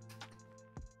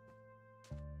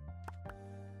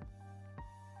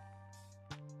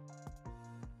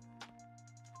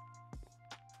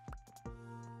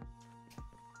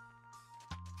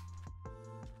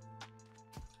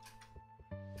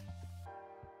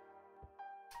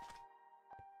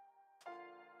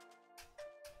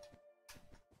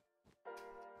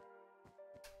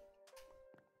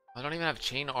 I don't even have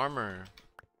chain armor.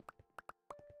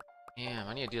 Damn,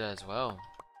 I need to do that as well.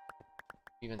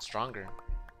 Even stronger.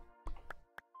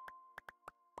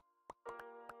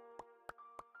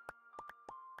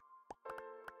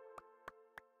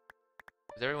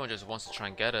 Because everyone just wants to try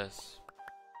and get us.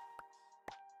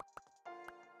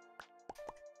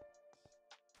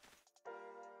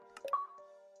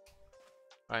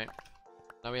 Alright.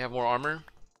 Now we have more armor.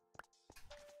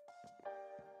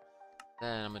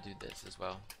 Then I'm gonna do this as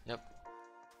well. Yep.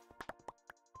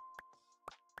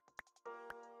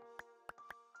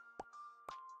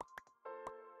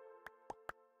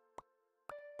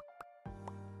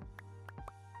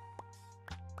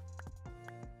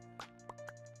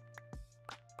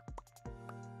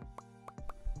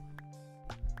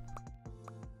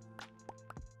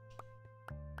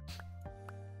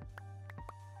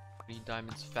 Need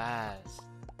diamonds fast.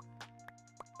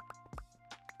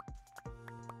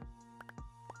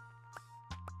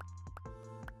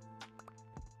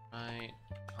 Right.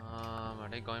 Are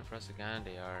they going for us again?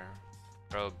 They are.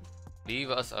 Bro,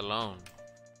 leave us alone.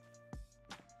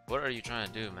 What are you trying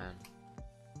to do, man?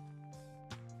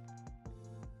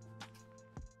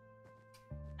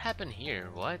 What happened here?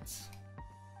 What?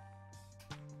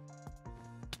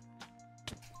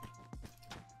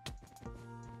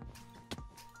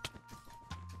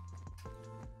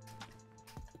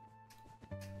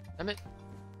 Damn it.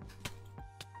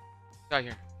 Get out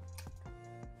here.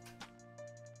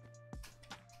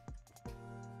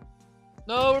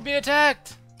 No, we're being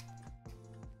attacked!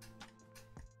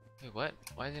 Wait, what?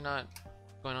 Why is he not...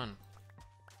 What's going on?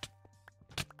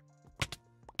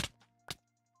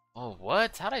 Oh,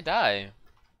 what? How'd I die?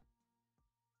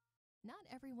 Not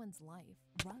everyone's life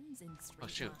runs in straight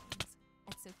shoot. lines.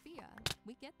 At Sophia,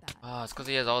 we get that. Oh, it's because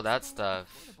he has all that stuff.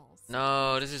 Affordable,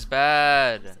 No, this is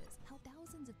bad. courses help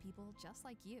thousands of people just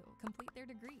like you complete their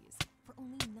degrees for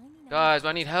only 99. Guys,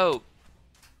 I need help.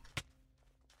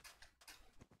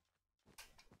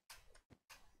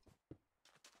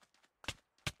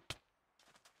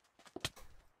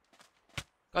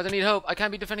 Guys, I need help. I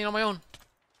can't be defending on my own.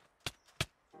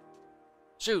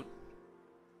 Shoot.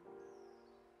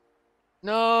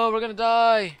 No, we're gonna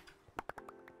die.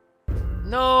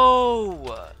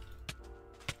 No.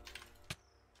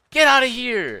 Get out of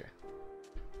here.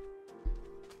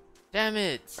 Damn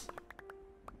it.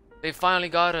 They finally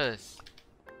got us.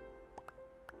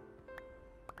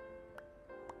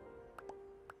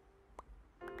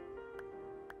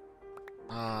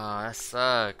 Ah, that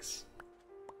sucks.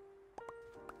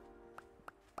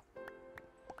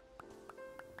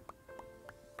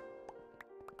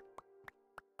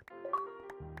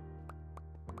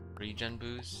 Regen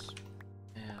boost.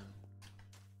 Damn.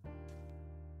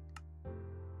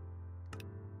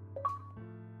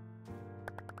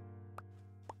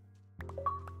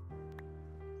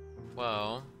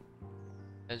 Well,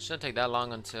 it shouldn't take that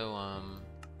long until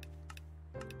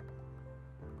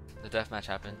the deathmatch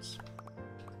happens.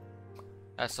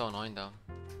 That's so annoying though.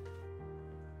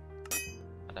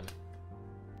 God damn it.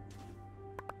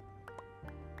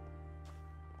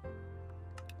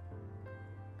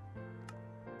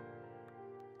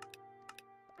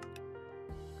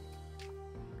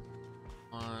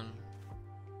 One,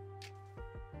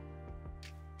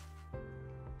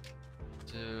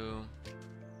 two,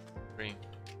 three.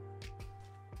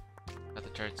 Got the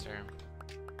turrets there.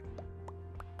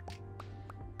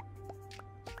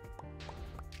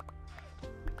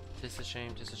 Tis a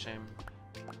shame, tis a shame.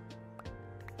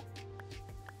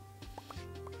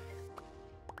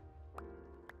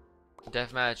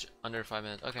 Deathmatch under 5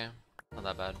 minutes. Okay, not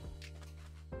that bad.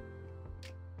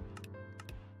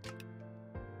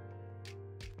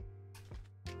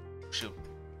 Shoot.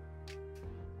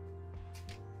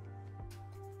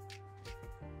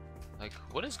 Like,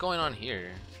 what is going on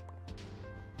here?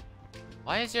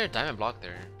 Why is there a diamond block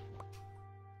there?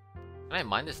 Can I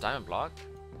mine this diamond block?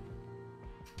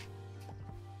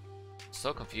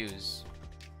 So confused.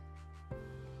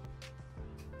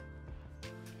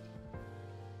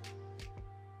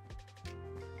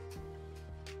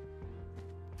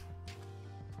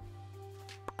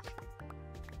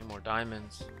 Need more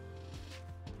diamonds.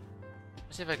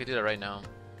 Let's see if I could do that right now.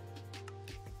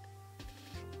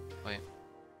 Wait.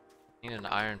 Need an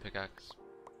iron pickaxe.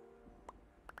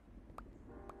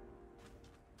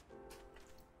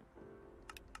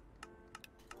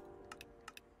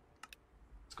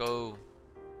 Let's go.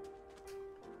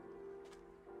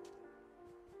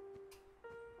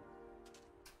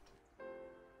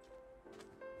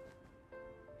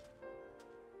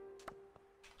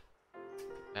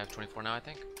 I have 24 now, I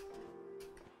think.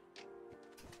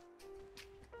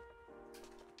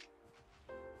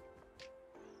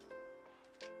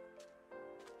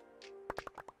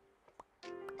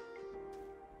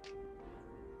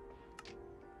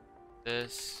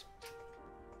 This.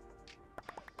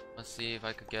 Let's see if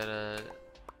I could get a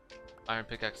iron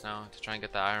pickaxe now to try and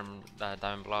get that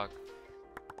diamond block.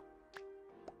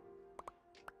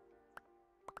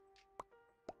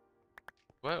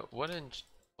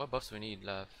 What buffs do we need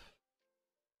left?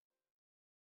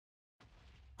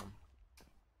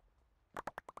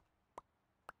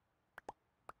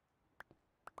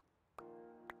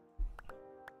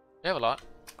 We have a lot.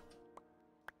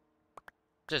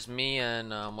 Just me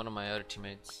and one of my other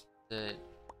teammates.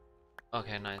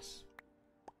 Okay, nice.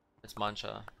 It's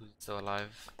Mancha, who's still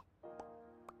alive.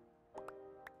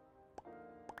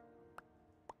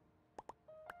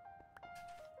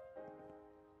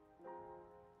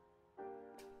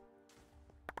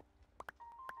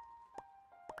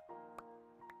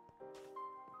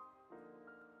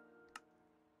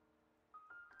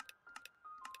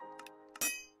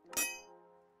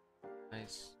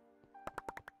 Nice.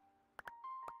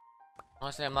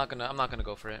 Honestly, I'm not gonna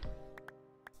go for it.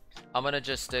 I'm gonna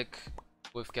just stick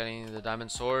with getting the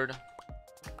diamond sword,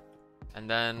 and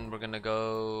then we're gonna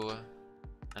go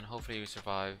and hopefully we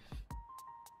survive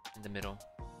in the middle.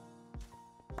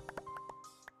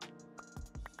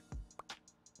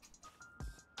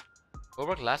 What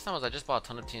worked last time was I just bought a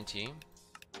ton of TNT.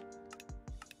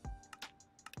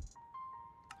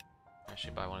 I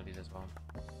should buy one of these as well.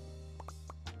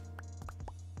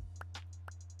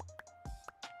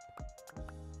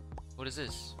 What is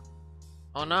this?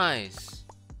 Oh, nice.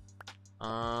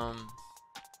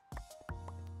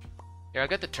 Here, I'll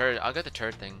get the turret. I'll get the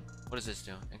turret thing. What does this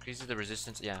do? Increases the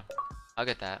resistance. Yeah, I'll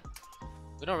get that.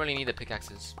 We don't really need the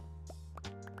pickaxes.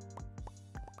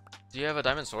 Do you have a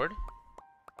diamond sword?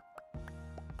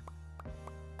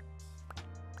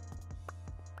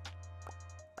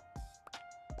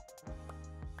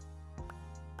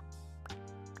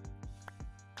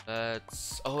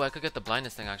 Let's. Oh, I could get the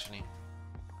blindness thing actually.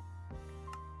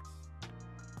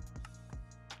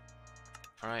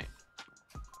 All right.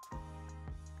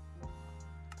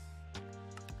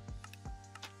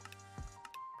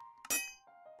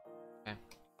 Okay.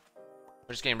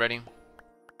 We're just getting ready.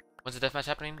 When's the deathmatch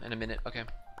happening? In a minute. Okay.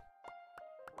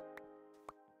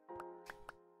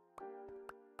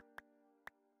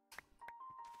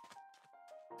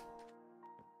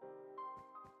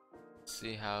 Let's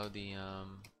see how the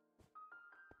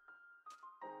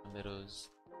middles.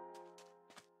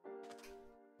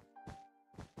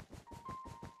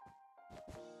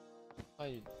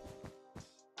 I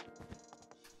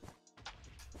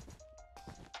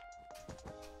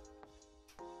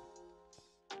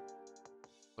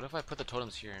What if I put the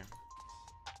totems here?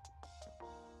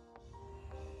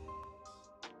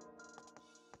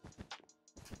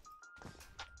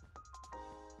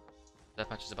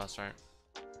 Deathmatch is about to start.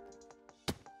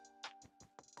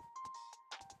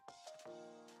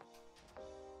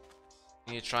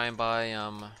 You need to try and buy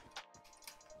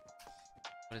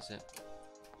what is it?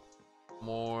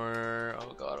 More.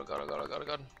 Oh god, oh god, oh god, oh god, oh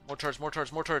god. More turrets, more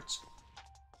turrets, more turrets.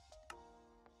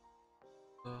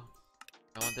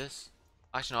 I want this.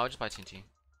 Actually, no, I'll just buy TNT.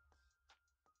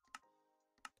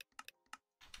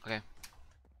 Okay.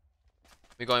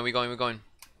 We going, we going, we going.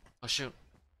 Oh shoot.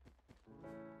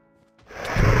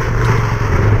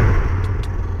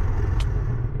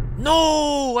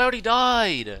 No! I already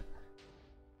died!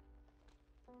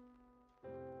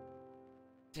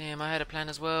 Damn, I had a plan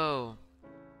as well.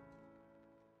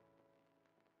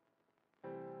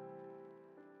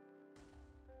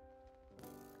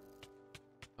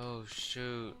 Oh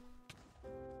shoot.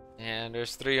 And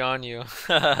there's 3 on you.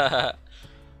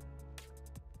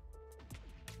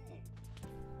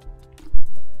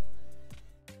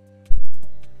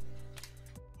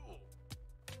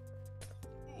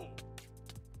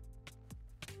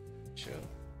 Shoot.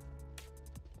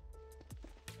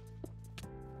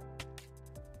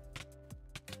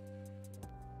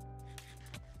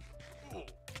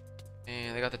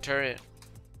 And they got the turret.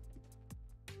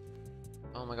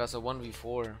 Oh my god, so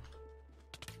 1v4.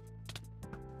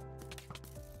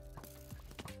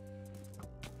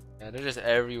 Yeah, they're just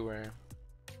everywhere.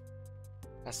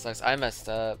 That sucks. I messed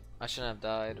up. I shouldn't have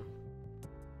died.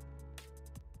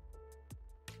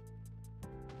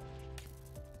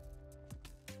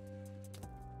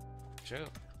 Shoot.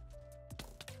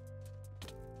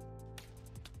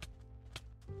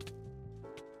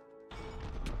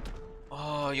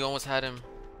 Oh, you almost had him.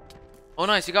 Oh,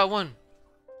 nice. You got one.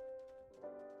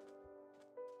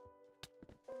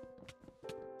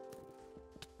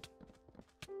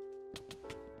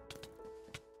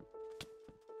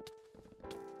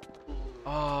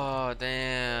 Oh,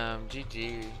 damn.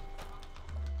 GG.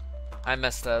 I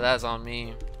messed up. That's on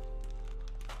me.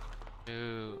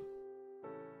 Dude.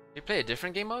 You play a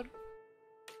different game mode?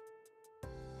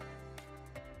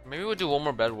 Maybe we'll do one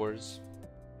more Bed Wars.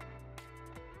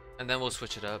 And then we'll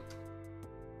switch it up.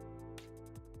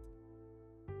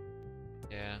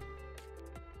 Yeah.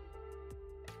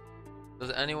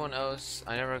 Does anyone else?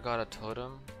 I never got a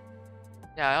totem.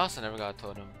 Yeah, I also never got a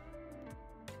totem.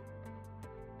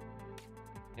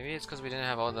 Maybe it's because we didn't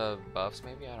have all the buffs,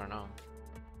 maybe? I don't know.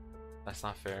 That's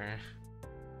not fair.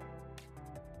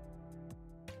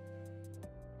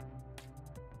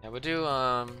 Yeah, we'll do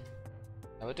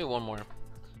one more.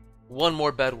 One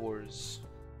more Bed Wars.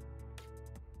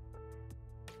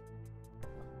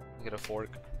 Get a fork.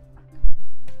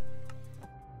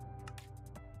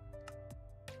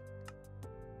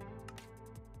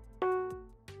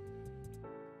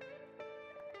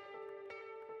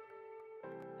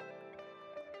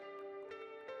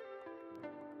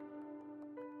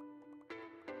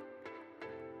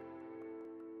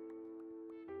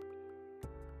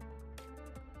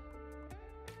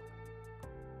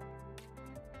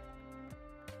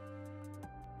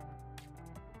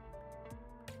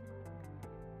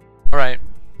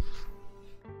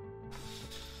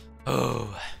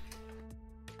 Oh.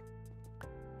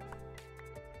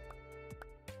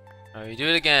 Alright, we do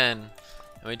it again.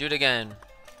 And we do it again.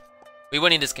 We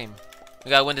winning this game.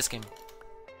 We gotta win this game.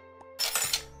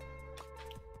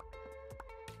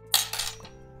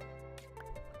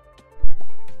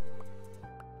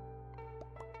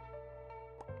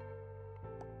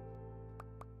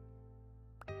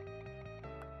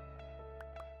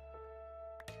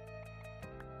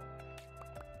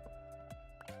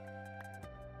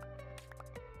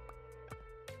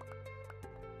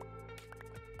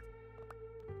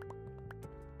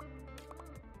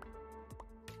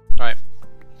 Alright.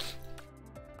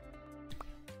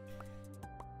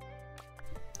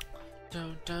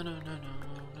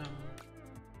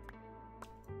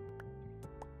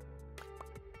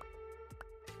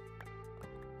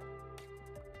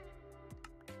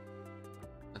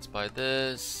 Let's buy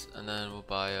this, and then we'll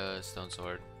buy a stone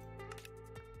sword.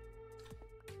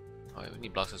 Oh, wait, we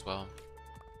need blocks as well.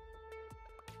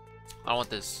 I don't want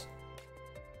this.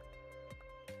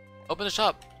 Open the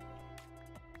shop.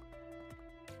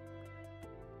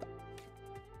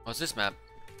 What's this map?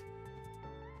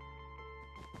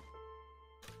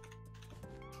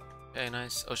 Okay,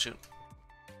 nice. Oh shoot.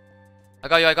 I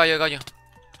got you, I got you, I got you.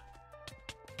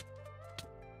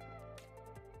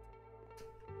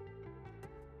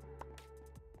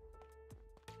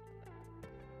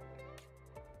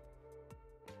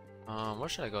 Where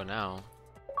should I go now?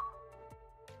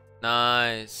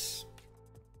 Nice.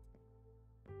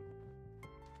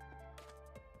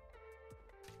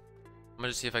 I'm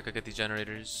gonna see if I could get these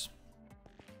generators.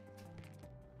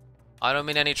 I don't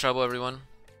mean any trouble, everyone.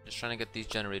 Just trying to get these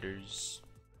generators.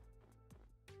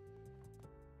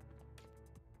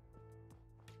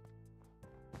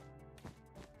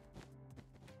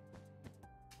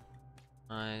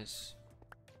 Nice.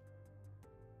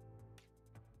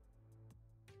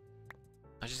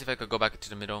 I'll just see if I could go back to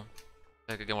the middle.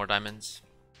 If I could get more diamonds.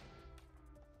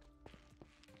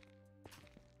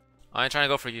 I ain't trying to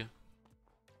go for you.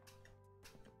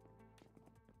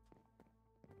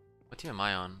 What team am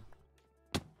I on?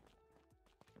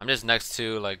 I'm just next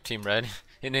to like Team Red. He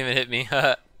didn't even hit me.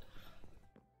 Nah,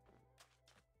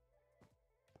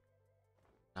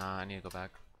 I need to go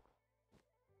back.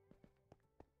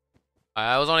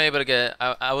 I was only able to get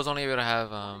I was only able to have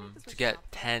to get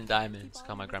 10 diamonds.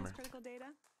 Call my grammar.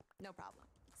 No problem.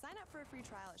 Sign up for a free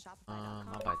trial at Shopify.com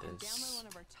I'll buy and this. download one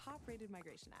of our top-rated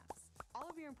migration apps. All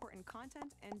of your important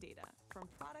content and data, from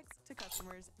products to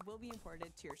customers, will be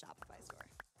imported to your Shopify store.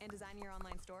 And designing your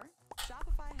online store?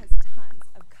 Shopify has tons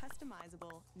of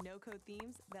customizable, no-code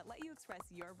themes that let you express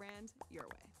your brand your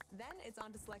way. Then it's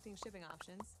on to selecting shipping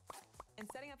options and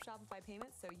setting up Shopify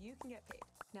payments so you can get paid.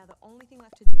 Now the only thing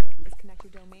left to do is connect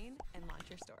your domain and launch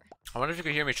your store. I wonder if you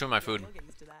could hear me chewing my food. We'll get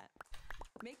used to that.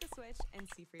 Make the switch and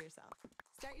see for yourself.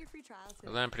 Start your free trial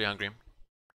today. I'm pretty hungry.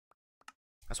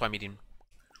 That's why I'm eating.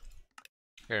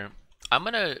 Here, I'm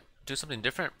gonna do something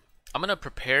different. I'm gonna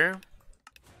prepare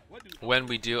when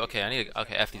we do. Okay, I need to,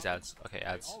 okay, F these ads. Okay,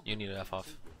 ads. You need to F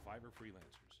off.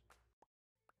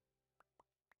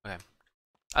 Okay,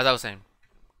 as I was saying.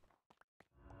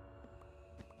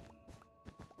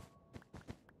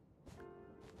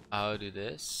 I'll do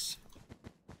this.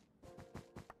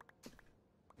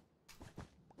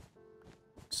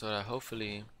 So that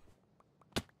hopefully,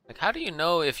 like, how do you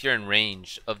know if you're in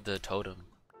range of the totem?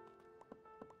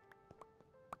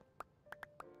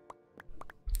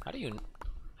 How do you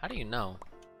know?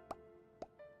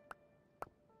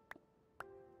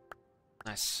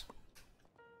 Nice.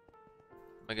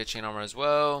 I'm gonna get chain armor as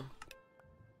well.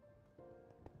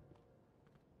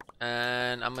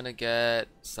 And I'm gonna get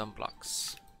some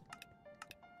blocks.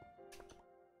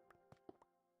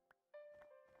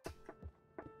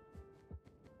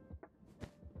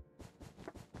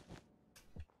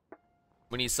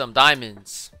 We need some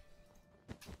diamonds.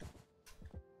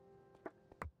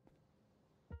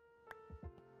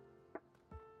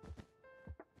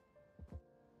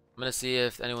 I'm gonna see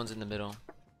if anyone's in the middle.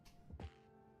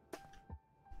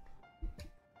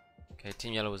 Okay,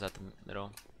 Team Yellow was at the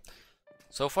middle.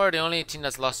 So far, the only team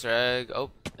that's lost their egg.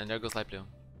 Oh, and there goes Light Blue.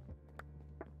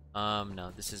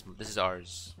 No, this is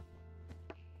ours.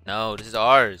 No, this is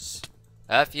ours.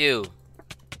 F you.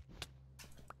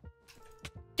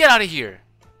 Get out of here.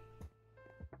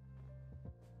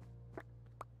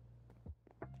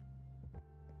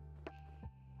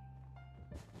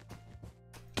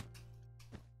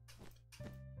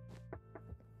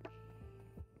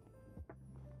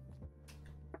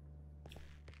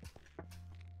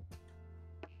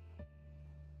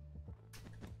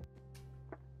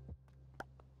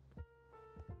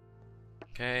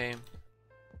 Okay.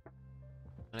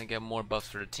 Gonna get more buffs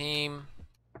for the team.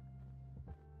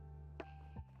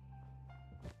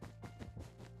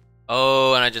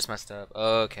 Oh, and I just messed up.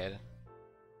 Okay.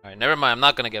 Alright, never mind. I'm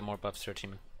not gonna get more buffs for the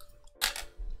team.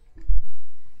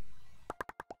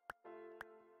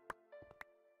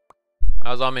 That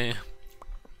was on me.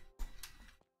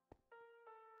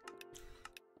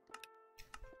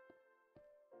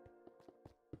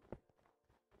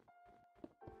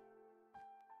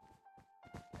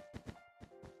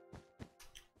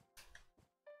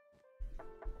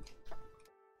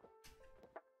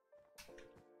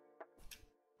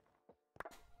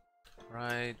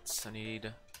 Right, I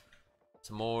need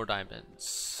some more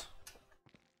diamonds.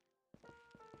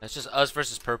 It's just us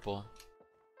versus purple.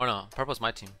 Oh no, purple's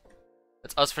my team.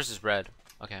 It's us versus red.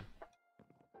 Okay.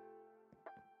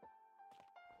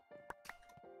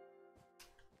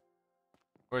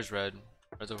 Where's red?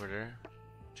 Red's over there.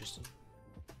 Interesting.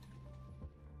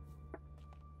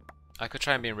 I could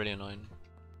try and be really annoying.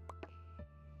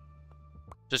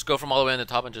 Just go from all the way on the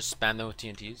top and just spam them with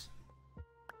TNTs.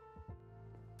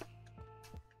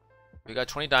 We got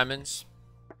 20 diamonds.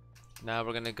 Now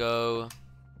we're gonna go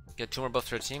get 2 more buffs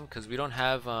for our team because we don't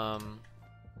have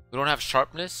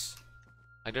sharpness.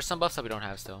 Like there's some buffs that we don't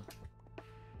have still.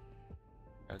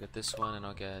 I'll get this one and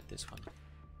I'll get this one.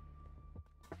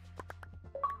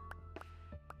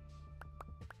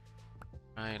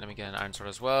 Alright, let me get an iron sword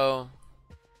as well.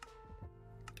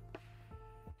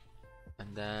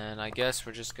 And then I guess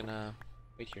we're just gonna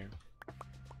wait here.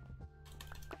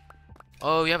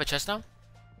 Oh, you have a chest now?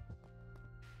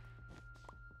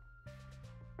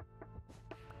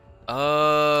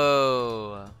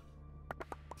 Oh,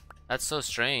 that's so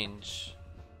strange.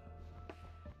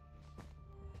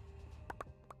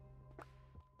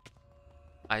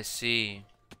 I see.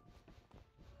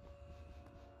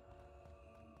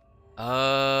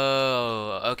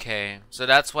 Oh, okay. So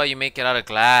that's why you make it out of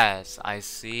glass. I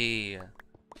see.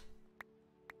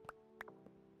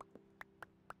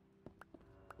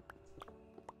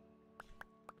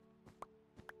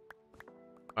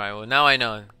 Alright, well now I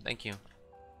know. Thank you.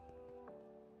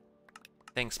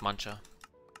 Thanks, Mancha.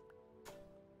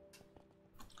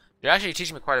 You're actually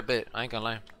teaching me quite a bit, I ain't gonna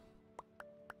lie.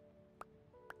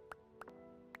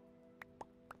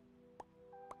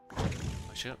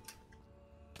 Oh shoot.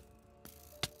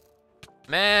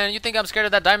 Man, you think I'm scared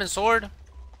of that diamond sword?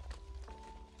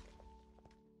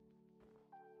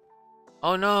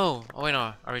 Oh no! Oh wait,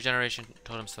 no. Our regeneration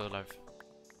totem's still alive.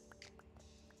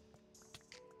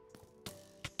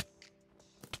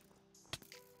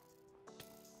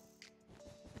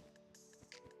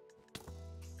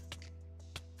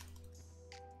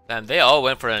 Damn, they all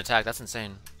went for an attack. That's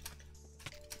insane.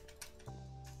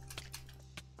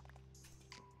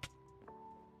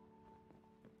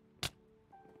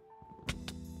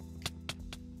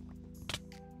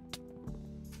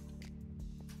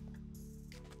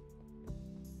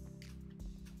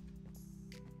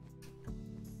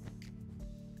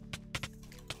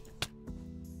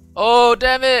 Oh,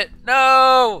 damn it!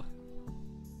 No!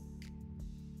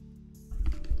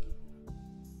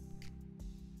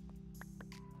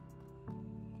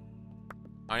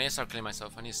 I need to start killing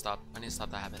myself. I need to stop. I need to stop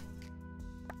that habit.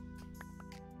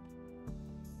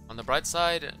 On the bright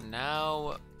side,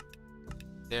 now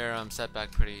they're set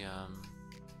back pretty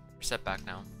set back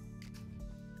now.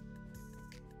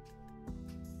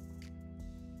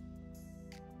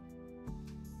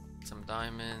 Some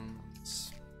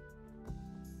diamonds.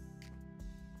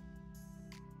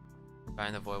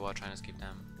 Find the void while trying to escape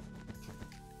them.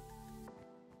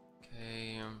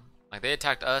 Okay. Like they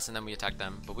attacked us and then we attacked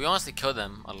them, but we honestly killed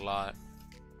them a lot.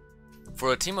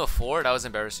 For a team of 4, that was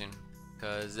embarrassing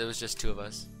because it was just 2 of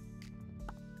us.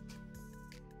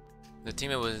 The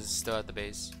teammate was still at the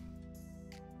base,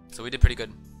 so we did pretty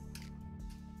good.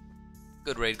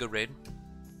 Good raid, good raid.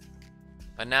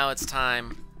 But now it's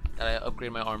time that I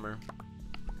upgrade my armor.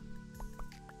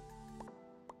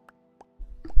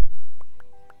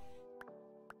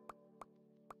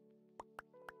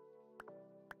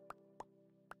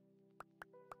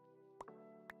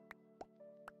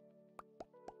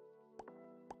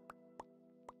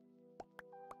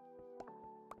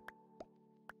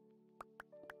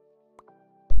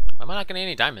 Why am I not getting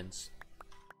any diamonds?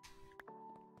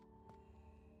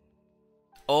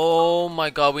 Oh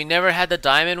my god, we never had the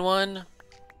diamond one?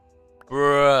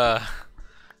 Bruh.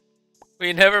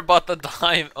 We never bought the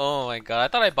diamond. Oh my god, I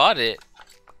thought I bought it.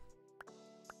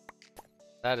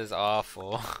 That is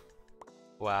awful.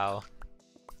 Wow.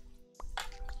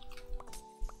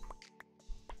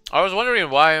 I was wondering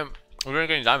why we weren't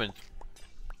getting diamonds.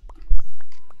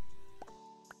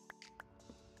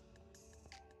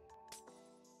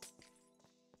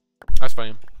 That's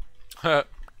funny. Oh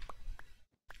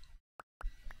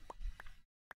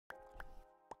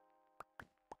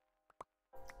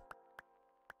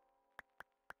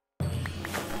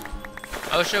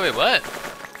shit, wait, what?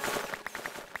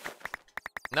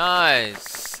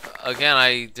 Nice. Again,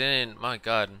 I didn't. My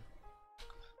god.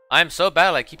 I'm so bad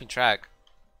at like keeping track.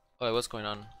 Oh, wait, what's going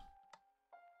on?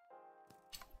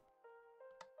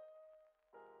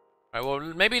 Alright, well,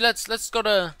 maybe let's go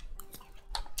to.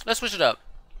 Let's switch it up.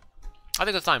 I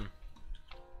think it's time.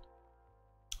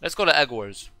 Let's go to Egg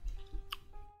Wars.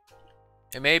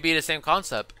 It may be the same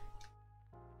concept,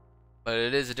 but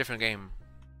it is a different game.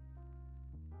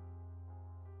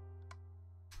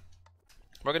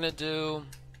 We're gonna do.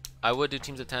 I would do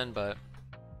teams of 10, but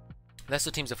let's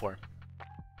do teams of 4,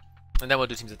 and then we'll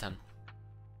do teams of 10.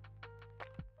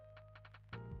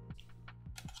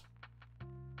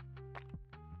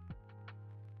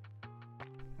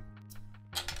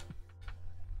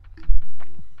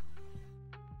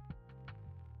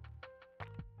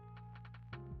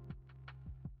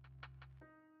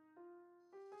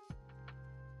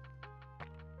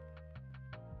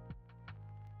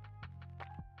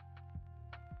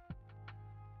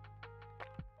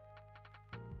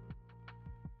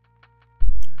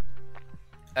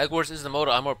 Egg Wars is the mode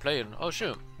I'm more played. Oh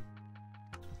shoot.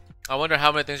 I wonder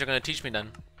how many things you're gonna teach me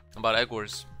then about Egg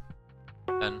Wars.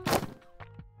 Then.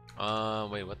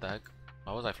 Wait, what the heck?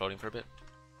 Why was I floating for a bit?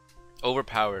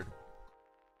 Overpowered.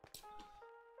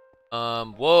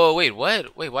 Whoa, wait,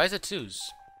 what? Wait, why is it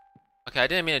twos? Okay, I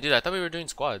didn't mean to do that. I thought we were doing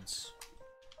squads.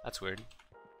 That's weird.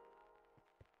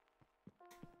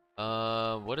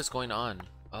 What is going on?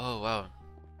 Oh wow.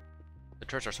 The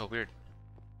turrets are so weird.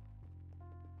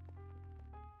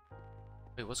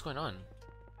 Wait, what's going on?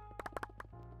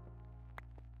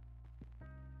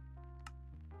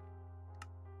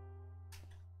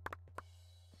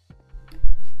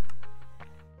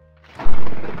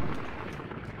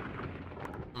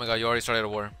 Oh my god, you already started a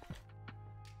war.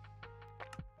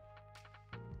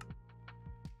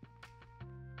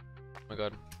 Oh my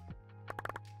god.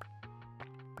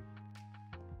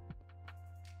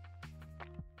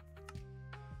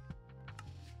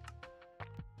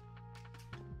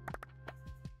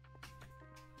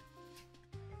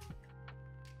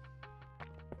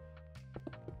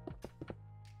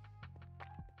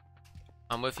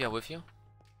 I'm with you, I'm with you.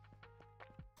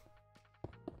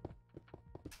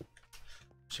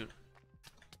 Shoot.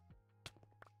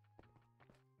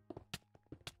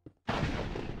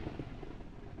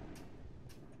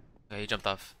 Okay, he jumped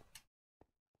off.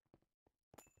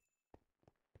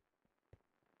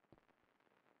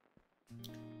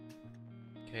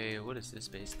 Okay, what is this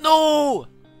base? No!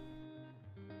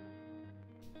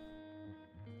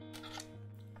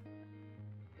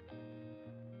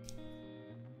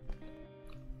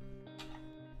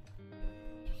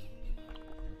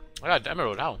 I got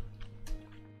emerald, how?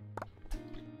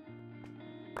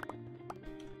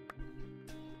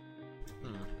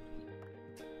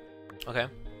 Okay.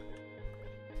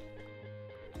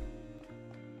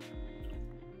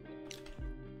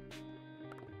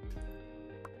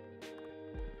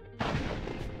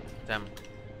 Damn.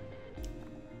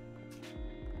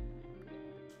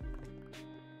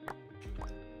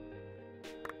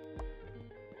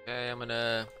 Okay, I'm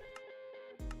gonna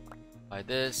buy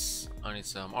this. I need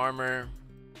some armor.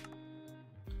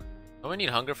 Don't we need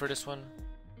hunger for this one?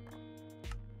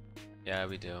 Yeah,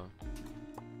 we do.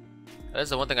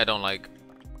 That's the one thing I don't like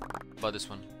about this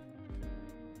one.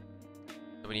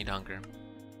 So we need hunger.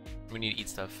 We need to eat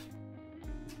stuff.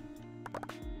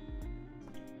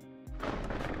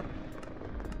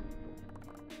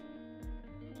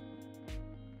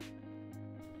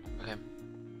 Okay.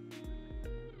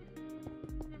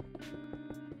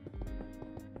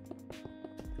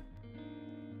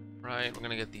 Right, we're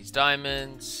gonna get these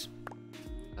diamonds.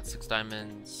 Got 6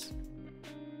 diamonds.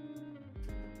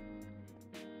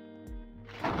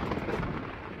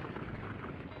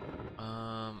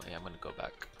 Yeah, I'm gonna go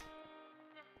back.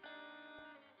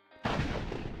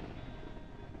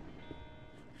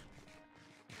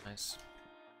 Nice.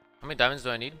 How many diamonds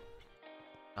do I need?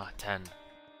 Ah, 10.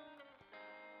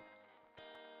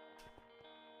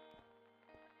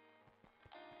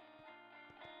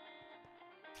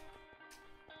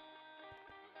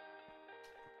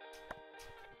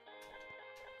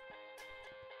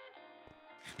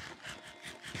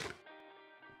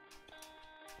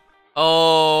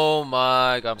 Oh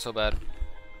my god, I'm so bad.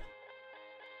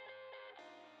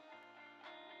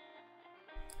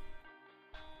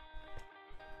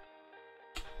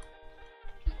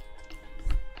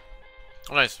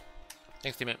 Oh, nice.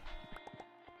 Thanks, teammate.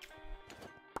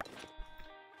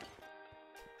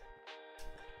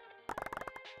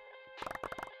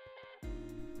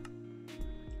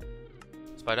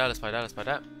 Let's buy that, let's buy that, let's buy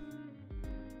that.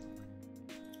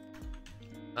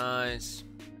 Nice.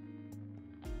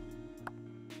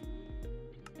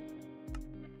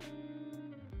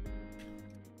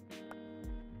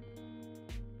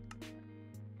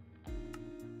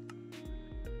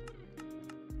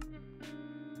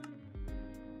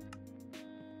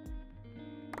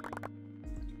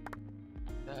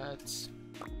 That's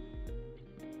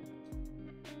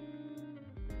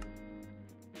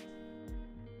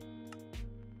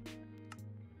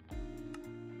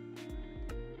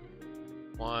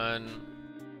one.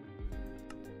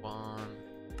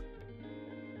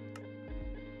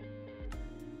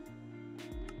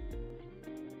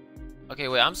 Okay,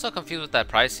 wait, I'm so confused with that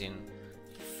pricing.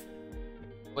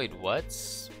 Wait, what?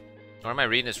 Or am I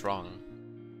reading this wrong?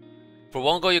 For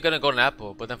 1 gold you get a golden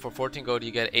apple, but then for 14 gold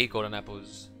you get 8 golden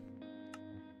apples.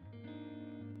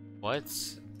 What?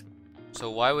 So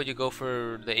why would you go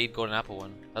for the 8 golden apple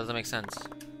one? That doesn't make sense.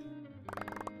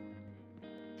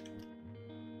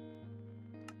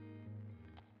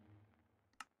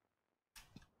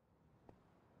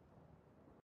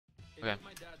 Okay.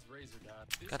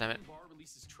 God damn it.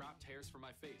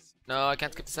 No, I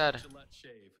can't skip this ad.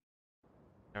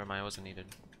 Never mind, it wasn't needed.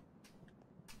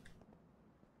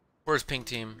 Where's pink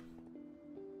team?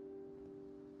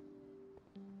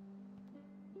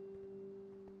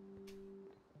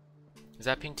 Is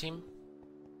that pink team?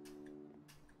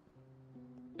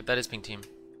 If that is pink team.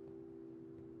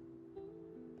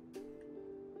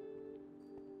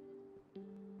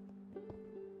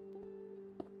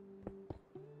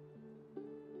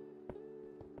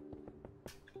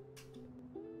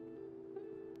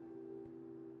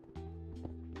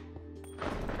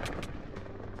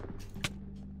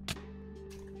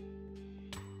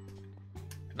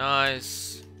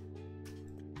 Nice.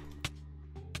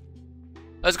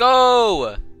 Let's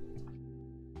go!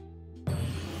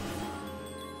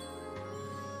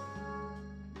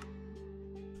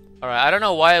 Alright, I don't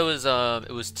know why it was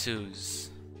 2s.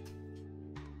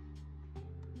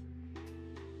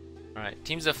 Alright,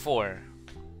 teams of 4.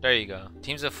 There you go.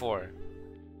 Teams of 4.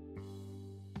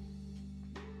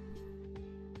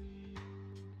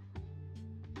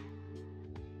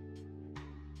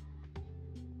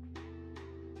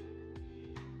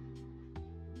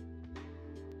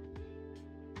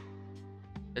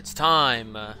 It's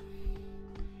time.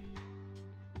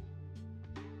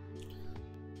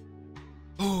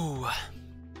 Ooh.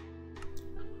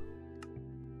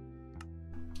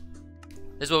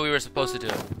 This is what we were supposed to do.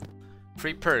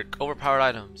 Free perk, overpowered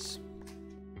items.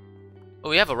 Oh,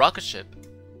 we have a rocket ship.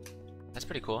 That's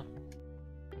pretty cool.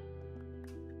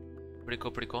 Pretty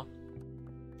cool, pretty cool.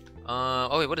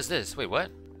 Oh wait, what is this? Wait, what?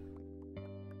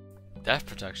 Death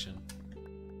protection.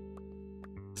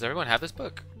 Does everyone have this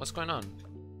book? What's going on?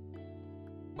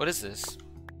 What is this?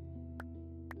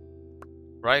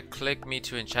 Right click me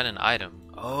to enchant an item.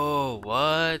 Oh,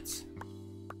 what?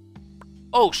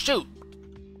 Oh, shoot!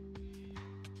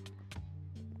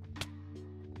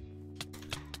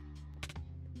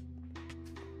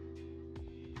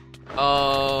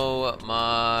 Oh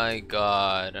my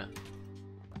god.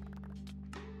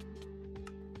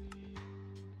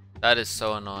 That is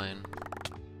so annoying.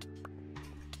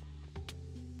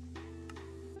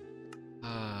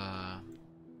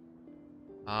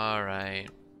 Alright.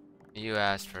 You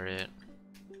asked for it.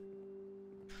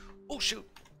 Oh shoot!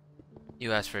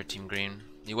 You asked for it, Team Green.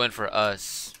 You went for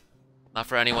us. Not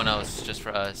for anyone else, just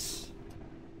for us.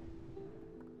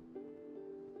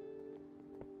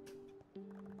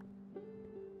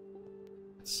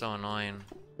 It's so annoying.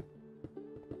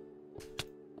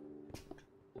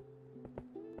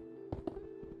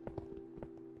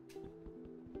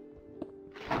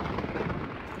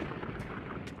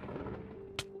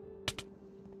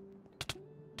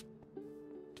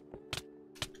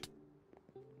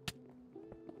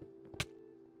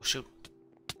 Oh shoot.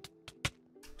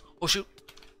 Oh shoot.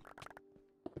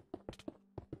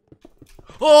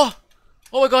 Oh!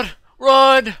 Oh my god!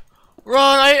 Run!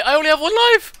 Run! I only have 1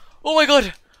 life! Oh my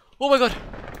god! Oh my god!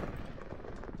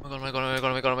 Oh my god, oh my god, oh my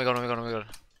god, oh my god, oh my god, oh my god, oh my god.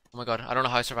 Oh my god, I don't know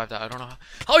how I survived that. I don't know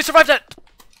how I survived that!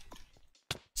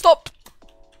 Stop!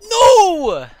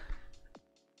 No!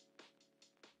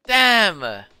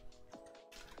 Damn!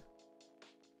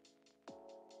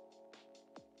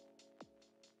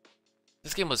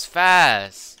 This game was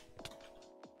fast.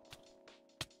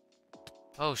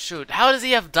 Oh shoot, how does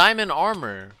he have diamond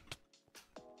armor?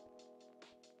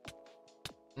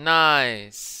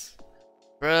 Nice.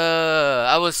 Bruh,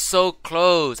 I was so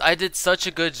close. I did such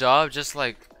a good job just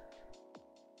like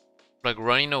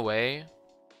running away.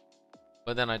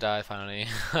 But then I died finally.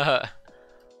 Damn.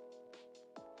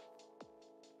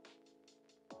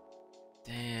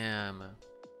 Damn.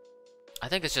 I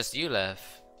think it's just you left.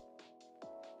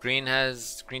 Green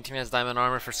team has diamond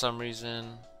armor for some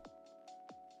reason.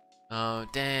 Oh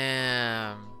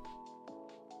damn.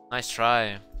 Nice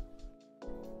try.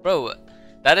 Bro,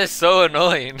 that is so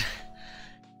annoying.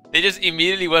 They just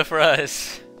immediately went for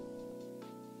us.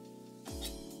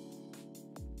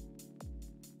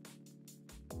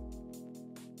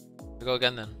 We go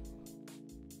again then.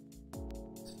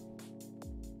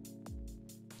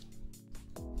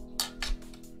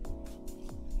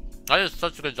 I did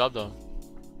such a good job though.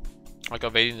 Like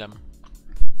evading them.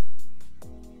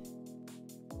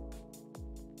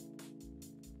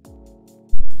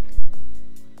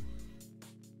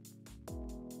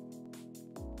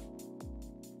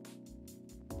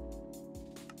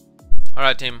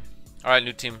 Alright team. Alright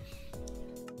new team.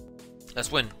 Let's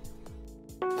win.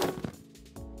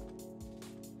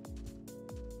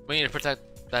 We need to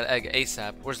protect that egg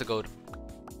ASAP. Where's the gold?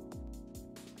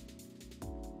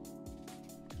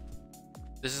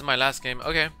 This is my last game.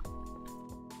 Okay.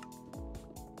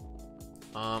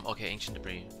 Okay, ancient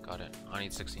debris. Got it. I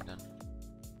need 16 then.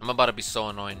 I'm about to be so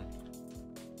annoying.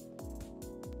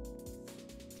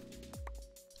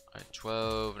 Alright,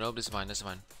 12. Nope, this is mine. This is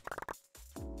mine.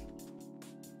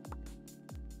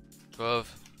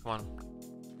 12. Come on.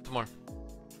 2 more.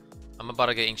 I'm about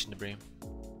to get ancient debris.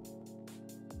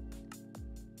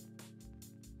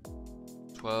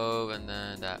 12 and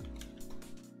then that.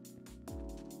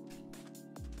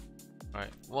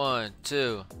 Alright, 1,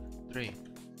 2, 3.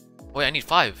 Wait, I need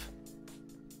 5.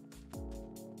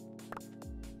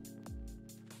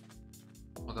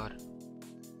 Oh god.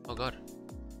 Oh god.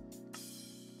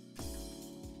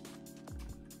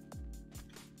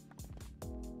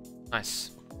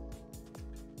 Nice.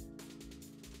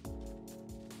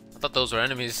 I thought those were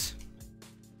enemies.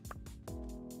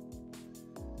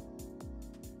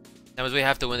 That means we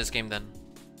have to win this game then.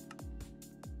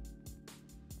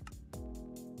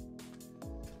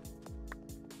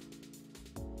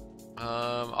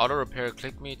 Auto repair,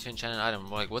 click me to enchant an item.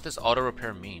 Like, what does auto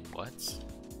repair mean? What?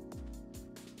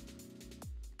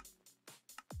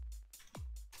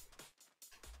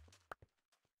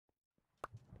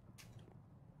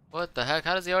 What the heck?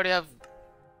 How does he already have...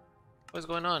 What is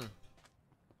going on?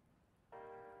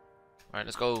 Alright,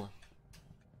 let's go.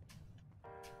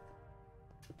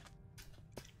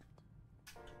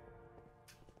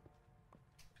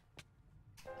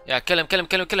 Yeah, kill him, kill him,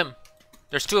 kill him, kill him.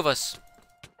 There's 2 of us.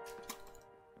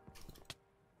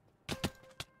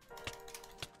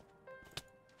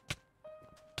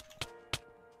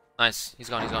 Nice, he's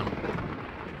gone, he's gone.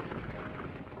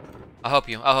 I'll help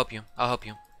you, I'll help you, I'll help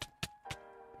you.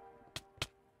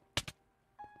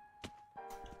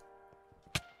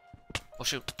 Oh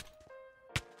shoot.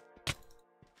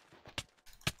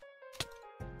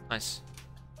 Nice.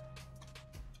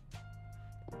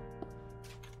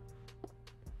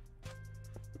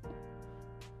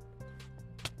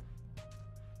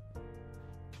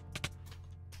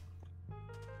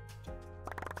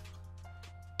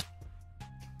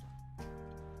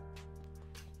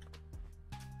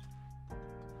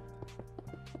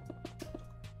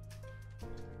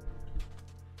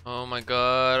 Oh my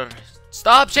god.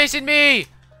 Stop chasing me!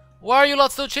 Why are you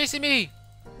lot still chasing me?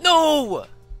 No!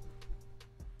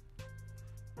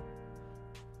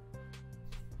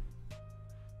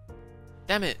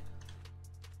 Damn it.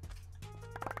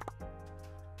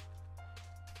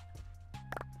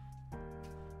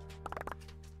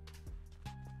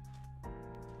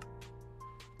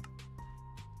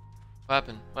 What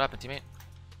happened? What happened, teammate?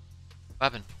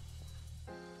 What happened?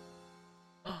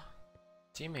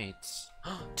 Teammates.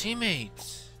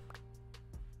 Teammates.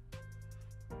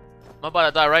 I'm about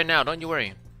to die right now, don't you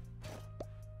worry.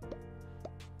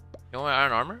 You want my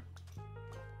iron armor?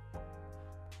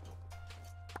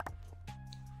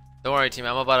 Don't worry, team.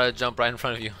 I'm about to jump right in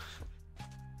front of you.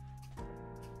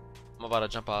 I'm about to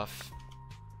jump off.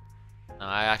 No,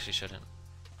 I actually shouldn't.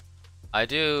 I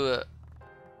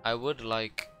would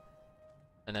like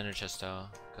an ender chest though,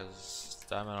 because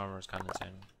diamond armor is kind of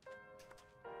insane.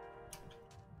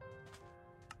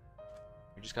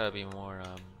 You just gotta be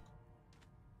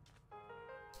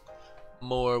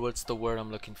more, what's the word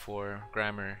I'm looking for?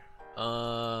 Grammar.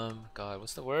 God,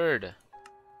 what's the word?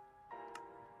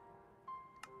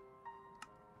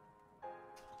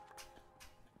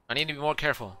 I need to be more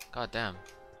careful. God damn.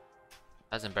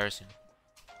 That's embarrassing.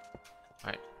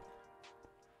 Alright.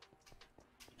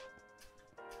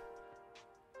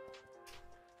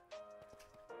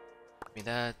 Give me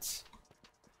that.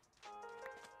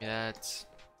 Give me that.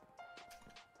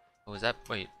 What was that?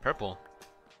 Wait, purple.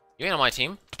 You ain't on my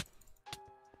team.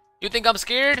 You think I'm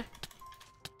scared?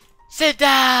 Sit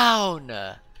down!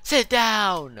 Sit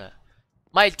down!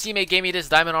 My teammate gave me this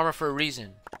diamond armor for a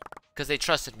reason. Because they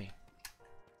trusted me.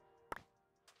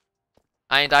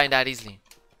 I ain't dying that easily.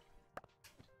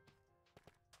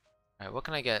 Alright, what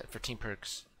can I get for team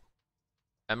perks?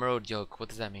 Emerald yolk, what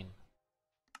does that mean?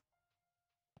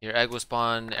 Your egg will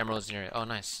spawn emeralds near it. Oh,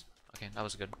 nice. Okay, that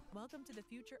was good. Welcome to the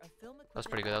future of film That was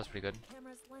pretty good, that was pretty good.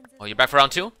 cameras, lenses, Oh, you're back for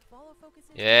round 2? follow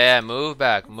focuses, Yeah, move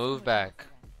back, and move cinema back.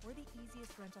 trends. We're the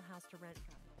easiest rental house to rent from.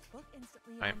 Book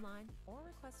instantly Right. online or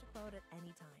request a quote at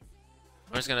any time.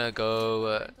 I'm just gonna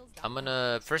go, I'm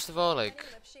gonna, first of all, like,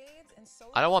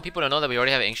 I don't want people to know that we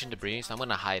already have ancient debris, so I'm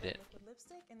gonna hide it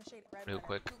real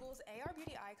quick. Google's AR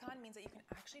beauty icon means that you can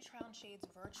actually try on shades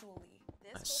virtually.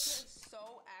 This Nice. filter is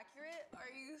so accurate. Are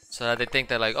you So that they think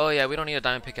that, like, oh yeah, we don't need a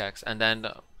diamond pickaxe, and then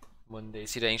when they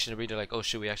see the ancient debris, they're like, oh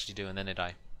shoot, we actually do, and then they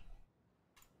die.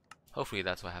 Hopefully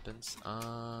that's what happens.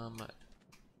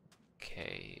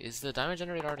 Okay, is the diamond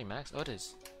generator already maxed? Oh, it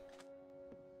is.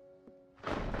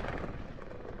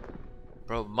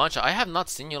 Bro, Mancha, I have not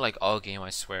seen you like all game,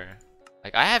 I swear.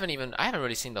 Like I haven't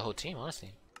really seen the whole team,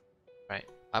 honestly. Right.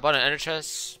 I bought an ender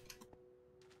chest.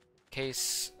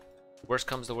 Case worst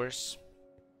comes to worst.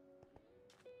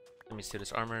 Let me steal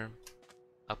this armor.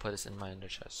 I'll put this in my ender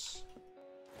chest.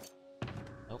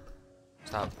 Nope.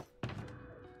 Stop.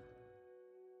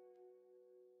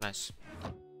 Nice.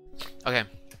 Okay.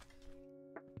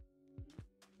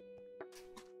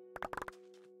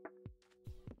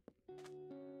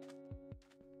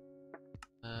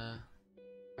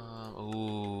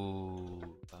 Ooh.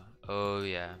 Oh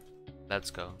yeah. Let's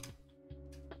go.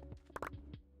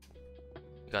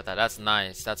 You got that. That's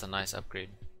nice. That's a nice upgrade.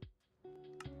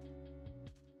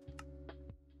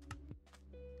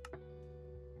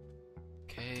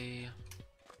 Okay.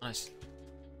 Nice.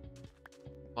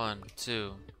 1,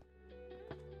 2.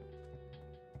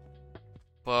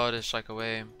 Pull this strike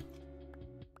away.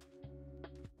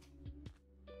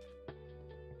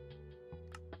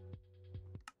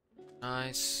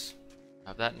 Nice.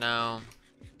 Have that now.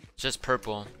 It's just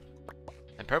purple.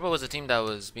 And purple was a team that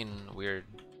was being weird.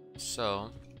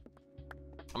 So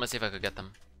I'm gonna see if I could get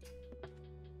them.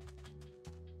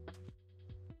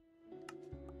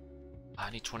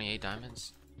 I need 28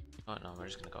 diamonds. Oh no, we're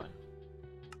just gonna go in.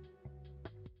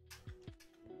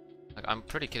 Like I'm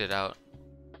pretty kitted out.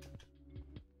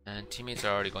 And teammates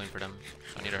are already going for them.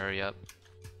 So I need to hurry up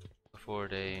before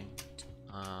they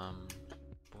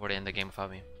end the game without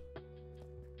me.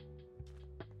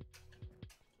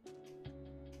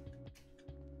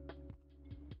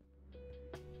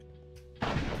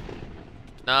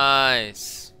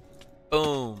 Nice.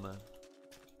 Boom.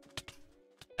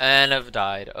 And I've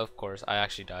died. Of course, I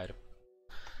actually died.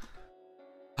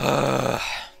 The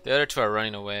other two are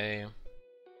running away.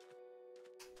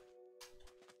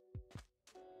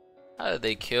 How did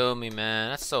they kill me,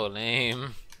 man? That's so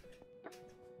lame.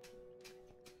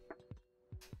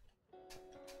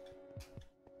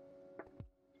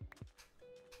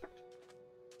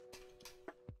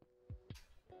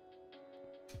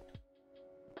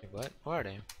 Wait, what? Where are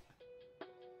they?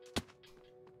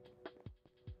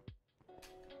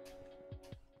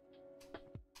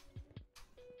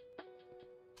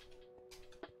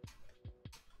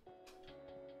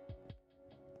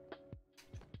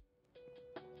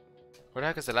 Where the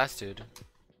heck is the last dude?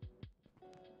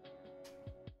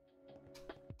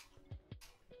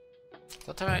 Is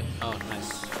that right? Oh,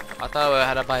 nice. I thought I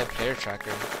had to buy a player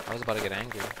tracker. I was about to get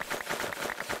angry.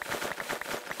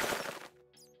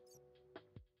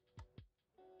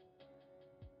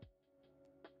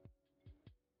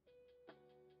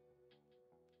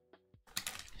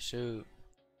 Shoot.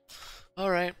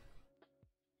 Alright.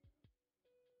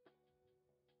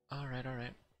 Alright,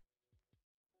 alright.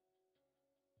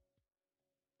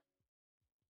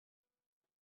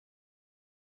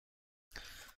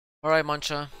 Alright,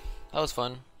 Mancha. That was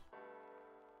fun.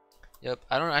 Yep.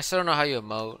 I still don't know how you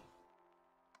emote.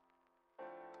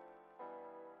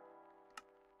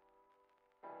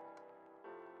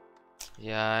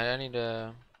 Yeah, I need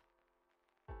to.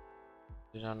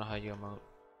 Do not know how you emote.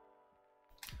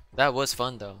 That was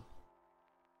fun though.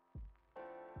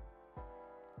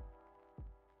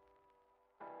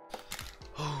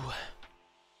 Oh.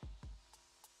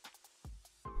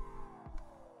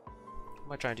 What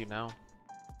am I trying to do now?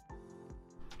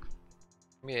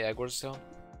 Give me an egg wars still.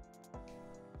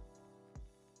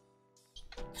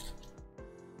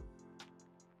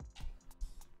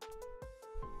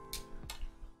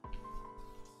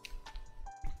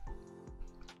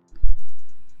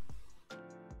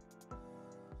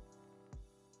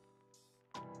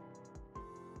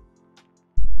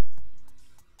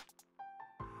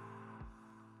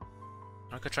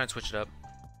 I could try and switch it up.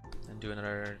 and do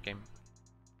another game.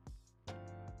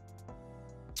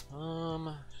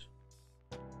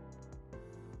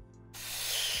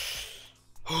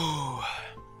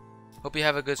 Hope you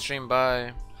have a good stream.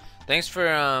 Bye. Thanks for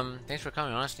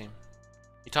coming, honestly.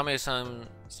 You taught me some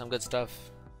good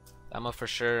stuff. I'm gonna for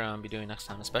sure be doing next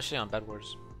time, especially on Bed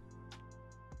Wars.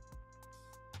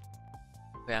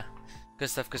 But yeah, good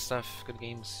stuff, good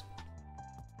games.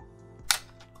 I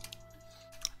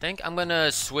think I'm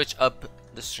gonna switch up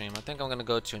the stream. I think I'm gonna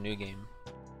go to a new game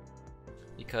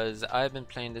because I've been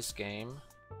playing this game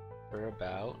for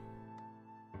about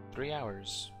 3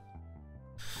 hours.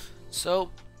 So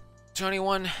to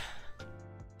anyone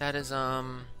that is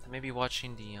maybe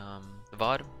watching the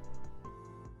VOD,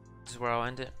 this is where I'll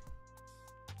end it.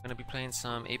 I'm gonna be playing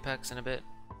some Apex in a bit.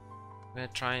 We're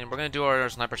gonna do our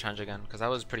sniper challenge again because that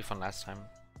was pretty fun last time.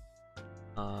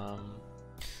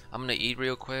 I'm gonna eat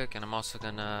real quick, and I'm also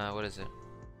gonna, what is it?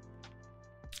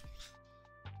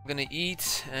 I'm gonna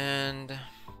eat and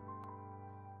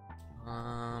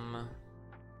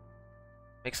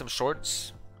make some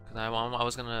shorts because I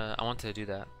wanted to do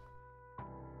that.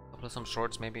 Upload some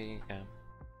shorts, maybe, yeah,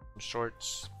 some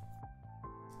shorts.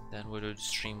 Then we'll do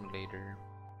stream later.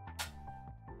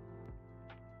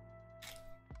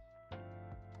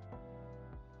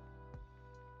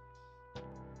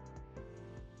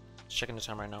 Checking the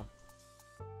time right now.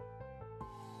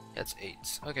 Yeah, it's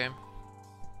 8. Okay.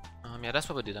 Yeah, that's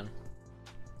what we'll do then.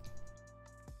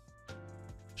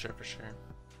 Sure, for sure.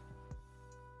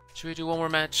 Should we do one more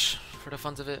match for the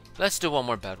funs of it? Let's do one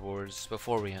more Bed Wars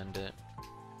before we end it.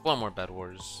 One more Bed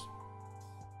Wars.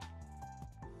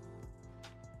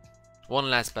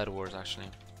 One last Bed Wars, actually.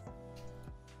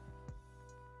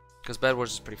 Because Bed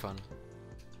Wars is pretty fun.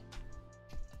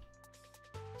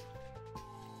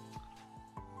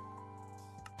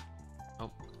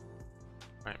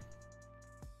 Right.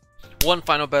 One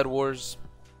final Bed Wars,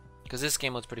 because this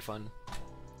game was pretty fun.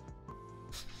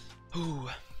 Ooh.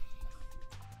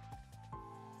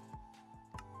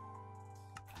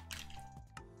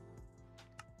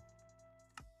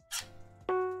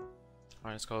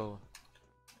 Alright, let's go.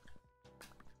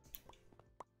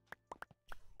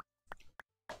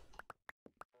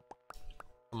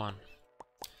 Come on.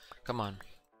 Come on.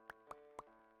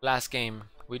 Last game.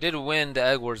 We did win the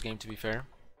Egg Wars game, to be fair.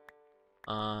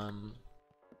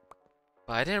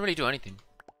 But I didn't really do anything.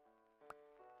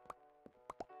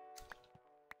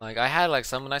 Like, I had like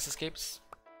some nice escapes.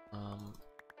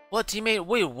 What teammate?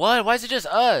 Wait, what? Why is it just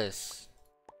us?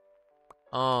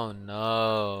 Oh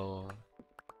no,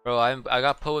 bro! I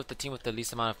got put with the team with the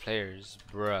least amount of players,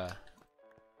 bruh.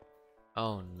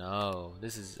 Oh no,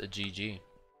 this is a GG.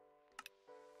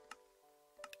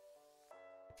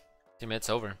 Teammate, it's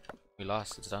over. We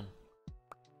lost. It's done.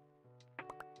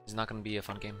 It's not gonna be a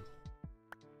fun game.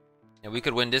 Yeah, we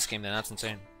could win this game then. That's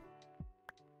insane.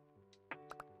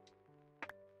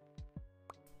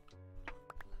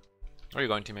 Where are you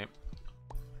going, teammate?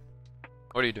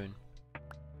 What are you doing?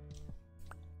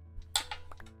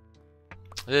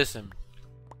 Listen,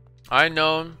 I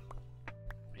know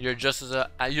you're just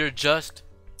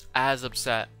as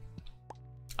upset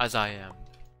as I am.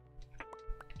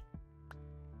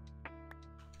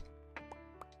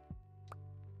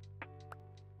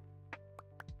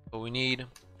 But we need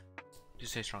to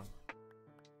stay strong.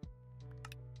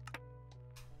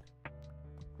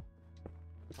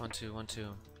 1 2 1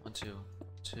 2 1 2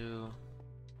 2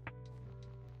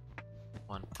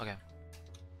 1. Okay.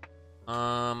 Yeah,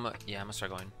 I'm gonna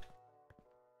start going.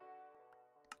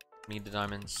 Need the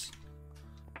diamonds.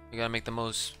 We gotta make the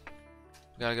most.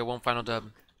 We gotta get one final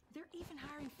dub. They're even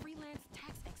hiring freelance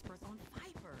tax experts on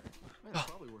Fiverr. That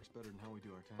probably works better than how we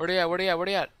do our taxes. Where they at? Where they at? Where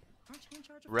they at? Aren't you in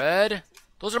charge of Red?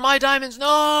 Those are my diamonds!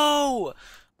 No!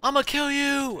 I'ma kill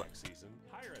you! Tax season,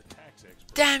 hire a tax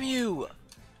expert. Damn you!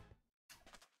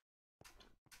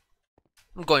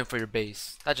 I'm going for your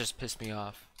base. That just pissed me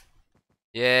off.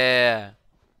 Yeah.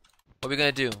 What are we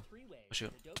gonna do? Oh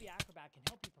shoot. Adobe Acrobat can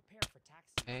help you prepare for tax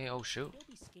season. Hey, oh shoot.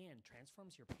 Adobe Scan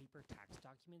transforms your paper tax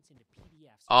documents into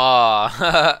PDFs.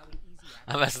 Aw.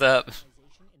 I messed up.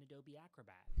 In Adobe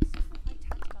Acrobat. Simplify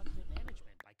tax document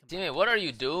management by Teammate, what are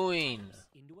you doing?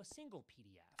 into a single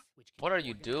PDF, which can What are be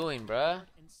you organized, doing, bruh?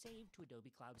 and saved to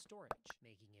Adobe Cloud Storage,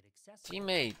 making it accessible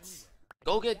Teammates, anywhere.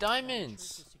 go Adobe get Acrobat diamonds.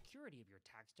 ensures the security of your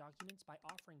tax documents by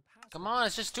offering Come on,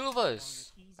 it's just 2 of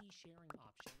us. easy sharing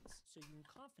options, so you can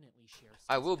confidently share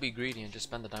I will be greedy and just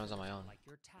spend the diamonds on my own. like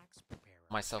your tax preparer.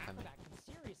 Myself, I mean. Acrobat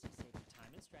can seriously save you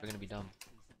time and stress We're gonna be this dumb.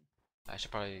 tax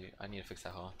season. I need to fix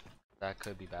that hole. That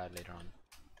could be bad later on.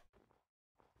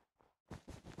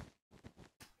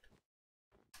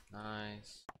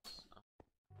 Nice.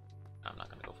 I'm not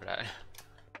gonna go for that.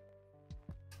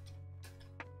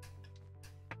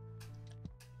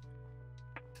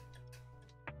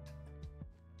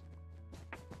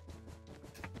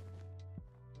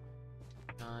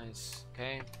 Nice.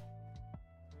 Okay.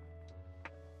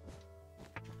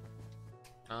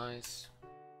 Nice.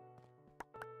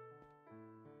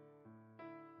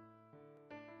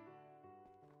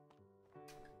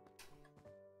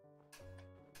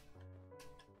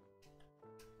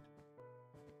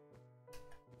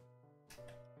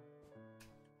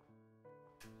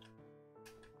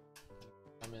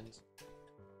 Diamonds.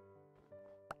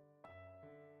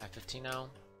 At 15 now.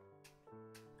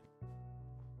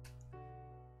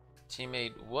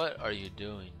 Teammate, what are you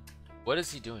doing? What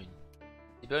is he doing?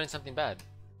 He's building something bad.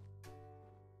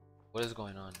 What is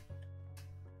going on?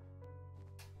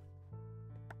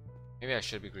 Maybe I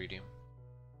should be greedy.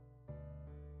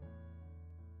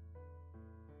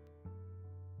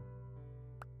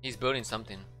 He's building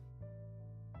something.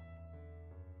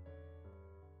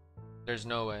 There's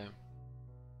no way.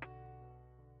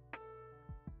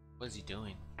 What is he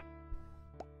doing?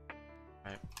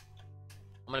 Alright.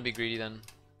 I'm gonna be greedy then.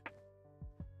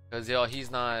 Cause he's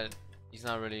not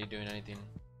really doing anything.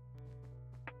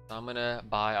 So I'm gonna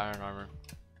buy iron armor.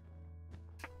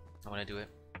 I'm gonna do it.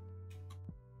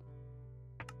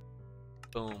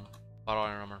 Boom. Bought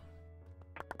iron armor.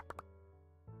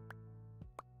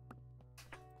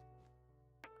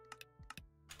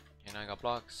 And I got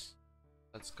blocks.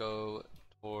 Let's go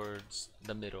towards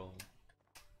the middle.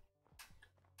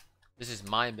 This is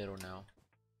my middle now.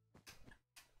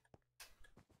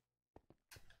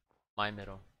 My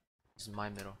middle. This is my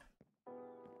middle.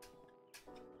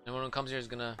 Anyone who comes here is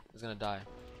gonna die.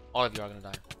 All of you are gonna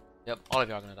die. Yep, all of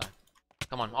you are gonna die.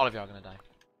 Come on, all of you are gonna die.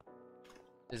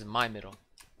 This is my middle.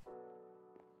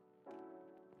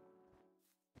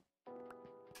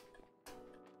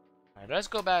 Alright, let's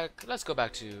go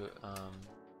back to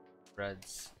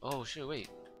Red's. Oh shit, wait.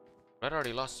 Red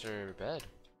already lost her bed.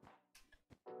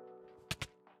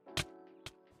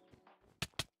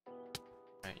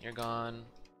 Alright, you're gone.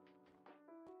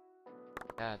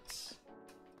 Cats.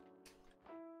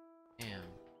 Damn.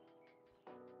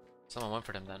 Someone went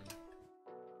for them then.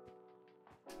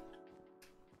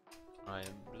 Alright,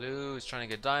 blue is trying to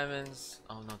get diamonds.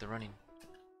 Oh no, they're running.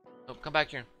 Nope, come back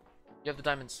here. You have the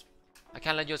diamonds. I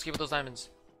can't let you escape with those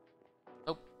diamonds.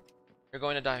 Nope. You're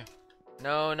going to die.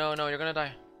 No, no, no, you're gonna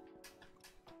die.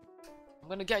 I'm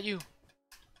gonna get you.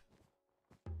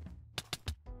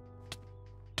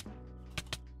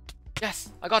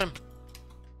 Yes, I got him.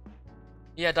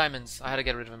 He had diamonds. I had to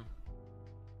get rid of him.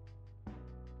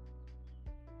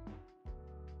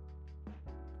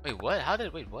 Wait, what? How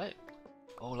did? Wait, what?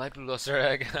 Oh, light blue lost her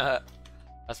egg.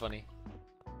 That's funny.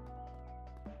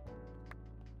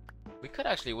 We could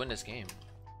actually win this game.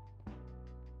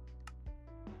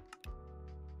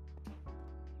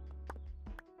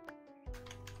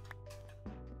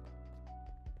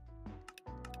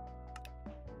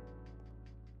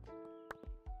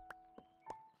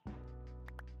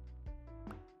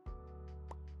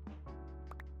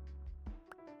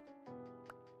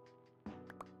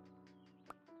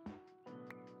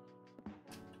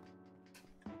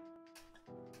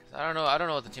 I don't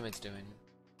know what the teammate's doing.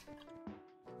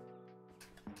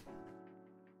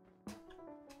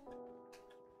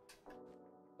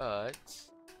 But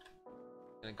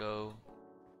I'm gonna go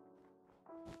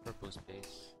purple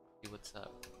space, see what's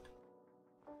up.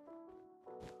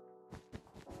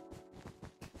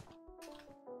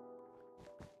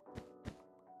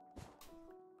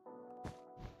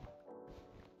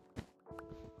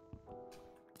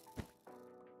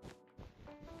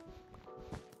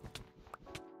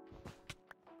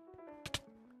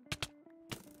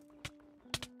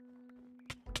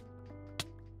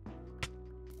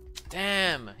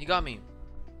 Damn, he got me.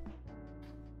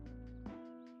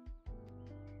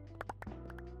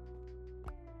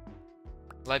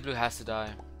 Light blue has to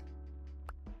die.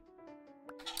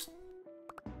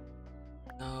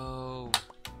 No.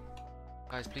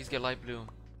 Guys, please get light blue.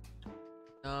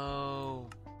 No.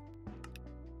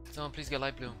 Someone please get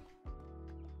light blue.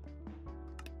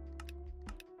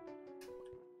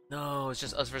 No, it's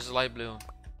just us versus light blue.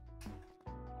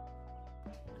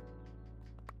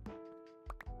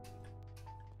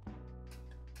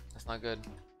 That's not good.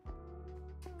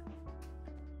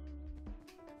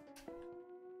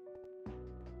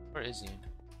 Where is he?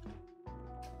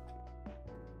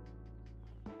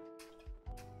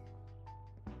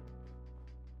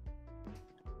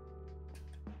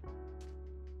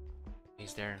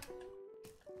 He's there.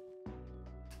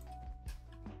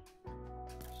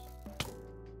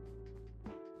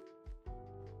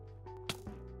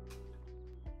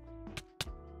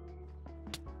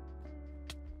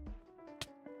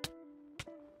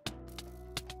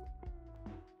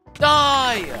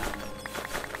 Die!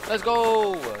 Let's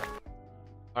go!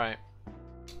 Alright.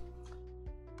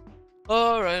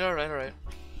 alright.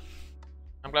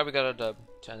 I'm glad we got a dub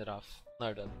to end it off.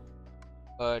 Another dub.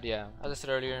 But yeah, as I said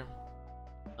earlier,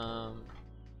 we'll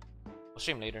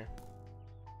stream later.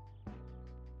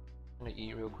 I'm gonna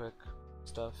eat real quick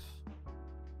stuff.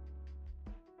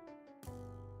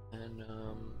 And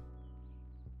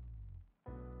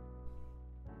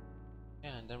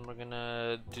yeah, and then we're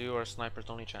gonna do our snipers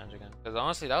only challenge again. Because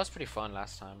honestly, that was pretty fun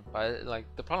last time. But like,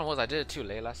 the problem was I did it too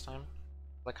late last time.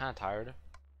 I was like kind of tired.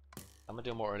 I'm gonna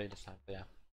do it more early this time. But yeah.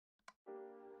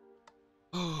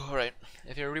 Alright,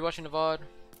 if you're rewatching the VOD,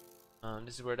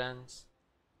 this is where it ends.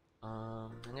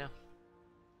 And yeah,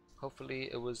 hopefully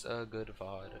it was a good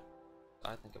VOD.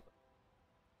 I think it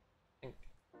was.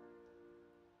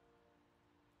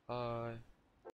 Bye.